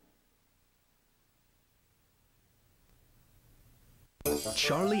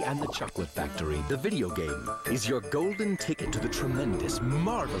 Charlie and the Chocolate Factory, the video game, is your golden ticket to the tremendous,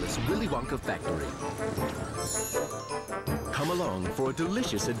 marvelous Willy Wonka factory. Come along for a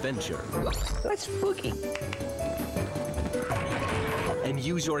delicious adventure. That's spooky. And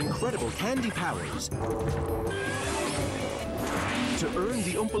use your incredible candy powers to earn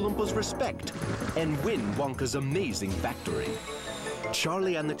the Oompa Loompas' respect and win Wonka's amazing factory.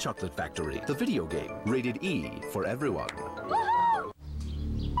 Charlie and the Chocolate Factory, the video game, rated E for everyone.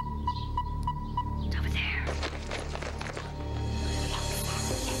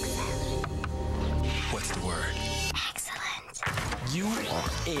 What's the word? Excellent. You are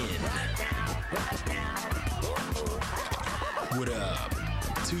in. What up?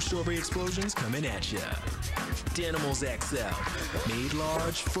 2 strawberry explosions coming at ya. Danimals XL. Made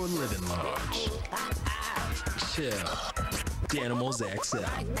large for living large. Chill. Danimals XL.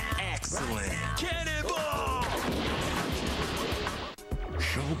 Excellent. Cannonball!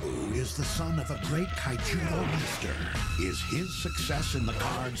 Shobu is the son of a great Kaijudo master. Is his success in the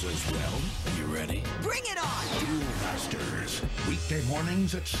cards as well? You ready? Bring it on! Duel Masters. Weekday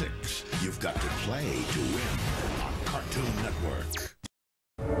mornings at 6. You've got to play to win on Cartoon Network.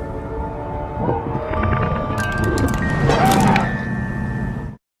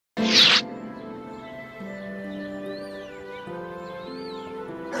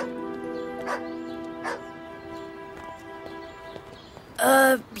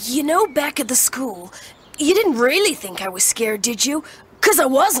 You know, back at the school, You didn't really think I was scared, did you? 'Cause I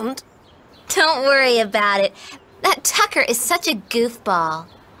wasn't. Don't worry about it. That Tucker is such a goofball.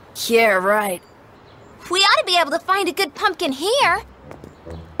 Yeah, right. We ought to be able to find a good pumpkin here.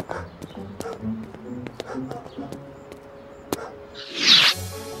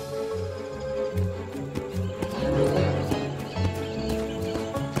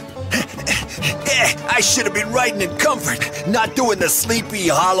 I should have been riding in comfort, not doing the Sleepy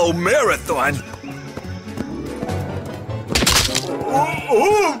Hollow Marathon.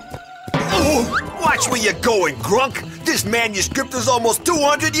 Watch where you're going, Grunk. This manuscript is almost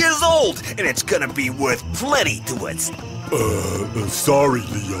 200 years old, and it's gonna be worth plenty to us. Sorry,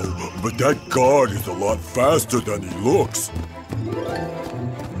 Leo, but that guard is a lot faster than he looks.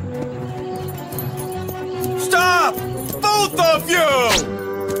 Stop! Both of you!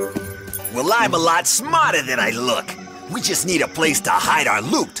 Well, I'm a lot smarter than I look. We just need a place to hide our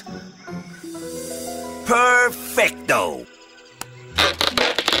loot. Perfecto!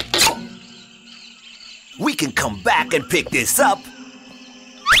 We can come back and pick this up.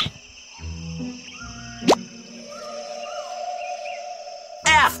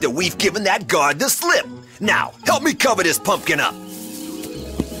 After we've given that guard the slip. Now, help me cover this pumpkin up.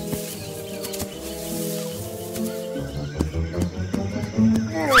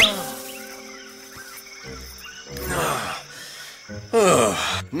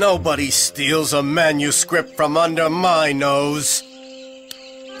 Nobody steals a manuscript from under my nose.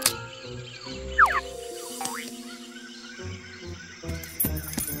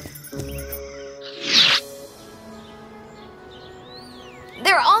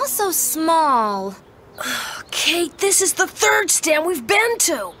 They're all so small. Kate, this is the third stand we've been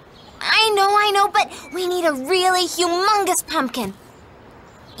to. I know, but we need a really humongous pumpkin.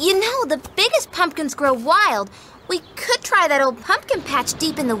 You know, the biggest pumpkins grow wild. We could try that old pumpkin patch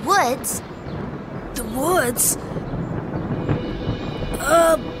deep in the woods. The woods?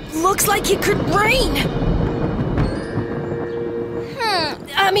 Looks like it could rain.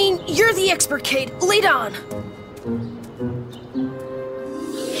 I mean, you're the expert, Kate. Lead on.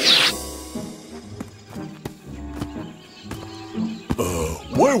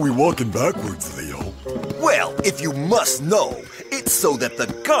 Why are we walking backwards, Leo? Well, if you must know, it's so that the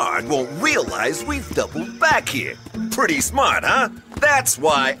guard won't realize we've doubled back here. Pretty smart, huh? That's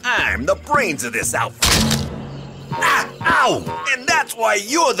why I'm the brains of this outfit. Ah, ow! And that's why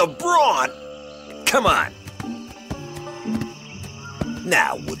you're the brawn! Come on.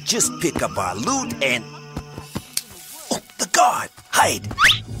 Now, we'll just pick up our loot and... Oh, the guard! Hide!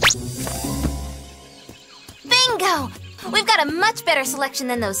 Bingo! We've got a much better selection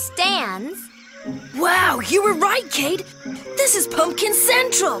than those stands. Wow, you were right, Kate. This is Pumpkin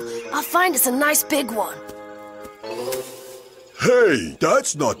Central. I'll find us a nice big one. Hey,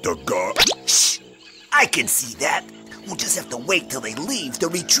 that's not the guard. Shh! I can see that. We'll just have to wait till they leave to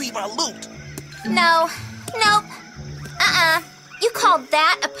retrieve our loot. No, nope. You called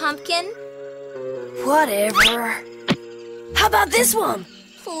that a pumpkin? Whatever. How about this one?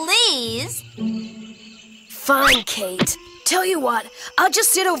 Please? Fine, Kate. Tell you what, I'll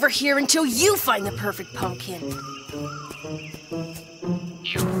just sit over here until you find the perfect pumpkin.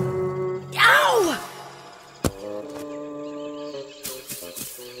 Ow!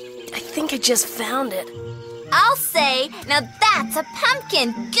 I think I just found it. I'll say, now that's a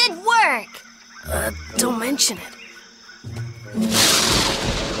pumpkin. Good work. Don't mention it.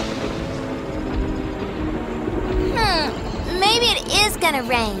 Maybe it is gonna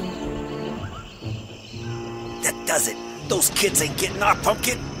rain. That does it. Those kids ain't getting our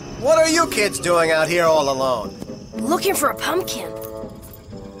pumpkin. What are you kids doing out here all alone? Looking for a pumpkin.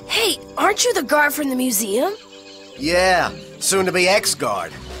 Hey, aren't you the guard from the museum? Yeah, soon-to-be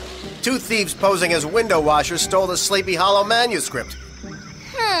ex-guard. Two thieves posing as window washers stole the Sleepy Hollow manuscript.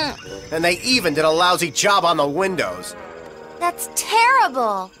 And they even did a lousy job on the windows. That's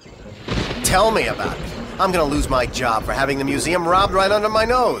terrible. Tell me about it. I'm gonna lose my job for having the museum robbed right under my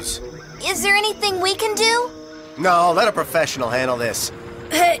nose. Is there anything we can do? No, let a professional handle this.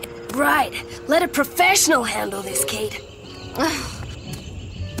 Hey, right. Let a professional handle this, Kate.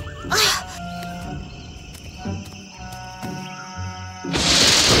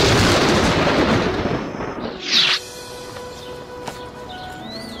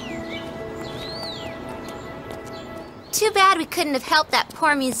 Too bad we couldn't have helped that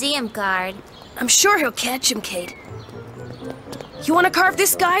poor museum guard. I'm sure he'll catch him, Kate. You want to carve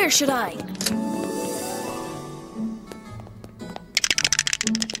this guy, or should I?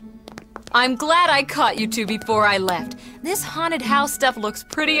 I'm glad I caught you two before I left. This haunted house stuff looks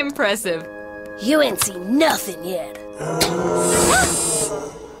pretty impressive. You ain't seen nothing yet.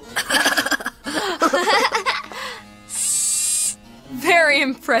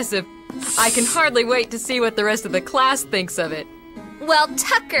 impressive. I can hardly wait to see what the rest of the class thinks of it. Well,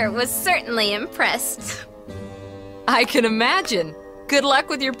 Tucker was certainly impressed. I can imagine. Good luck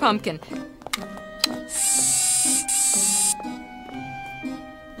with your pumpkin.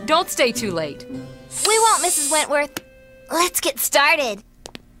 Don't stay too late. We won't, Mrs. Wentworth. Let's get started.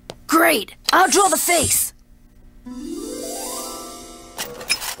 Great. I'll draw the face.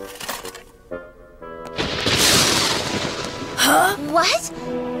 Huh? What?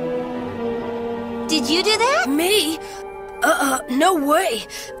 Did you do that? Me? No way.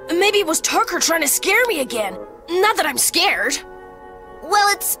 Maybe it was Tucker trying to scare me again. Not that I'm scared. Well,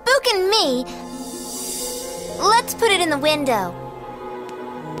 it's spooking me. Let's put it in the window.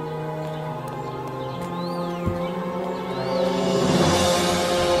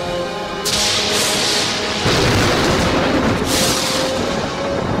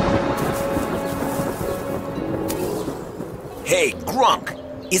 Hey, Grunk,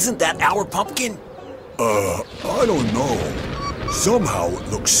 isn't that our pumpkin? I don't know. Somehow it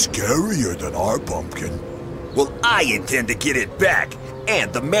looks scarier than our pumpkin. Well, I intend to get it back,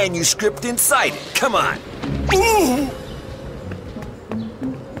 and the manuscript inside it. Come on.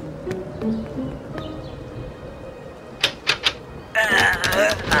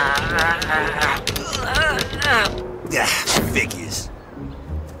 Figures.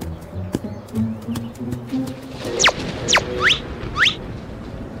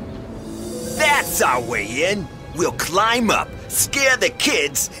 That's our way in. We'll climb up, scare the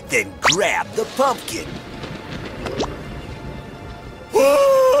kids, then grab the pumpkin.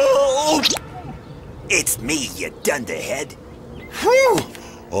 Whoa! It's me, you dunderhead. Whew!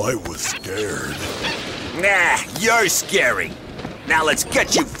 I was scared. Nah, you're scary. Now let's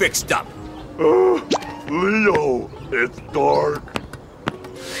get you fixed up. Leo, it's dark.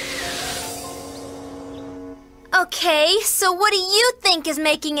 Okay, so what do you think is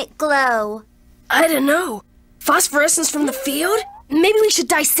making it glow? I don't know. Phosphorescence from the field? Maybe we should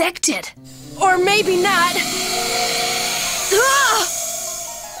dissect it. Or maybe not. Ah!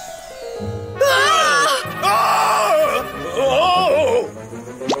 Ah! Oh!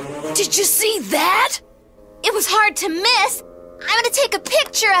 Did you see that? It was hard to miss. I'm gonna take a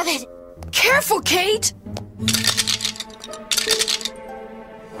picture of it. Careful, Kate.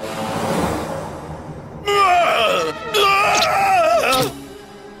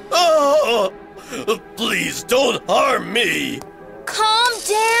 Oh! Please don't harm me. Calm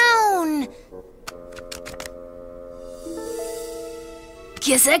down.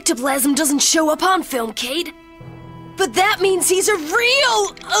 Guess ectoplasm doesn't show up on film, Kate. But that means he's a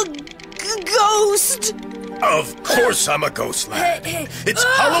real ghost. Of course I'm a ghost, lad. It's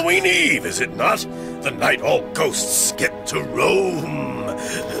Halloween Eve, is it not? The night all ghosts get to roam.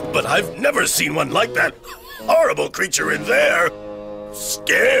 But I've never seen one like that horrible creature in there.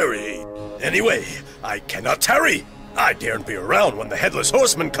 Scary. Anyway, I cannot tarry. I daren't be around when the Headless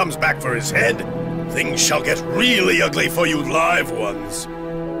Horseman comes back for his head. Things shall get really ugly for you live ones.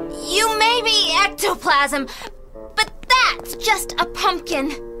 You may be ectoplasm, but that's just a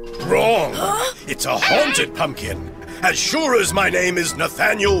pumpkin. Wrong. It's a haunted pumpkin. As sure as my name is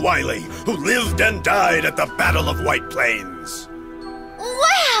Nathaniel Wiley, who lived and died at the Battle of White Plains.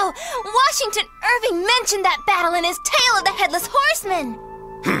 Wow! Washington Irving mentioned that battle in his Tale of the Headless Horseman.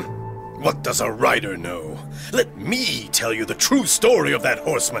 What does a writer know? Let me tell you the true story of that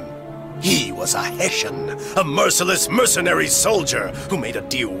horseman. He was a Hessian, a merciless mercenary soldier who made a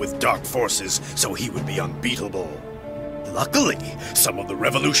deal with dark forces so he would be unbeatable. Luckily, some of the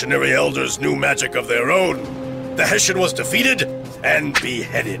revolutionary elders knew magic of their own. The Hessian was defeated and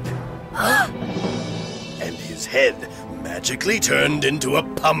beheaded. And his head magically turned into a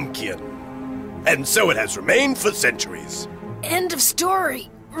pumpkin. And so it has remained for centuries. End of story,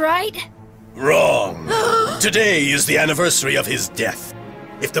 right? Wrong. Today is the anniversary of his death.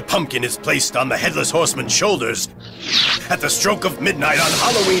 If the pumpkin is placed on the Headless Horseman's shoulders, at the stroke of midnight on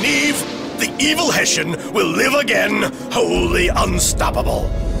Halloween Eve, the evil Hessian will live again, wholly unstoppable.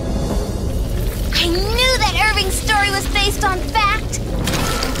 I knew that Irving's story was based on fact.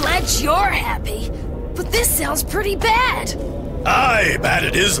 I'm glad you're happy, but this sounds pretty bad. Aye, bad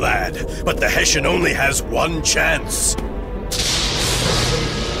it is, lad, but the Hessian only has one chance.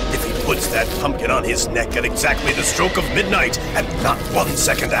 If he puts that pumpkin on his neck at exactly the stroke of midnight, and not 1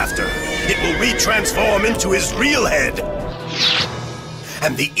 second after, it will re-transform into his real head.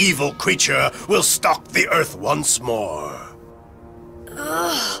 And the evil creature will stalk the earth once more.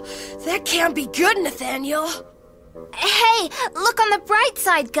 Ugh, that can't be good, Nathaniel. Hey, look on the bright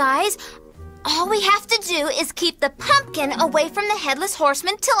side, guys. All we have to do is keep the pumpkin away from the Headless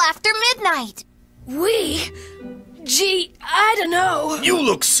Horseman till after midnight. We? Gee, I don't know. You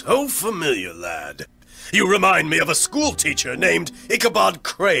look so familiar, lad. You remind me of a school teacher named Ichabod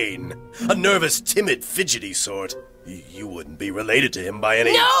Crane. A nervous, timid, fidgety sort. You wouldn't be related to him by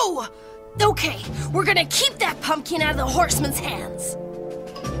any... No! Okay, we're gonna keep that pumpkin out of the horseman's hands.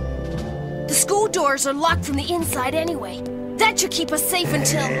 The school doors are locked from the inside anyway. That should keep us safe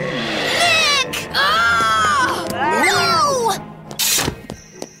until... Nick! Ah! No!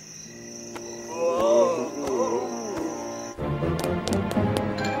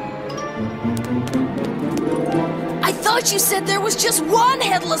 I thought you said there was just one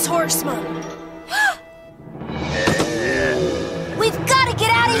headless horseman. We've got to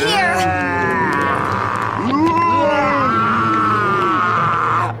get out of here!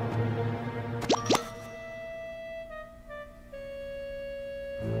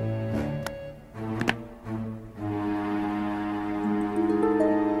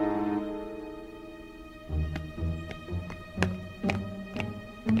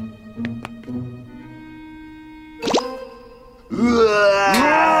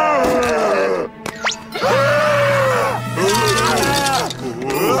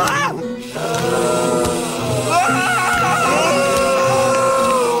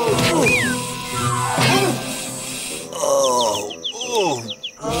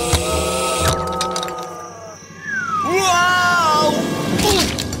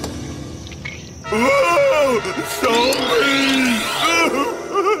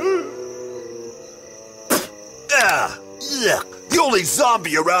 The only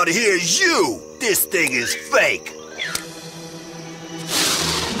zombie around here is you! This thing is fake!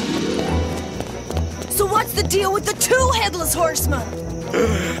 So what's the deal with the two headless horsemen?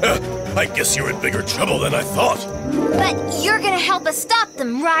 I guess you're in bigger trouble than I thought. But you're gonna help us stop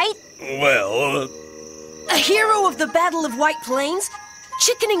them, right? Well... A hero of the Battle of White Plains?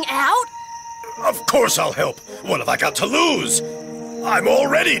 Chickening out? Of course I'll help. What have I got to lose? I'm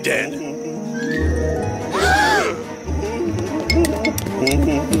already dead.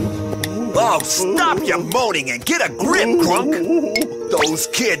 Oh, stop your moaning and get a grip, Grunk! Those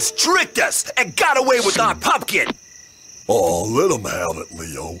kids tricked us and got away with our pumpkin! Oh, let them have it,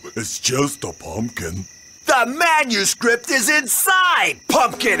 Leo. It's just a pumpkin. The manuscript is inside,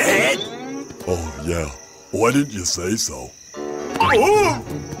 Pumpkinhead! Oh, yeah. Why didn't you say so?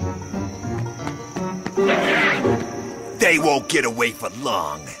 They won't get away for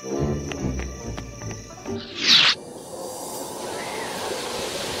long.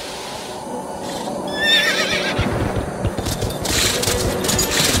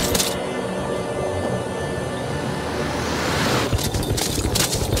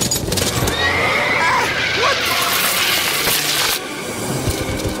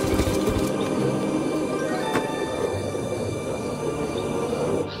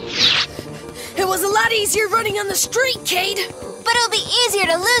 Easier running on the street, Kate. But it'll be easier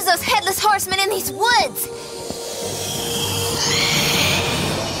to lose those headless horsemen in these woods.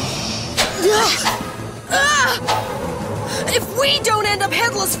 If we don't end up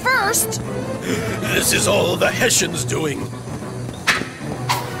headless first... This is all the Hessian's doing.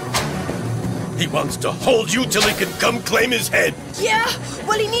 He wants to hold you till he can come claim his head. Yeah,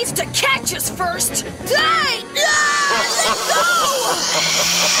 well, he needs to catch us first. Die! Let go!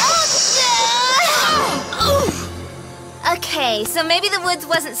 Okay, so maybe the woods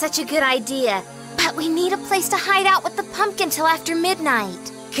wasn't such a good idea. But we need a place to hide out with the pumpkin till after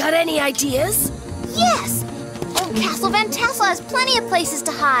midnight. Got any ideas? Yes! Old Castle Van Tassel has plenty of places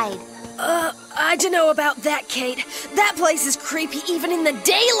to hide. I don't know about that, Kate. That place is creepy even in the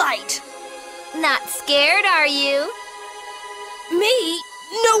daylight. Not scared, are you? Me?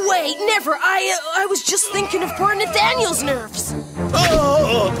 No way, never. I was just thinking of poor Nathaniel's nerves.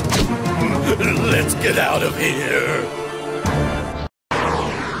 Oh! Let's get out of here.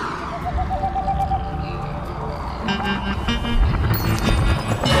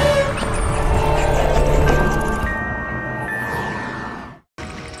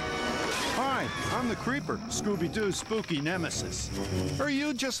 Creeper, Scooby-Doo's spooky nemesis. Are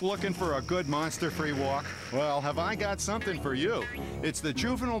you just looking for a good monster-free walk? Well, have I got something for you. It's the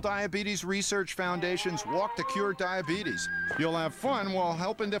Juvenile Diabetes Research Foundation's Walk to Cure Diabetes. You'll have fun while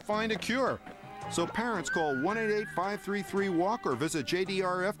helping to find a cure. So parents call 1-888-533-WALK or visit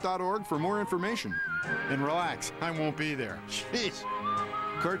jdrf.org for more information. And relax, I won't be there. Jeez.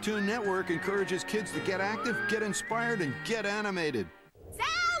 Cartoon Network encourages kids to get active, get inspired, and get animated.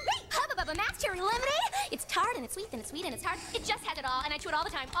 Max Cherry Lemonade. It's tart and it's sweet and it's sweet and it's hard. It just has it all, and I chew it all the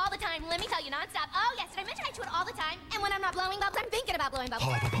time. All the time. Let me tell you, nonstop. Oh yes, did I mention I chew it all the time? And when I'm not blowing bubbles, I'm thinking about blowing bubbles.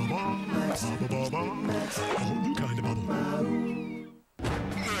 New kind of bubble.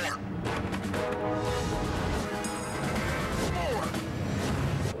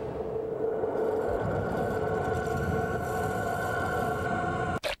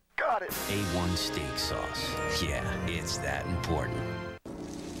 A1 steak sauce. Yeah, it's that important.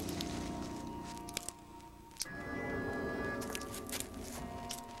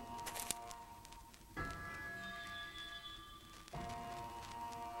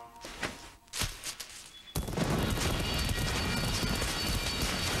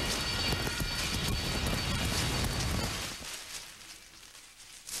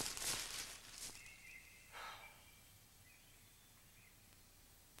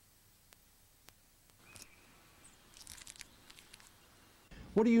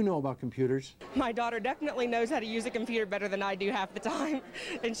 What do you know about computers? My daughter definitely knows how to use a computer better than I do half the time,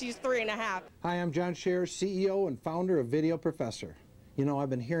 and she's 3.5. Hi, I'm John Scher, CEO and founder of Video Professor. You know,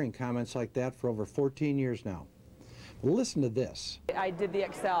 I've been hearing comments like that for over 14 years now. Well, listen to this. I did the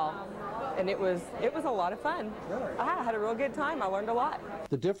Excel, and it was a lot of fun. I had a real good time. I learned a lot.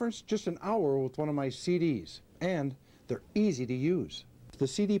 The difference? Just an hour with one of my CDs, and they're easy to use. The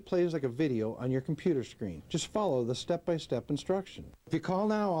CD plays like a video on your computer screen. Just follow the step-by-step instruction. If you call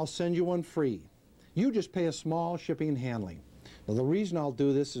now, I'll send you one free. You just pay a small shipping and handling. Now, the reason I'll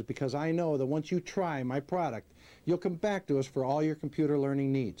do this is because I know that once you try my product, you'll come back to us for all your computer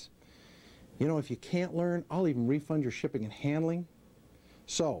learning needs. You know, if you can't learn, I'll even refund your shipping and handling.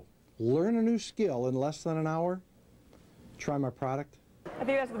 So, learn a new skill in less than an hour. Try my product. I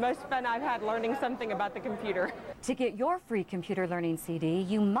think that's the most fun I've had, learning something about the computer. To get your free computer learning CD,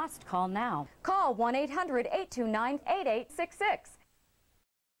 you must call now. Call 1-800-829-8866.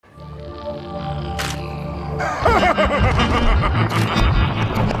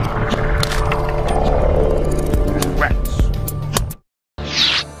 Rats.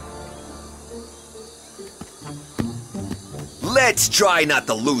 Let's try not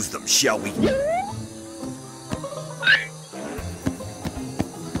to lose them, shall we?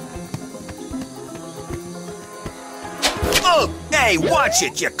 Oh, hey, watch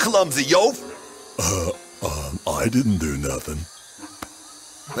it, you clumsy oaf! I didn't do nothing.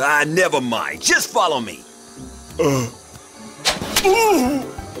 Never mind. Just follow me.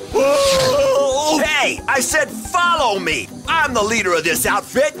 Hey, I said follow me! I'm the leader of this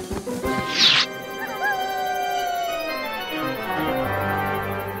outfit!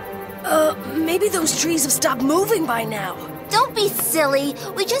 Maybe those trees have stopped moving by now. Don't be silly.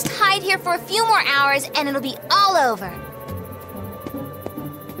 We just hide here for a few more hours and it'll be all over.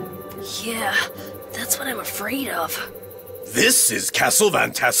 Yeah, that's what I'm afraid of. This is Castle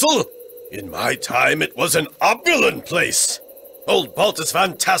Van Tassel? In my time, it was an opulent place. Old Baltus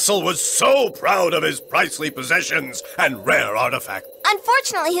Van Tassel was so proud of his princely possessions and rare artifacts.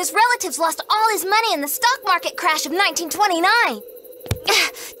 Unfortunately, his relatives lost all his money in the stock market crash of 1929.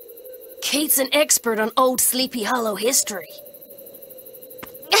 Kate's an expert on old Sleepy Hollow history.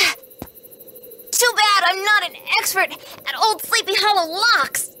 Too bad I'm not an expert at old Sleepy Hollow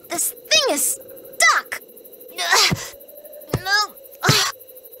locks. This thing is stuck. No.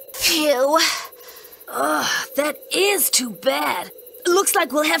 Phew. That is too bad. Looks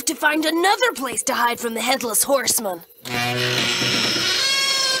like we'll have to find another place to hide from the Headless Horseman.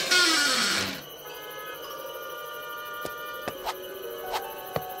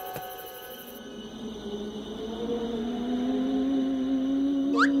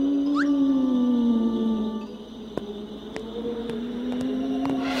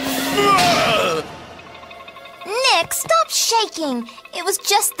 Nick, stop shaking. It was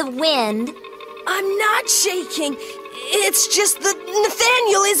just the wind. I'm not shaking. It's just that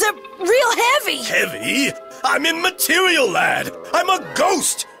Nathaniel is a real heavy. Heavy? I'm immaterial, lad. I'm a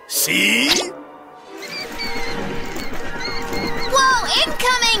ghost. See? Whoa,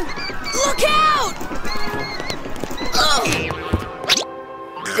 incoming! Look out!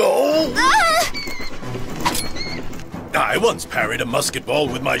 Go! I once parried a musket ball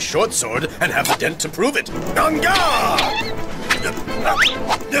with my short sword and have a dent to prove it. On guard!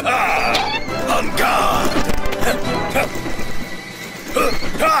 On guard!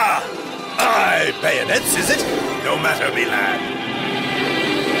 Aye, bayonets, is it? No matter, me lad.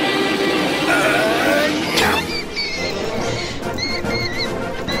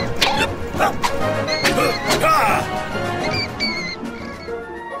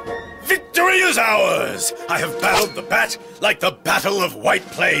 Victory is ours! I have battled the bat like the Battle of White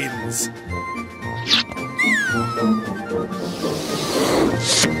Plains.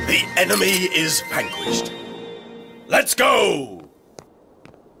 The enemy is vanquished. Let's go!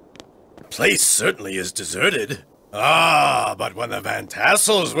 The place certainly is deserted. Ah, but when the Van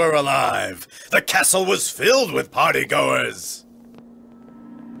Tassels were alive, the castle was filled with partygoers.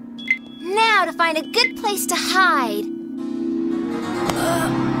 Now to find a good place to hide.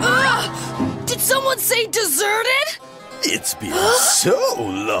 Did someone say deserted? It's been so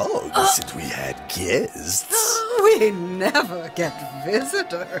long since we had guests. We never get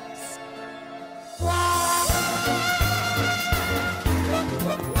visitors.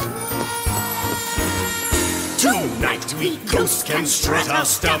 Tonight we ghosts can strut our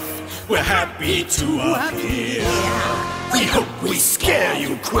stuff. We're happy to appear. We hope we scare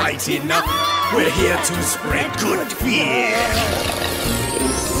you quite enough. We're here to spread good fear.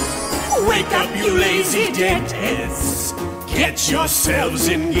 Wake up, you lazy deadheads. Get yourselves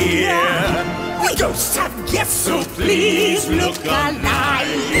in gear. We ghosts have guests, so please look alive.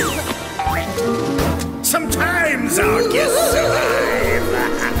 Sometimes our guests arrive.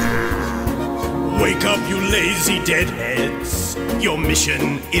 Wake up, you lazy deadheads. Your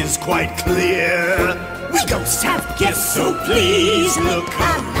mission is quite clear. We ghosts have guests, so please look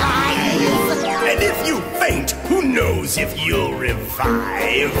alive. And if you faint, who knows if you'll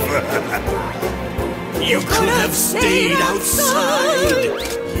revive? You could have stayed outside.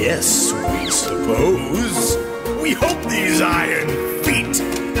 Yes, we suppose. We hope these iron feet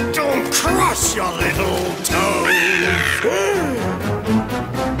don't cross your little toes.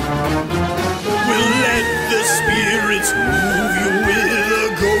 We'll let the spirits move you with a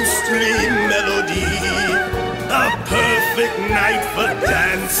ghostly melody. A perfect night for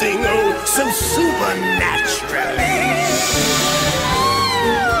dancing, oh, so supernaturally.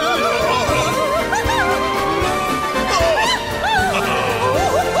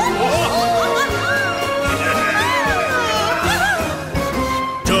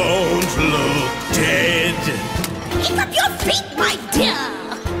 Don't look dead. Pick up your feet, my dear.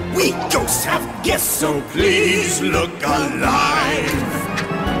 We ghosts have guests, so please look alive.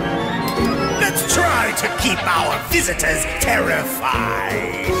 Let's try to keep our visitors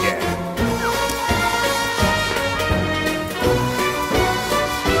terrified.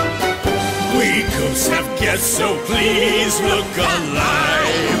 We ghosts have guests, so please look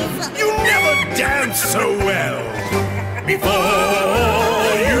alive. You never danced so well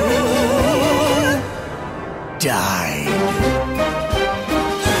before you died.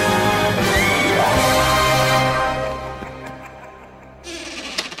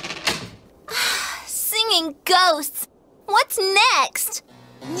 Ghosts. What's next?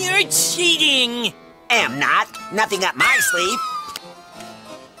 You're cheating. Am not. Nothing up my sleeve.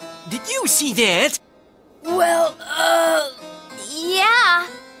 Did you see that? Well, yeah.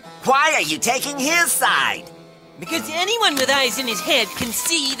 Why are you taking his side? Because anyone with eyes in his head can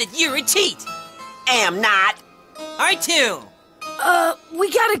see that you're a cheat. Am not. R2.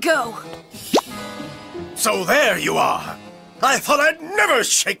 We gotta go. So there you are. I thought I'd never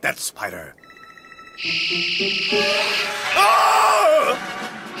shake that spider. Oh!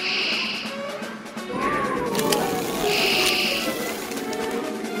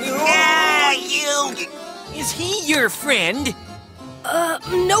 Yeah, you! Is he your friend?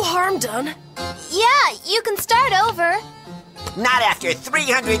 No harm done. Yeah, you can start over. Not after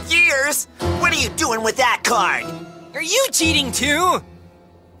 300 years! What are you doing with that card? Are you cheating too?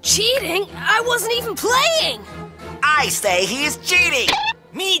 Cheating? I wasn't even playing! I say he's cheating!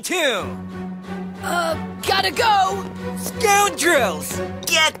 Me too! Gotta go! Scoundrels!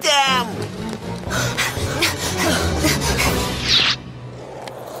 Get them!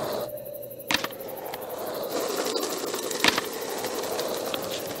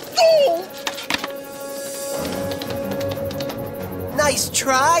 Nice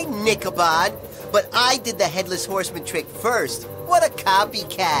try, Nichabod. But I did the Headless Horseman trick first. What a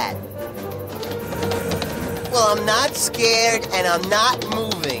copycat. Well, I'm not scared and I'm not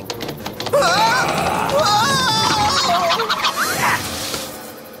moving.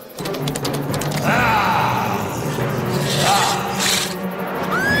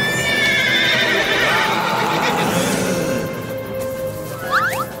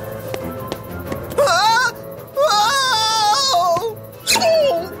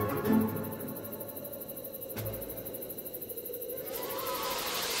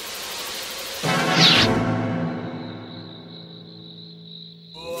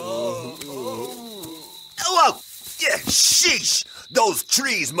 Sheesh! Those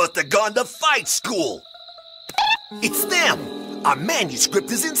trees must have gone to fight school! It's them! Our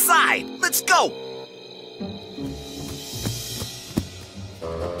manuscript is inside! Let's go!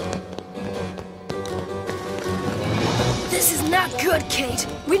 This is not good, Kate.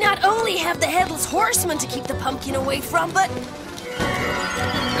 We not only have the Headless Horseman to keep the pumpkin away from, but...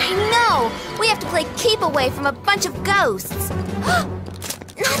 I know! We have to play keep away from a bunch of ghosts.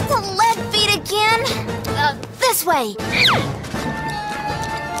 Not the lead feet again! This way!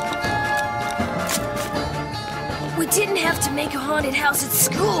 We didn't have to make a haunted house at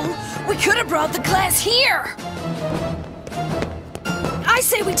school. We could have brought the class here. I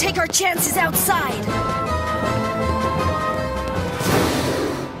say we take our chances outside.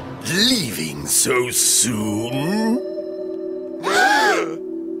 Leaving so soon?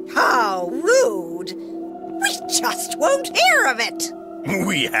 How rude! We just won't hear of it!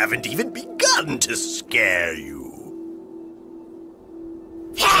 We haven't even begun to scare you.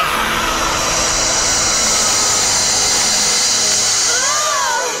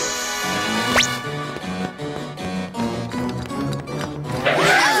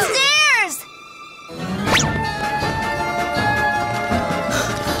 Upstairs!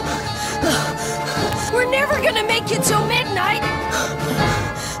 We're never gonna make it till midnight.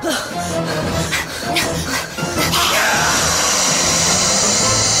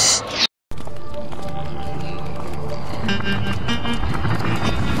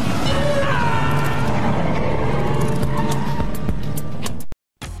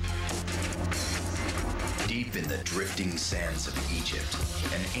 Deep in the drifting sands of Egypt,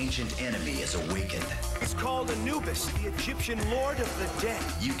 an ancient enemy has awakened. It's called Anubis, the Egyptian lord of the dead.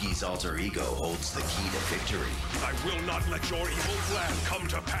 Yugi's alter ego holds the key to victory. I will not let your evil plan come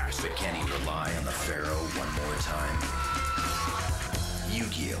to pass. But can he rely on the Pharaoh one more time?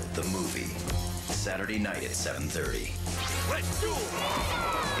 Yu-Gi-Oh! The movie. Saturday night at 7:30. Let's duel!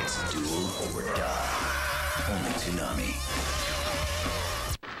 It's duel or die. Only Toonami.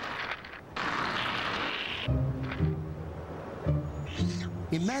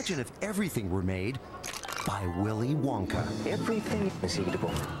 Imagine if everything were made by Willy Wonka. Everything is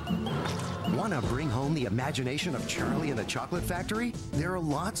eatable. Want to bring home the imagination of Charlie and the Chocolate Factory? There are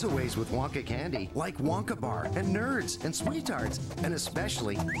lots of ways with Wonka candy, like Wonka Bar and Nerds and Sweethearts, and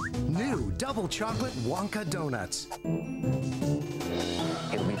especially new double chocolate Wonka donuts.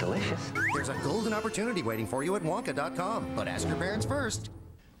 It'll be delicious. There's a golden opportunity waiting for you at Wonka.com, but ask your parents first.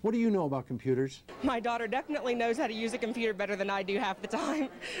 What do you know about computers? My daughter definitely knows how to use a computer better than I do half the time,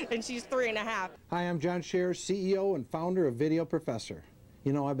 and she's 3.5. Hi, I'm John Scher, CEO and founder of Video Professor.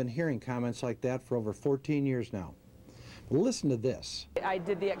 You know, I've been hearing comments like that for over 14 years now. But listen to this. I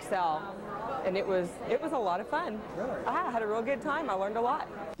did the Excel, and it was a lot of fun. Really? I had a real good time. I learned a lot.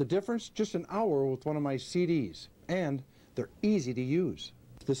 The difference? Just an hour with one of my CDs, and they're easy to use.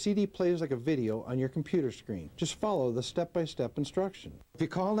 The CD plays like a video on your computer screen. Just follow the step-by-step instruction. If you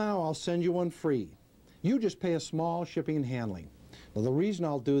call now, I'll send you one free. You just pay a small shipping and handling. Now, the reason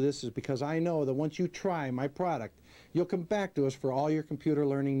I'll do this is because I know that once you try my product, you'll come back to us for all your computer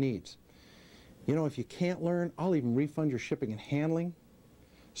learning needs. You know, if you can't learn, I'll even refund your shipping and handling.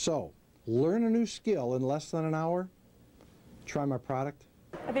 So, learn a new skill in less than an hour. Try my product.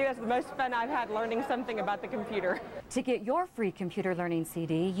 I think that's the most fun I've had, learning something about the computer. To get your free computer learning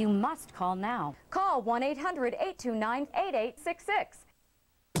CD, you must call now. Call 1-800-829-8866.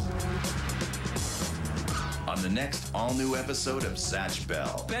 On the next all-new episode of Zatch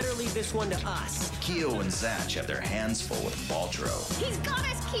Bell. Better leave this one to us. Keo and Zatch have their hands full with Baltro. He's got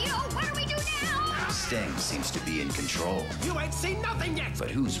us, Keo! What do we do now? Sting seems to be in control. You ain't seen nothing yet! But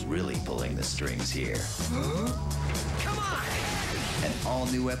who's really pulling the strings here? Come on! An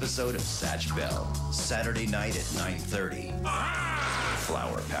all-new episode of Zatch Bell. Saturday night at 9:30.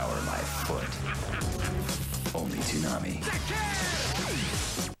 Flower power my foot. Only Toonami.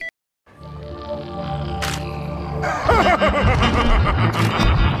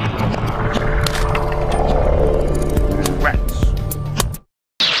 Rats.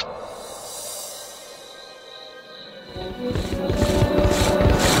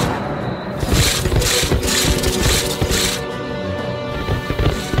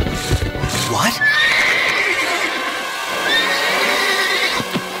 What?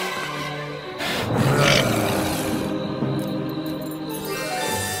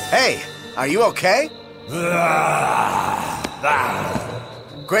 Hey, are you okay?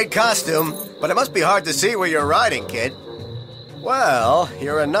 Great costume, but it must be hard to see where you're riding, kid. Well,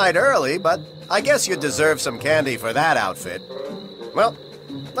 you're a night early, but I guess you deserve some candy for that outfit. Well,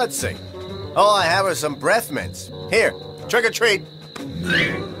 let's see. All I have are some breath mints. Here, trick or treat.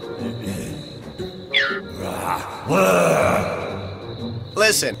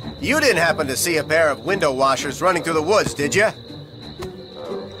 Listen, you didn't happen to see a pair of window washers running through the woods, did you?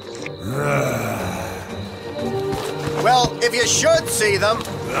 Well, if you should see them,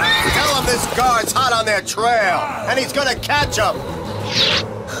 tell them this guard's hot on their trail, and he's gonna catch them.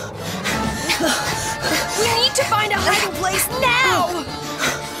 We need to find a hiding place now!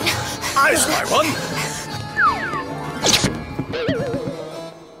 I spy one.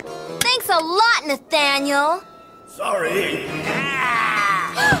 Thanks a lot, Nathaniel. Sorry.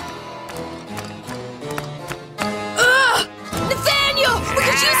 Nathaniel! We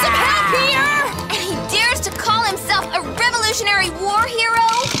could use some help here! And he dares to call himself a Revolutionary War hero?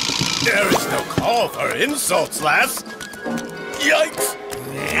 call for insults, lass. Yikes!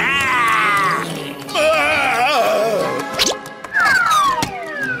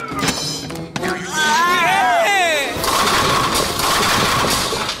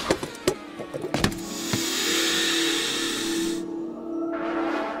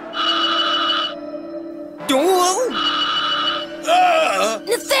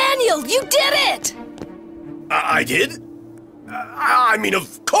 Nathaniel, you did it! I did? I mean,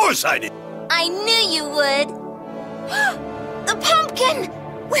 of course I did. I knew you would. The pumpkin!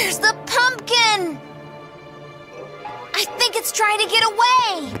 Where's the pumpkin? I think it's trying to get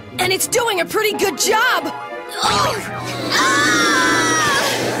away. And it's doing a pretty good job. Oh. Ah!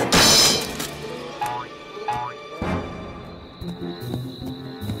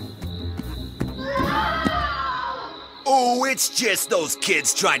 Oh, it's just those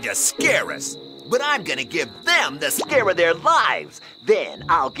kids trying to scare us. But I'm gonna give them the scare of their lives. Then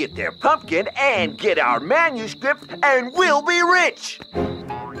I'll get their pumpkin and get our manuscript, and we'll be rich.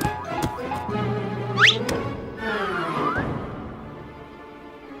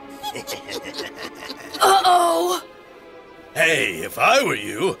 Uh-oh! Hey, if I were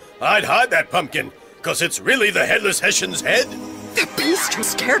you, I'd hide that pumpkin, 'cause it's really the Headless Hessian's head. The beast who's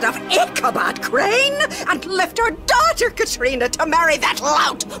scared of Ichabod Crane and left our daughter Katrina to marry that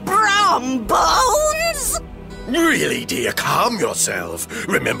lout Brown Bones? Really, dear, calm yourself.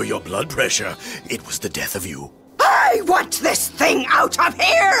 Remember your blood pressure. It was the death of you. I want this thing out of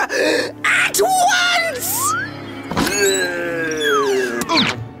here at once!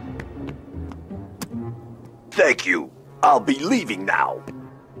 Thank you. I'll be leaving now.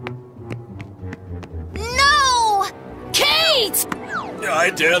 No! Kate!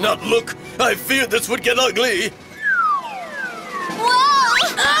 I dare not look. I feared this would get ugly.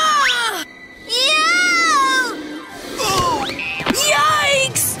 Whoa! Ah! Yeah!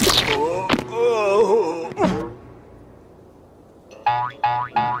 Yikes!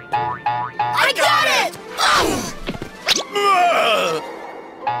 I got it!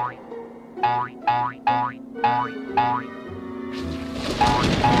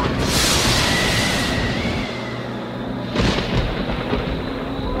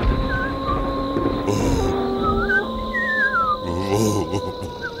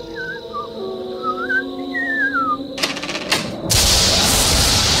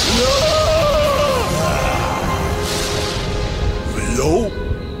 Leo?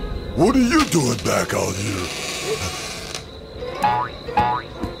 What are you doing back out here?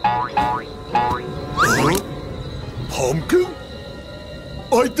 Huh? Pumpkin?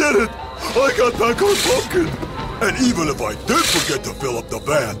 I did it! I got back on Pumpkin! And even if I did forget to fill up the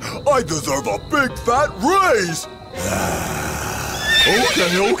van, I deserve a big fat raise!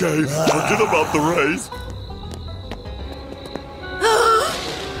 Okay, forget about the raise.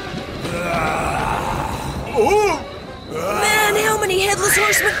 Man, how many Headless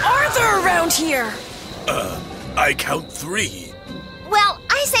Horsemen are there around here? I count 3. Well,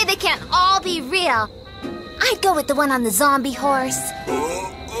 I say they can't all be real. I'd go with the one on the zombie horse.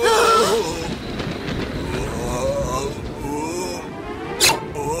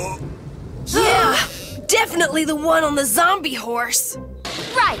 Yeah, definitely the one on the zombie horse.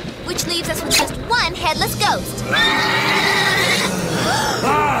 Right, which leaves us with just one headless ghost.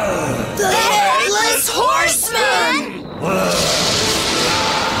 The Headless Horseman!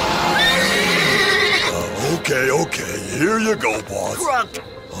 Okay, here you go, boss. Grunk!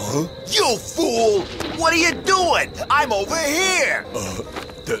 Huh? You fool! What are you doing? I'm over here!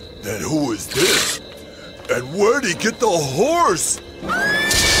 Then who is this? And where'd he get the horse?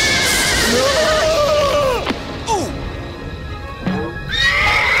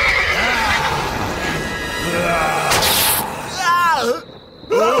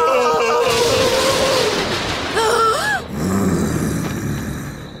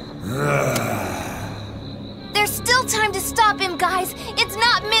 There's still time to stop him, guys. It's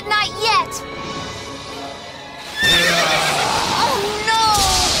not midnight yet. Oh, no!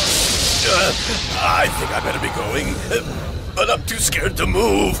 I think I better be going, but I'm too scared to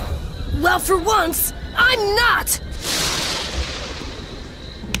move. Well, for once, I'm not!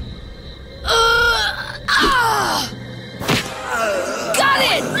 Got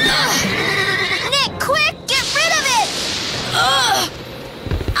it! Nick, quick! Get rid of it!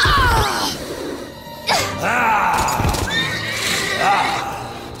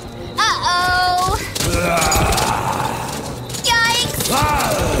 Uh-oh! Yikes!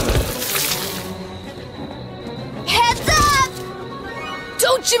 Heads up!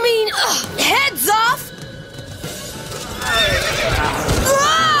 Don't you mean, heads off?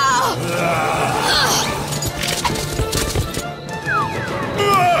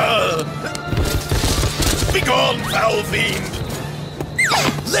 foul fiend!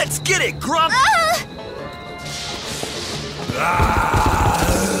 Let's get it, Grump!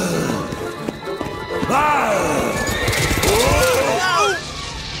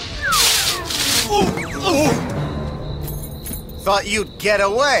 Thought you'd get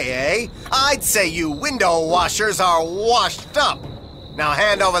away, eh? I'd say you window washers are washed up. Now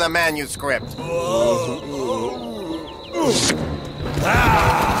hand over the manuscript.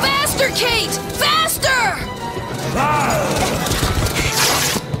 Faster, Kate! Faster!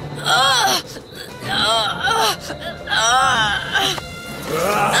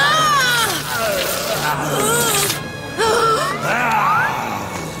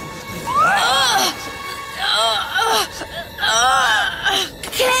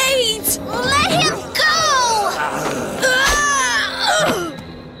 Kate! Let him go!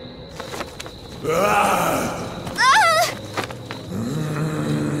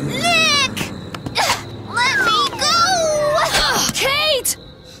 Nick! Let me go! Kate!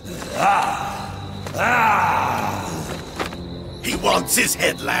 He wants his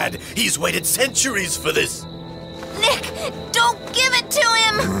head, lad. He's waited centuries for this. Nick, don't give it to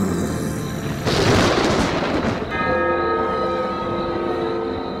him!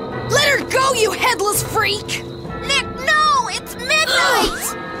 Let her go, you headless freak! Nick, no! It's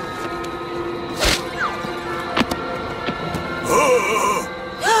midnight!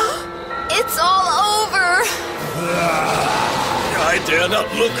 It's all over! I dare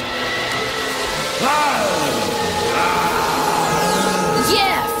not look.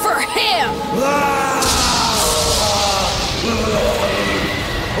 Yeah, for him!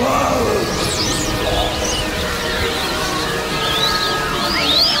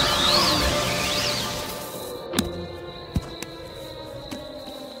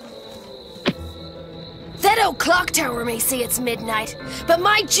 That old clock tower may say it's midnight, but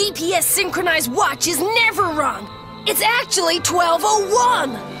my GPS synchronized watch is never wrong. It's actually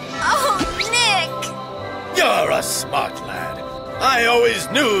 12:01. Oh, Nick! You're a smart lad. I always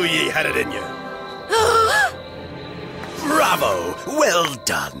knew ye had it in you. Bravo! Well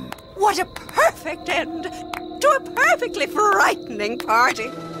done. What a perfect end to a perfectly frightening party.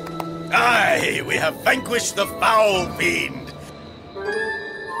 Aye, we have vanquished the foul fiend.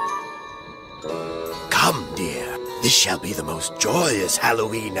 Come, dear. This shall be the most joyous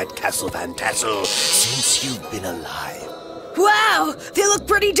Halloween at Castle Van Tassel since you've been alive. Wow, they look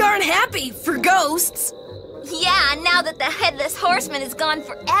pretty darn happy for ghosts. Yeah, now that the Headless Horseman is gone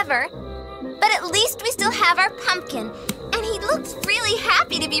forever. But at least we still have our pumpkin. And he looks really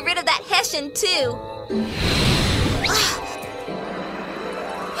happy to be rid of that Hessian, too.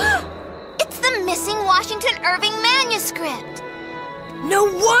 It's the missing Washington Irving manuscript. No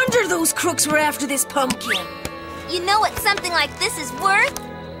wonder those crooks were after this pumpkin. You know what something like this is worth?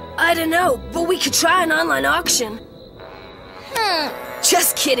 I don't know, but we could try an online auction.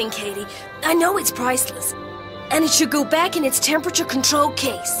 Just kidding, Katie. I know it's priceless. And it should go back in its temperature-controlled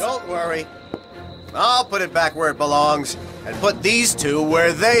case. Don't worry. I'll put it back where it belongs, and put these two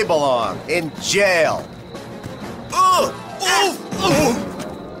where they belong, in jail.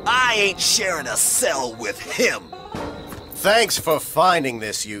 I ain't sharing a cell with him. Thanks for finding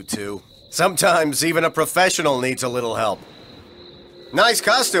this, you two. Sometimes even a professional needs a little help. Nice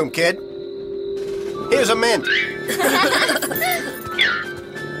costume, kid. Here's a mint.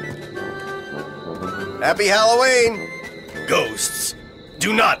 Happy Halloween! Ghosts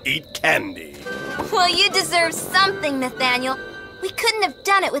do not eat candy. Well, you deserve something, Nathaniel. We couldn't have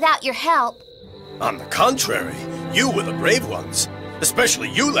done it without your help. On the contrary, you were the brave ones. Especially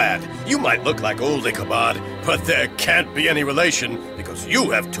you, lad. You might look like old Ichabod, but there can't be any relation because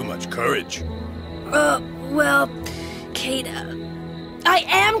you have too much courage. Well, Kate, I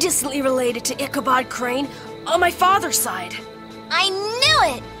am distantly related to Ichabod Crane on my father's side. I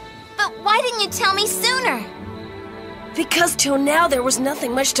knew it! But why didn't you tell me sooner? Because till now there was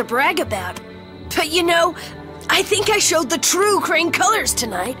nothing much to brag about. But you know, I think I showed the true Crane colors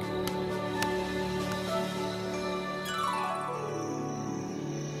tonight.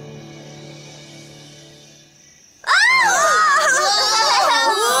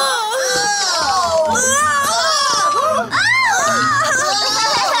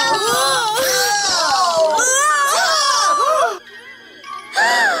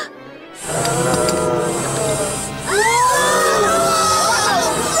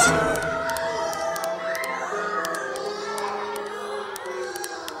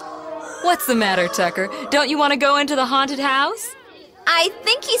 What's the matter, Tucker? Don't you want to go into the haunted house? I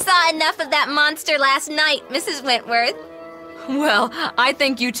think you saw enough of that monster last night, Mrs. Wentworth. Well, I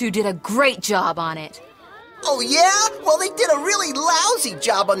think you two did a great job on it. Oh, yeah? Well, they did a really lousy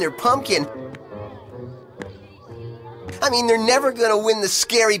job on their pumpkin. I mean, they're never gonna win the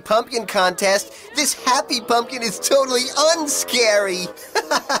scary pumpkin contest. This happy pumpkin is totally unscary.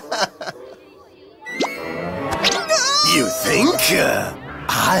 You think?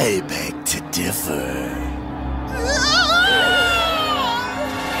 I beg to differ.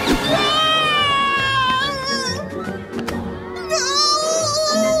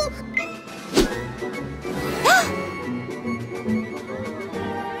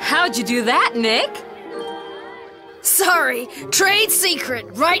 How'd you do that, Nick? Sorry, trade secret,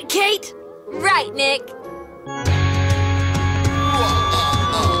 right, Kate? Right, Nick.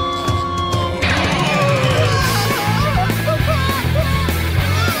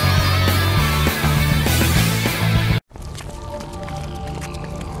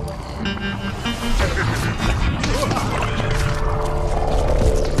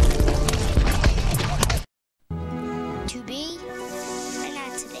 To be or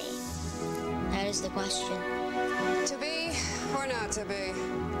not to be? That is the question. To be or not to be?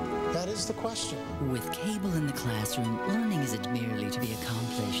 That is the question. With Cable in the classroom, learning isn't merely to be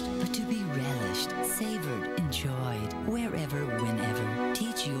accomplished, but to be relished, savored, enjoyed, wherever, whenever.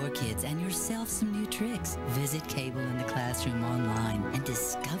 Teach your kids and yourself some new tricks. Visit Cable in the Classroom online and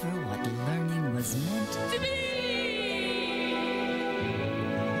discover what learning was meant to be.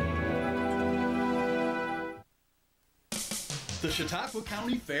 The Chautauqua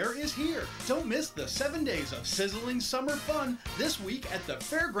County Fair is here. Don't miss the 7 days of sizzling summer fun this week at the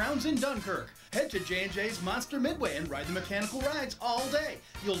Fairgrounds in Dunkirk. Head to J&J's Monster Midway and ride the mechanical rides all day.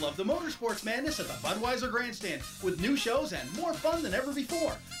 You'll love the motorsports madness at the Budweiser Grandstand with new shows and more fun than ever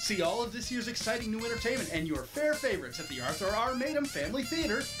before. See all of this year's exciting new entertainment and your fair favorites at the Arthur R. Madam Family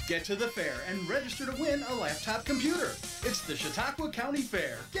Theater. Get to the fair and register to win a laptop computer. It's the Chautauqua County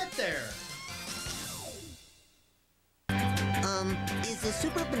Fair. Get there. Is the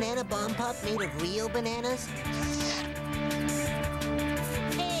Super Banana Bomb Pop made of real bananas?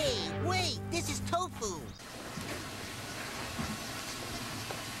 Hey, wait, this is tofu.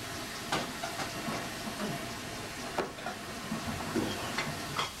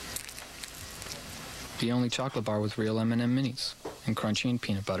 The only chocolate bar with real M&M minis and crunchy and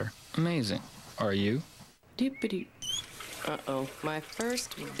peanut butter. Amazing. Are you? Doop-a-doop. Uh-oh, my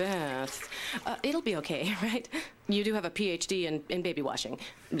first bath. It'll be okay, right? You do have a PhD in baby washing,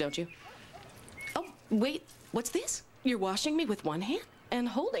 don't you? Oh, wait, what's this? You're washing me with one hand and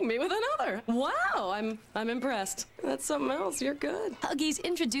holding me with another. Wow, I'm impressed. That's something else, you're good. Huggies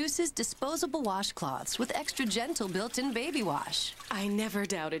introduces disposable washcloths with extra gentle built-in baby wash. I never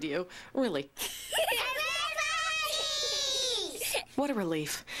doubted you, really. What a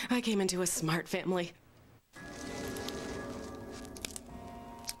relief. I came into a smart family.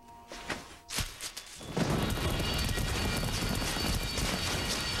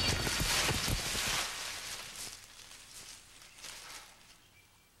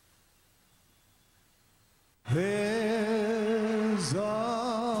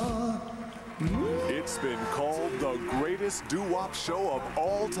 It's been called the greatest doo-wop show of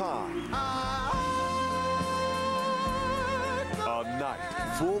all time. A night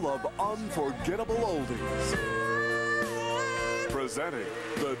full of unforgettable oldies. Presenting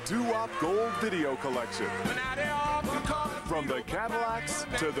the Doo-Wop Gold Video Collection. From the Cadillacs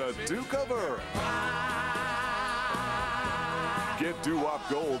to the Duke of Earl. Get Doo-Wop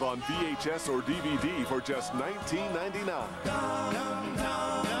Gold on VHS or DVD for just $19.99.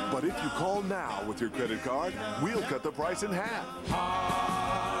 But if you call now with your credit card, we'll cut the price in half.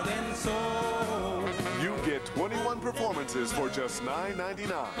 You get 21 performances for just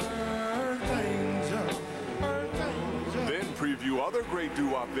 $9.99. Then preview other great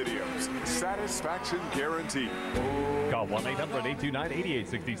doo-wop videos. Satisfaction guaranteed. Call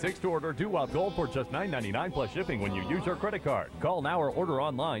 1-800-829-8866 to order doo-wop gold for just $9.99 plus shipping when you use your credit card. Call now or order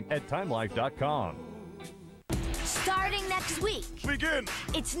online at timelife.com. Starting next week. Begin.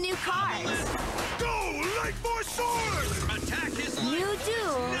 It's new cards. Go like more swords. Attack his new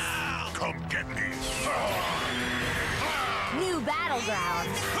duels. Now. Come get me. New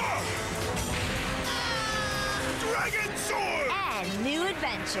battlegrounds. Dragon sword. And new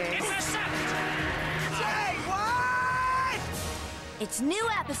adventures. Say what? It's new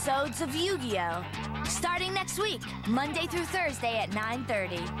episodes of Yu-Gi-Oh! Starting next week, Monday through Thursday at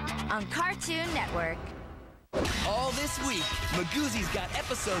 9:30 on Cartoon Network. All this week, Magoozy's got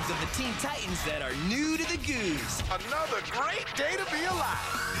episodes of the Teen Titans that are new to the goose. Another great day to be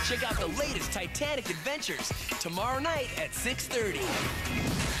alive. Check out the latest Titanic adventures tomorrow night at 6:30.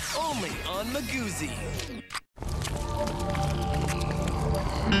 Only on Magoozy.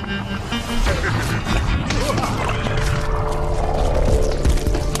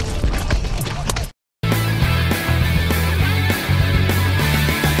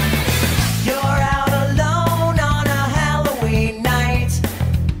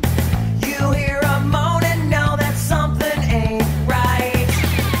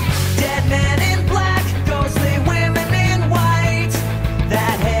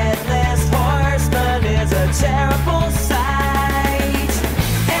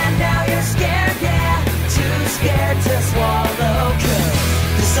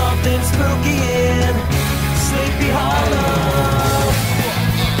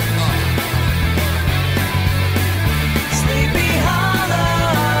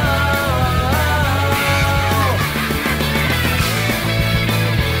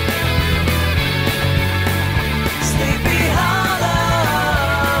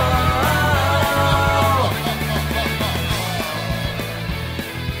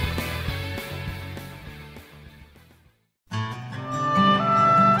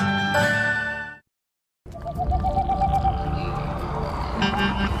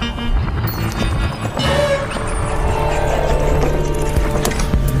 Bye.